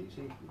mind them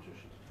easy.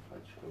 I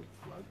just go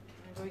flow.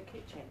 Go in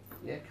kitchen.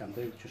 Yeah, can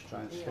do. Just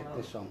try and stick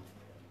this on.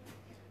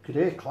 Could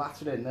hear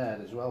clatter in there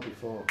as well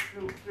before.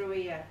 Through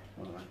here.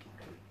 Alright,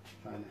 okay.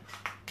 Trying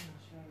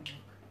it.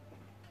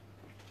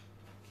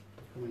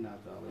 Come in now,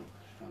 darling.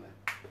 Just trying to.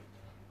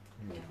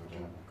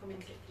 Come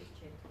into the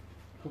kitchen.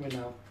 Come in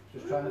now.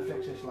 Just trying to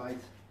fix this light.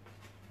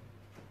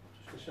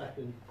 Just a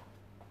second.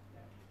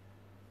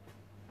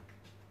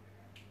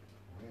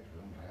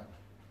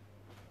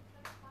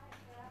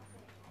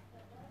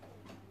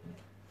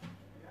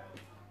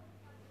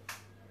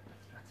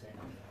 That's it.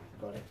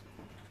 Got it.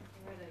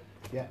 Ready?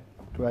 Yeah,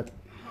 go ahead.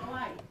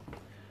 Alright.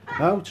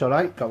 No, it's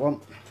alright, got one.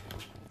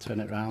 Turn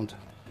it round.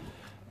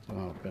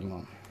 Oh, a bit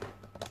long.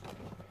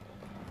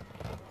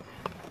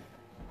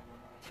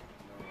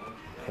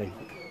 Okay.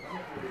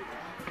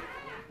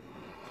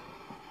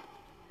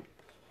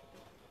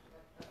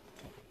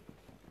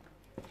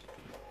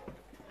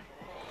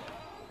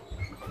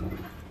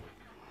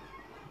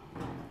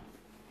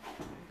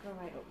 Go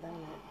right up there,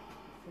 look.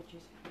 Fridge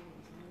is full.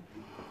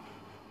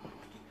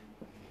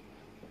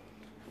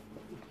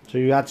 So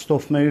you had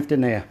stuff moved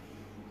in here?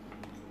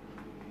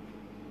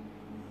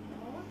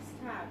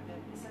 Last time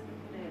they said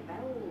they put in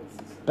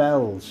bells.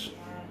 Bells.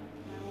 Yeah,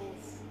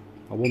 bells.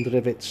 I wonder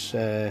if it's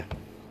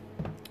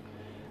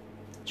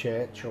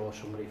church or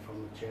somebody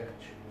from the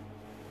church.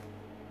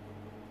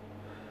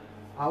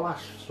 I'll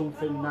ask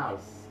something now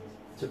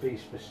to be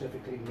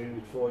specifically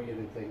moved for you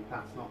and think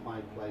that's not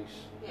my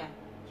place. Yeah.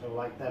 So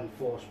like them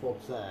 4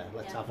 spots there,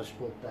 let's Yeah. have a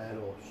spot there,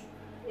 or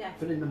Yeah.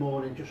 for in the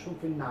morning, just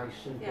something nice,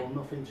 simple, Yeah.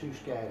 nothing too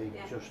scary.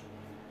 Yeah. Just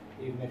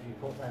even if you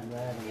put them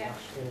there and Yeah.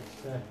 ask it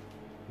to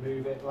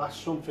move it, well, that's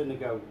something to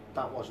go.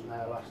 That wasn't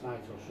there last night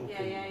or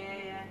something.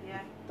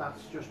 Yeah.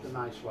 That's just a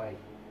nice way.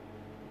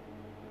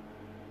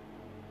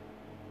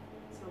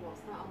 So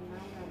what's that on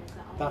now then? Is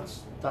that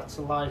on? That's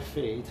a live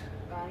feed.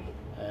 Right.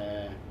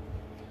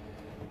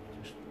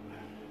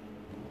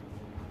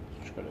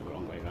 Just got it the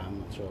wrong way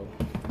round, that's all.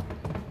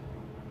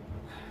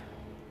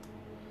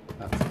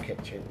 That's the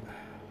kitchen.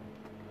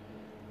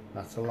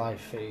 That's a live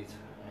feed.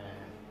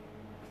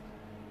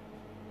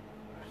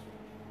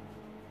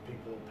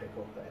 People will pick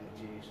up the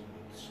energies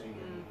and see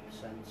and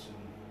sense.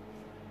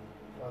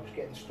 And I was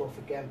getting stuff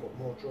again, but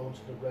more drawn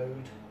to the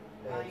road.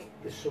 Right.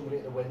 There's somebody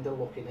at the window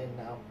looking in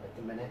now at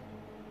the minute.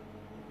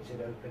 Is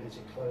it open? Is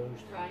it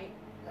closed? Right.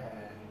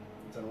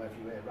 I don't know if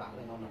you hear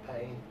rattling on a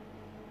pane.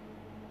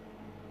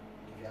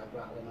 If you had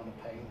rattling on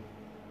a pane,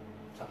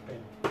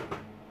 tapping.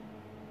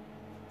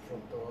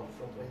 Front door,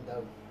 front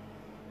window.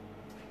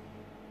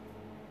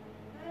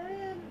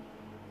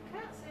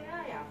 Can't say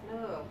I have,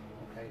 no.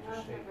 Okay, just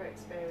I've see. never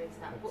experienced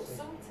that. Let's But see.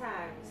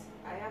 sometimes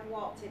I have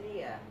walked in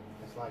here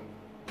It's like,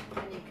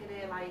 and you can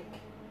hear like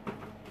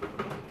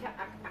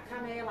I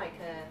can hear like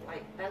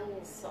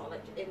bells sort of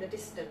like in the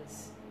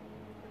distance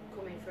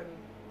coming from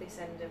this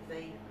end of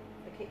the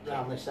kitchen.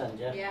 round this end,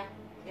 yeah?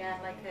 Yeah,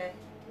 like a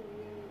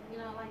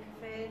like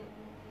a faint.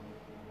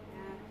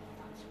 Yeah.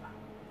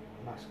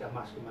 I'm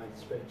asking my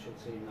spiritual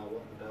team now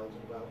what the bells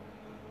are about.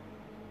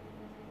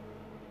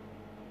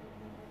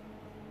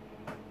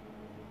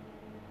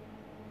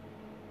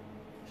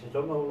 So I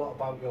don't know a lot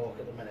about York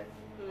at the minute.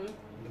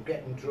 I'm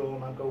getting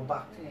drawn, I'm going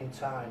back in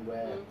time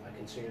where I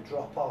can see a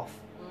drop off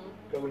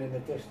going in the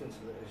distance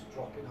that is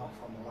dropping off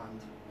on the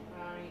land.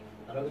 Right.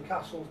 I know the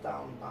castle's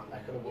down that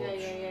neck of the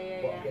woods,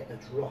 Yeah, but yeah. I'm getting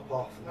a drop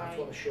off, and that's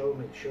what they show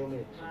me. They show me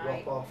a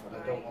Right, drop off, and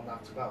I don't want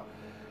that to go.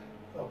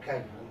 Okay,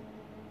 and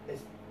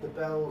it's the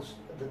bells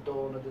at the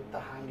dawn of the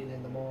hanging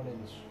in the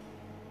mornings.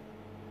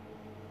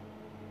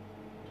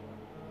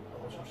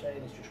 what I'm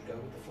saying is just go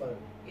with the flow.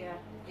 Yeah,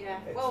 yeah.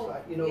 It's Well,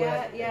 like, you know,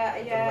 yeah, where, yeah, I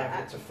don't yeah. know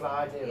if it's a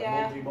Friday or yeah,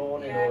 a Monday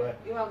morning yeah, or a,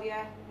 well,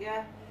 yeah,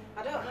 yeah.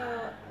 I don't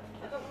know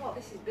what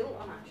this is built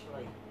on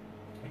actually.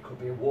 it could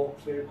be a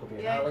walk-through, it could be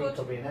an Yeah, it alley, could, it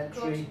could be an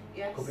entry, could,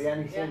 yes, could be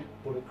anything, yeah.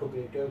 but it could be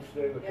a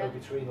go-through, a Yeah.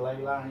 go-between ley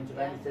lines or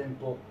Yeah. anything,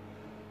 but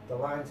the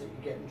lines that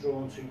you're getting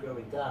drawn to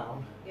going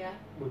down Yeah,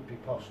 would be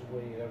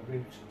possibly a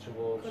route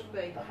towards could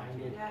be. the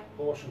hanging. Yeah.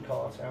 Horse and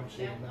cart I'm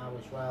seeing Yeah. now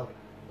as well.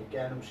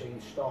 Again, I'm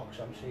seeing stocks,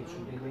 I'm seeing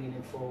somebody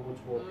leaning forwards,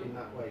 walking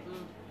that way.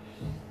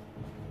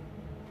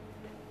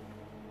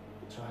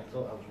 So I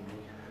thought that was me.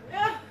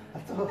 Yeah. I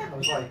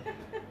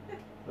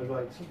was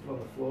like something on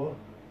the floor.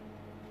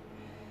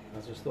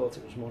 I just thought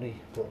it was money,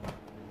 but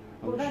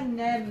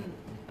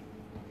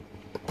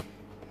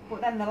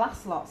But then the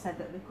last lot said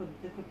that they could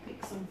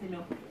pick something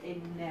up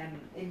in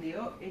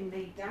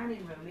the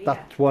dining room here.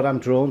 that's what I'm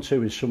drawn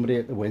to, is somebody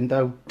at the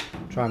window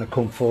trying to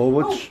come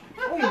forwards.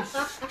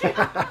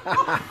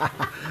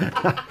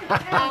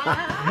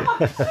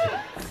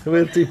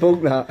 We'll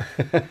debunk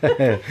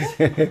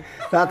that.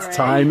 That's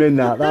timing,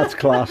 that's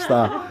class,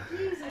 that. Oh,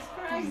 Jesus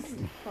Christ.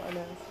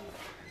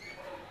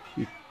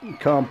 You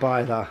can't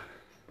buy that.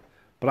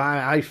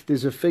 But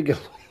there's a figure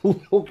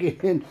looking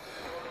in.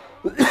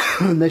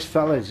 And this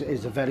fella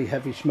is a very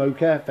heavy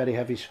smoker, very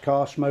heavy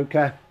cigar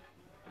smoker.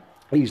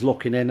 He's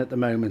looking in at the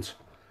moment.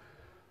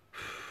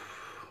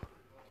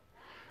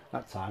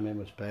 That timing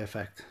was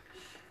perfect.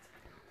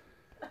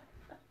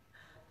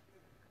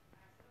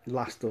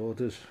 Last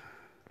orders,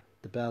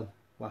 the bell,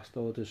 last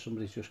orders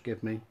somebody's just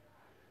given me.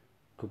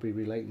 Could be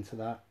relating to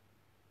that.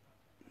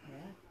 Yeah.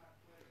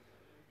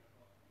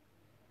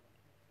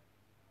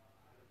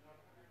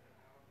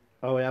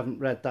 Oh, I haven't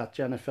read that,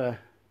 Jennifer.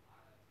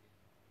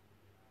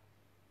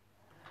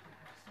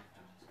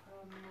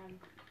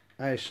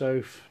 Hey,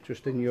 Soph,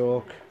 just in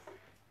York.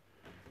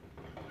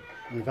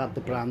 We've had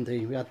the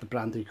brandy. We had the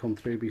brandy come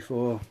through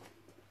before.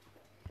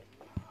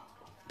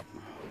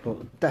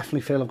 But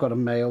definitely feel I've got a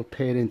male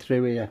peering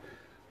through here.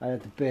 I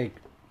had the big...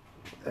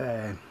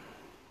 it's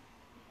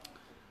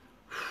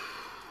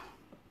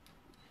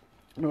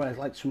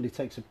like somebody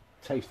takes a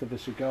taste of a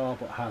cigar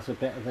but has a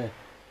bit of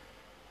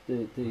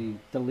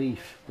the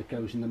leaf that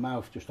goes in the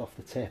mouth just off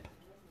the tip.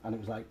 And it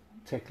was like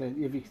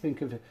tickling. If you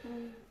think of a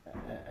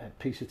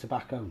piece of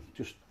tobacco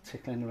just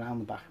tickling around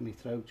the back of my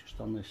throat,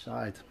 just on this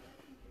side.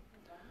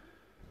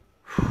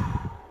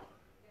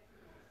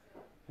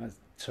 That's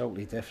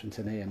totally different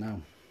in here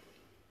now.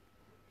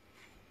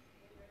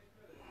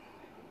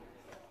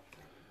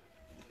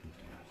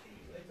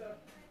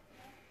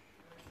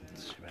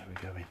 Let's see where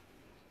we're going.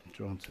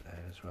 Drawn to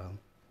there as well.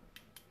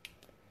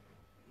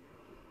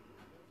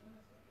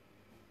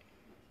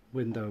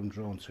 Window I'm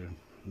drawn to.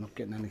 I'm not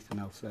getting anything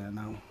else there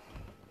now.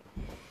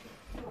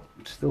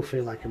 Still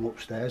feel like I'm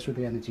upstairs with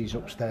the energies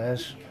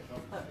upstairs.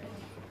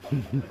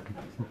 Do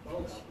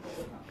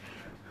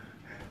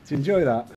you enjoy that?